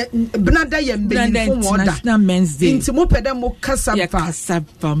 Oh yeah, International Men's Day. Intimo peda mo kasapa. Yeah,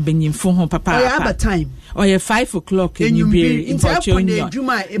 kasapa benyin fun ho papa. Oh yeah, have a time. Oh yeah, 5 o'clock in Newberry. In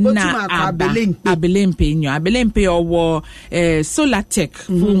Abelempe or Solatech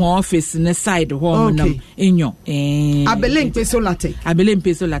from office in the side home in your Abelempe Solatech.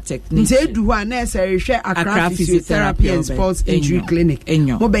 Nse duwa necessary share Accra Physiotherapy and Sports Injury Clinic.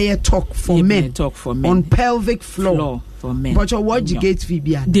 Mobile talk for men on pelvic floor. For men. But your what you get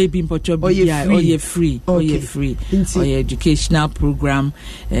Fibia? They been free. Educational program,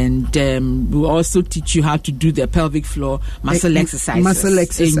 and we'll also teach you how to do the pelvic floor muscle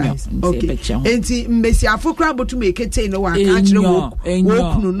exercises. Okay. Enti mbesi afukra botu make it no one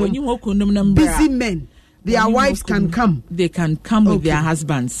busy men. Their wives can come. They can come with their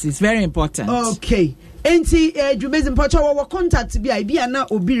husbands. It's very important. Okay. Enti jumezi mpacho wa contact bi na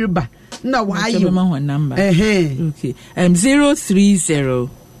obiriba na wa ayo number. Okay. 030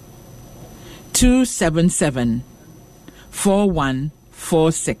 277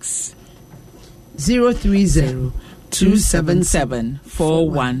 4146 030 277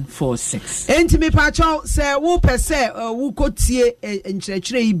 4146. Enti me pacho say wo pese wo kotie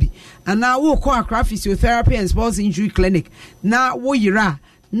nkyerɛkyerɛ yi bi ana wo kɔ Accra Physiotherapy and Sports Injury Clinic na wo yira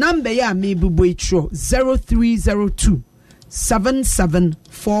number ya me bubo itro 0302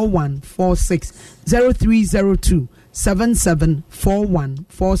 774146 0302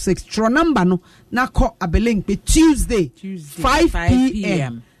 774146 tro number no na call Abelempe Tuesday 5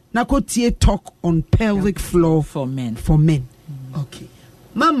 p.m. na ko tie talk on pelvic floor for men. Okay.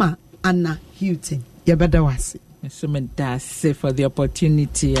 Mama Anna Houghton, you better was so that's for the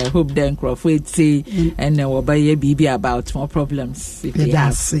opportunity. I hope the Crawford say and we'll buy a baby about more problems.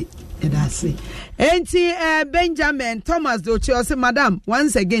 That's it. Auntie Benjamin Thomas Doche say, Madam,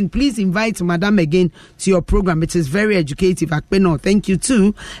 once again, please invite Madam again to your program. It is very educative. Akpeno, thank you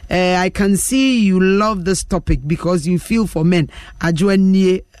too. I can see you love this topic because you feel for men.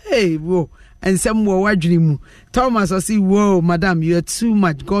 Hey, whoa. And some more dream. Thomas, I say, whoa, Madam, you are too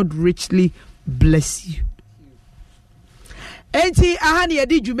much. God richly bless you. Auntie Ahani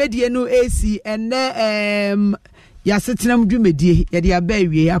Adi Jumedi no AC and yasetenam dwumedie ye de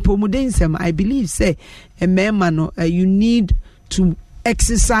abawie apomudensem. I believe say a man you need to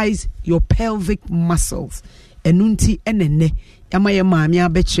exercise your pelvic muscles enunti enene yama ye maami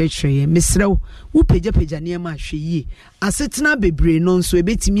abekyerekye mesrew wo pagya ne ma hwe yi asetena bebre no nso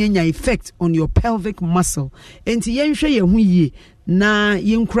ebetimi anya effect on your pelvic muscle enti yenhwe ye hu yi na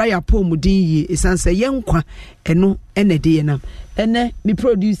yenkura ya pomuden yi esanse yenkwa eno enede ye nam ene mi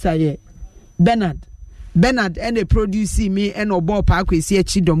producer ye Bernard and a produce me and obo parkwesi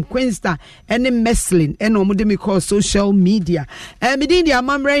chidom Queensta and Meslin and omude me call social media. And medin dia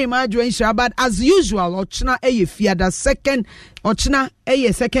mamre imajo but as usual ochna eye fiada second ochna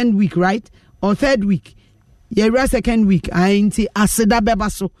eye second week, right? Or third week. Ye second week ainti asida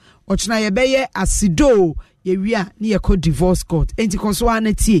bebaso ochna ye beye asido ye wia ni ye ko divorce court. Enti konso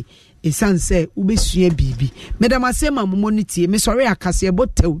aneti esan say ubesua bibi madam asema momonity me sorry akase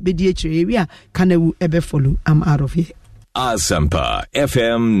botew bedi ekire wi a kanewu ebe follow. I'm out of here. Asempa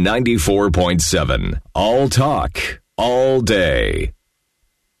FM 94.7 all talk all day.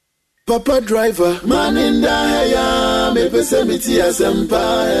 Papa driver, man in the me pesemiti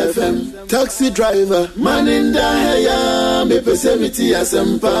Asempa FM. Taxi driver, man in the me pesemiti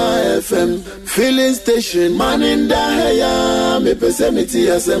Asempa FM. Filling station, man in the me pesemiti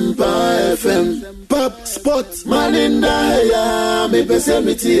Asempa FM. Pop spot, man in the me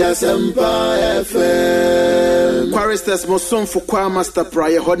pesemiti Asempa FM. Quarestas moson for kwa master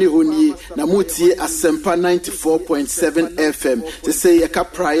prayer honey huni na mutie Asempa 94.7 FM. They say yaka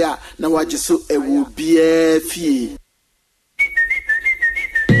prayer na wajisu ewu BFE.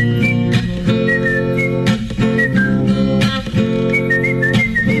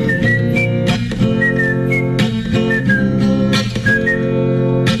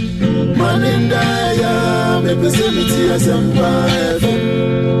 Manindaya me pesemiti Asempa FM.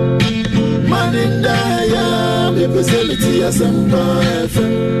 Manindaya me pesemiti Asempa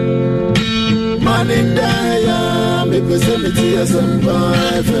FM. Manindaya me pesemiti Asempa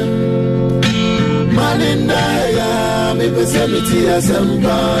FM. Manindaya me pesemiti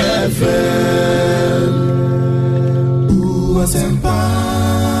Asempa FM. Asempa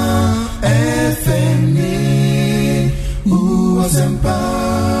FM. Asempa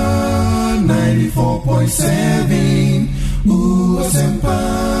 94.7. Asempa.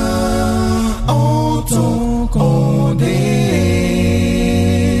 106.9 all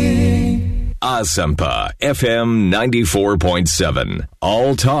day. Asempa FM 94.7.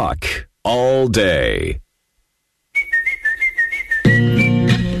 All talk, all day.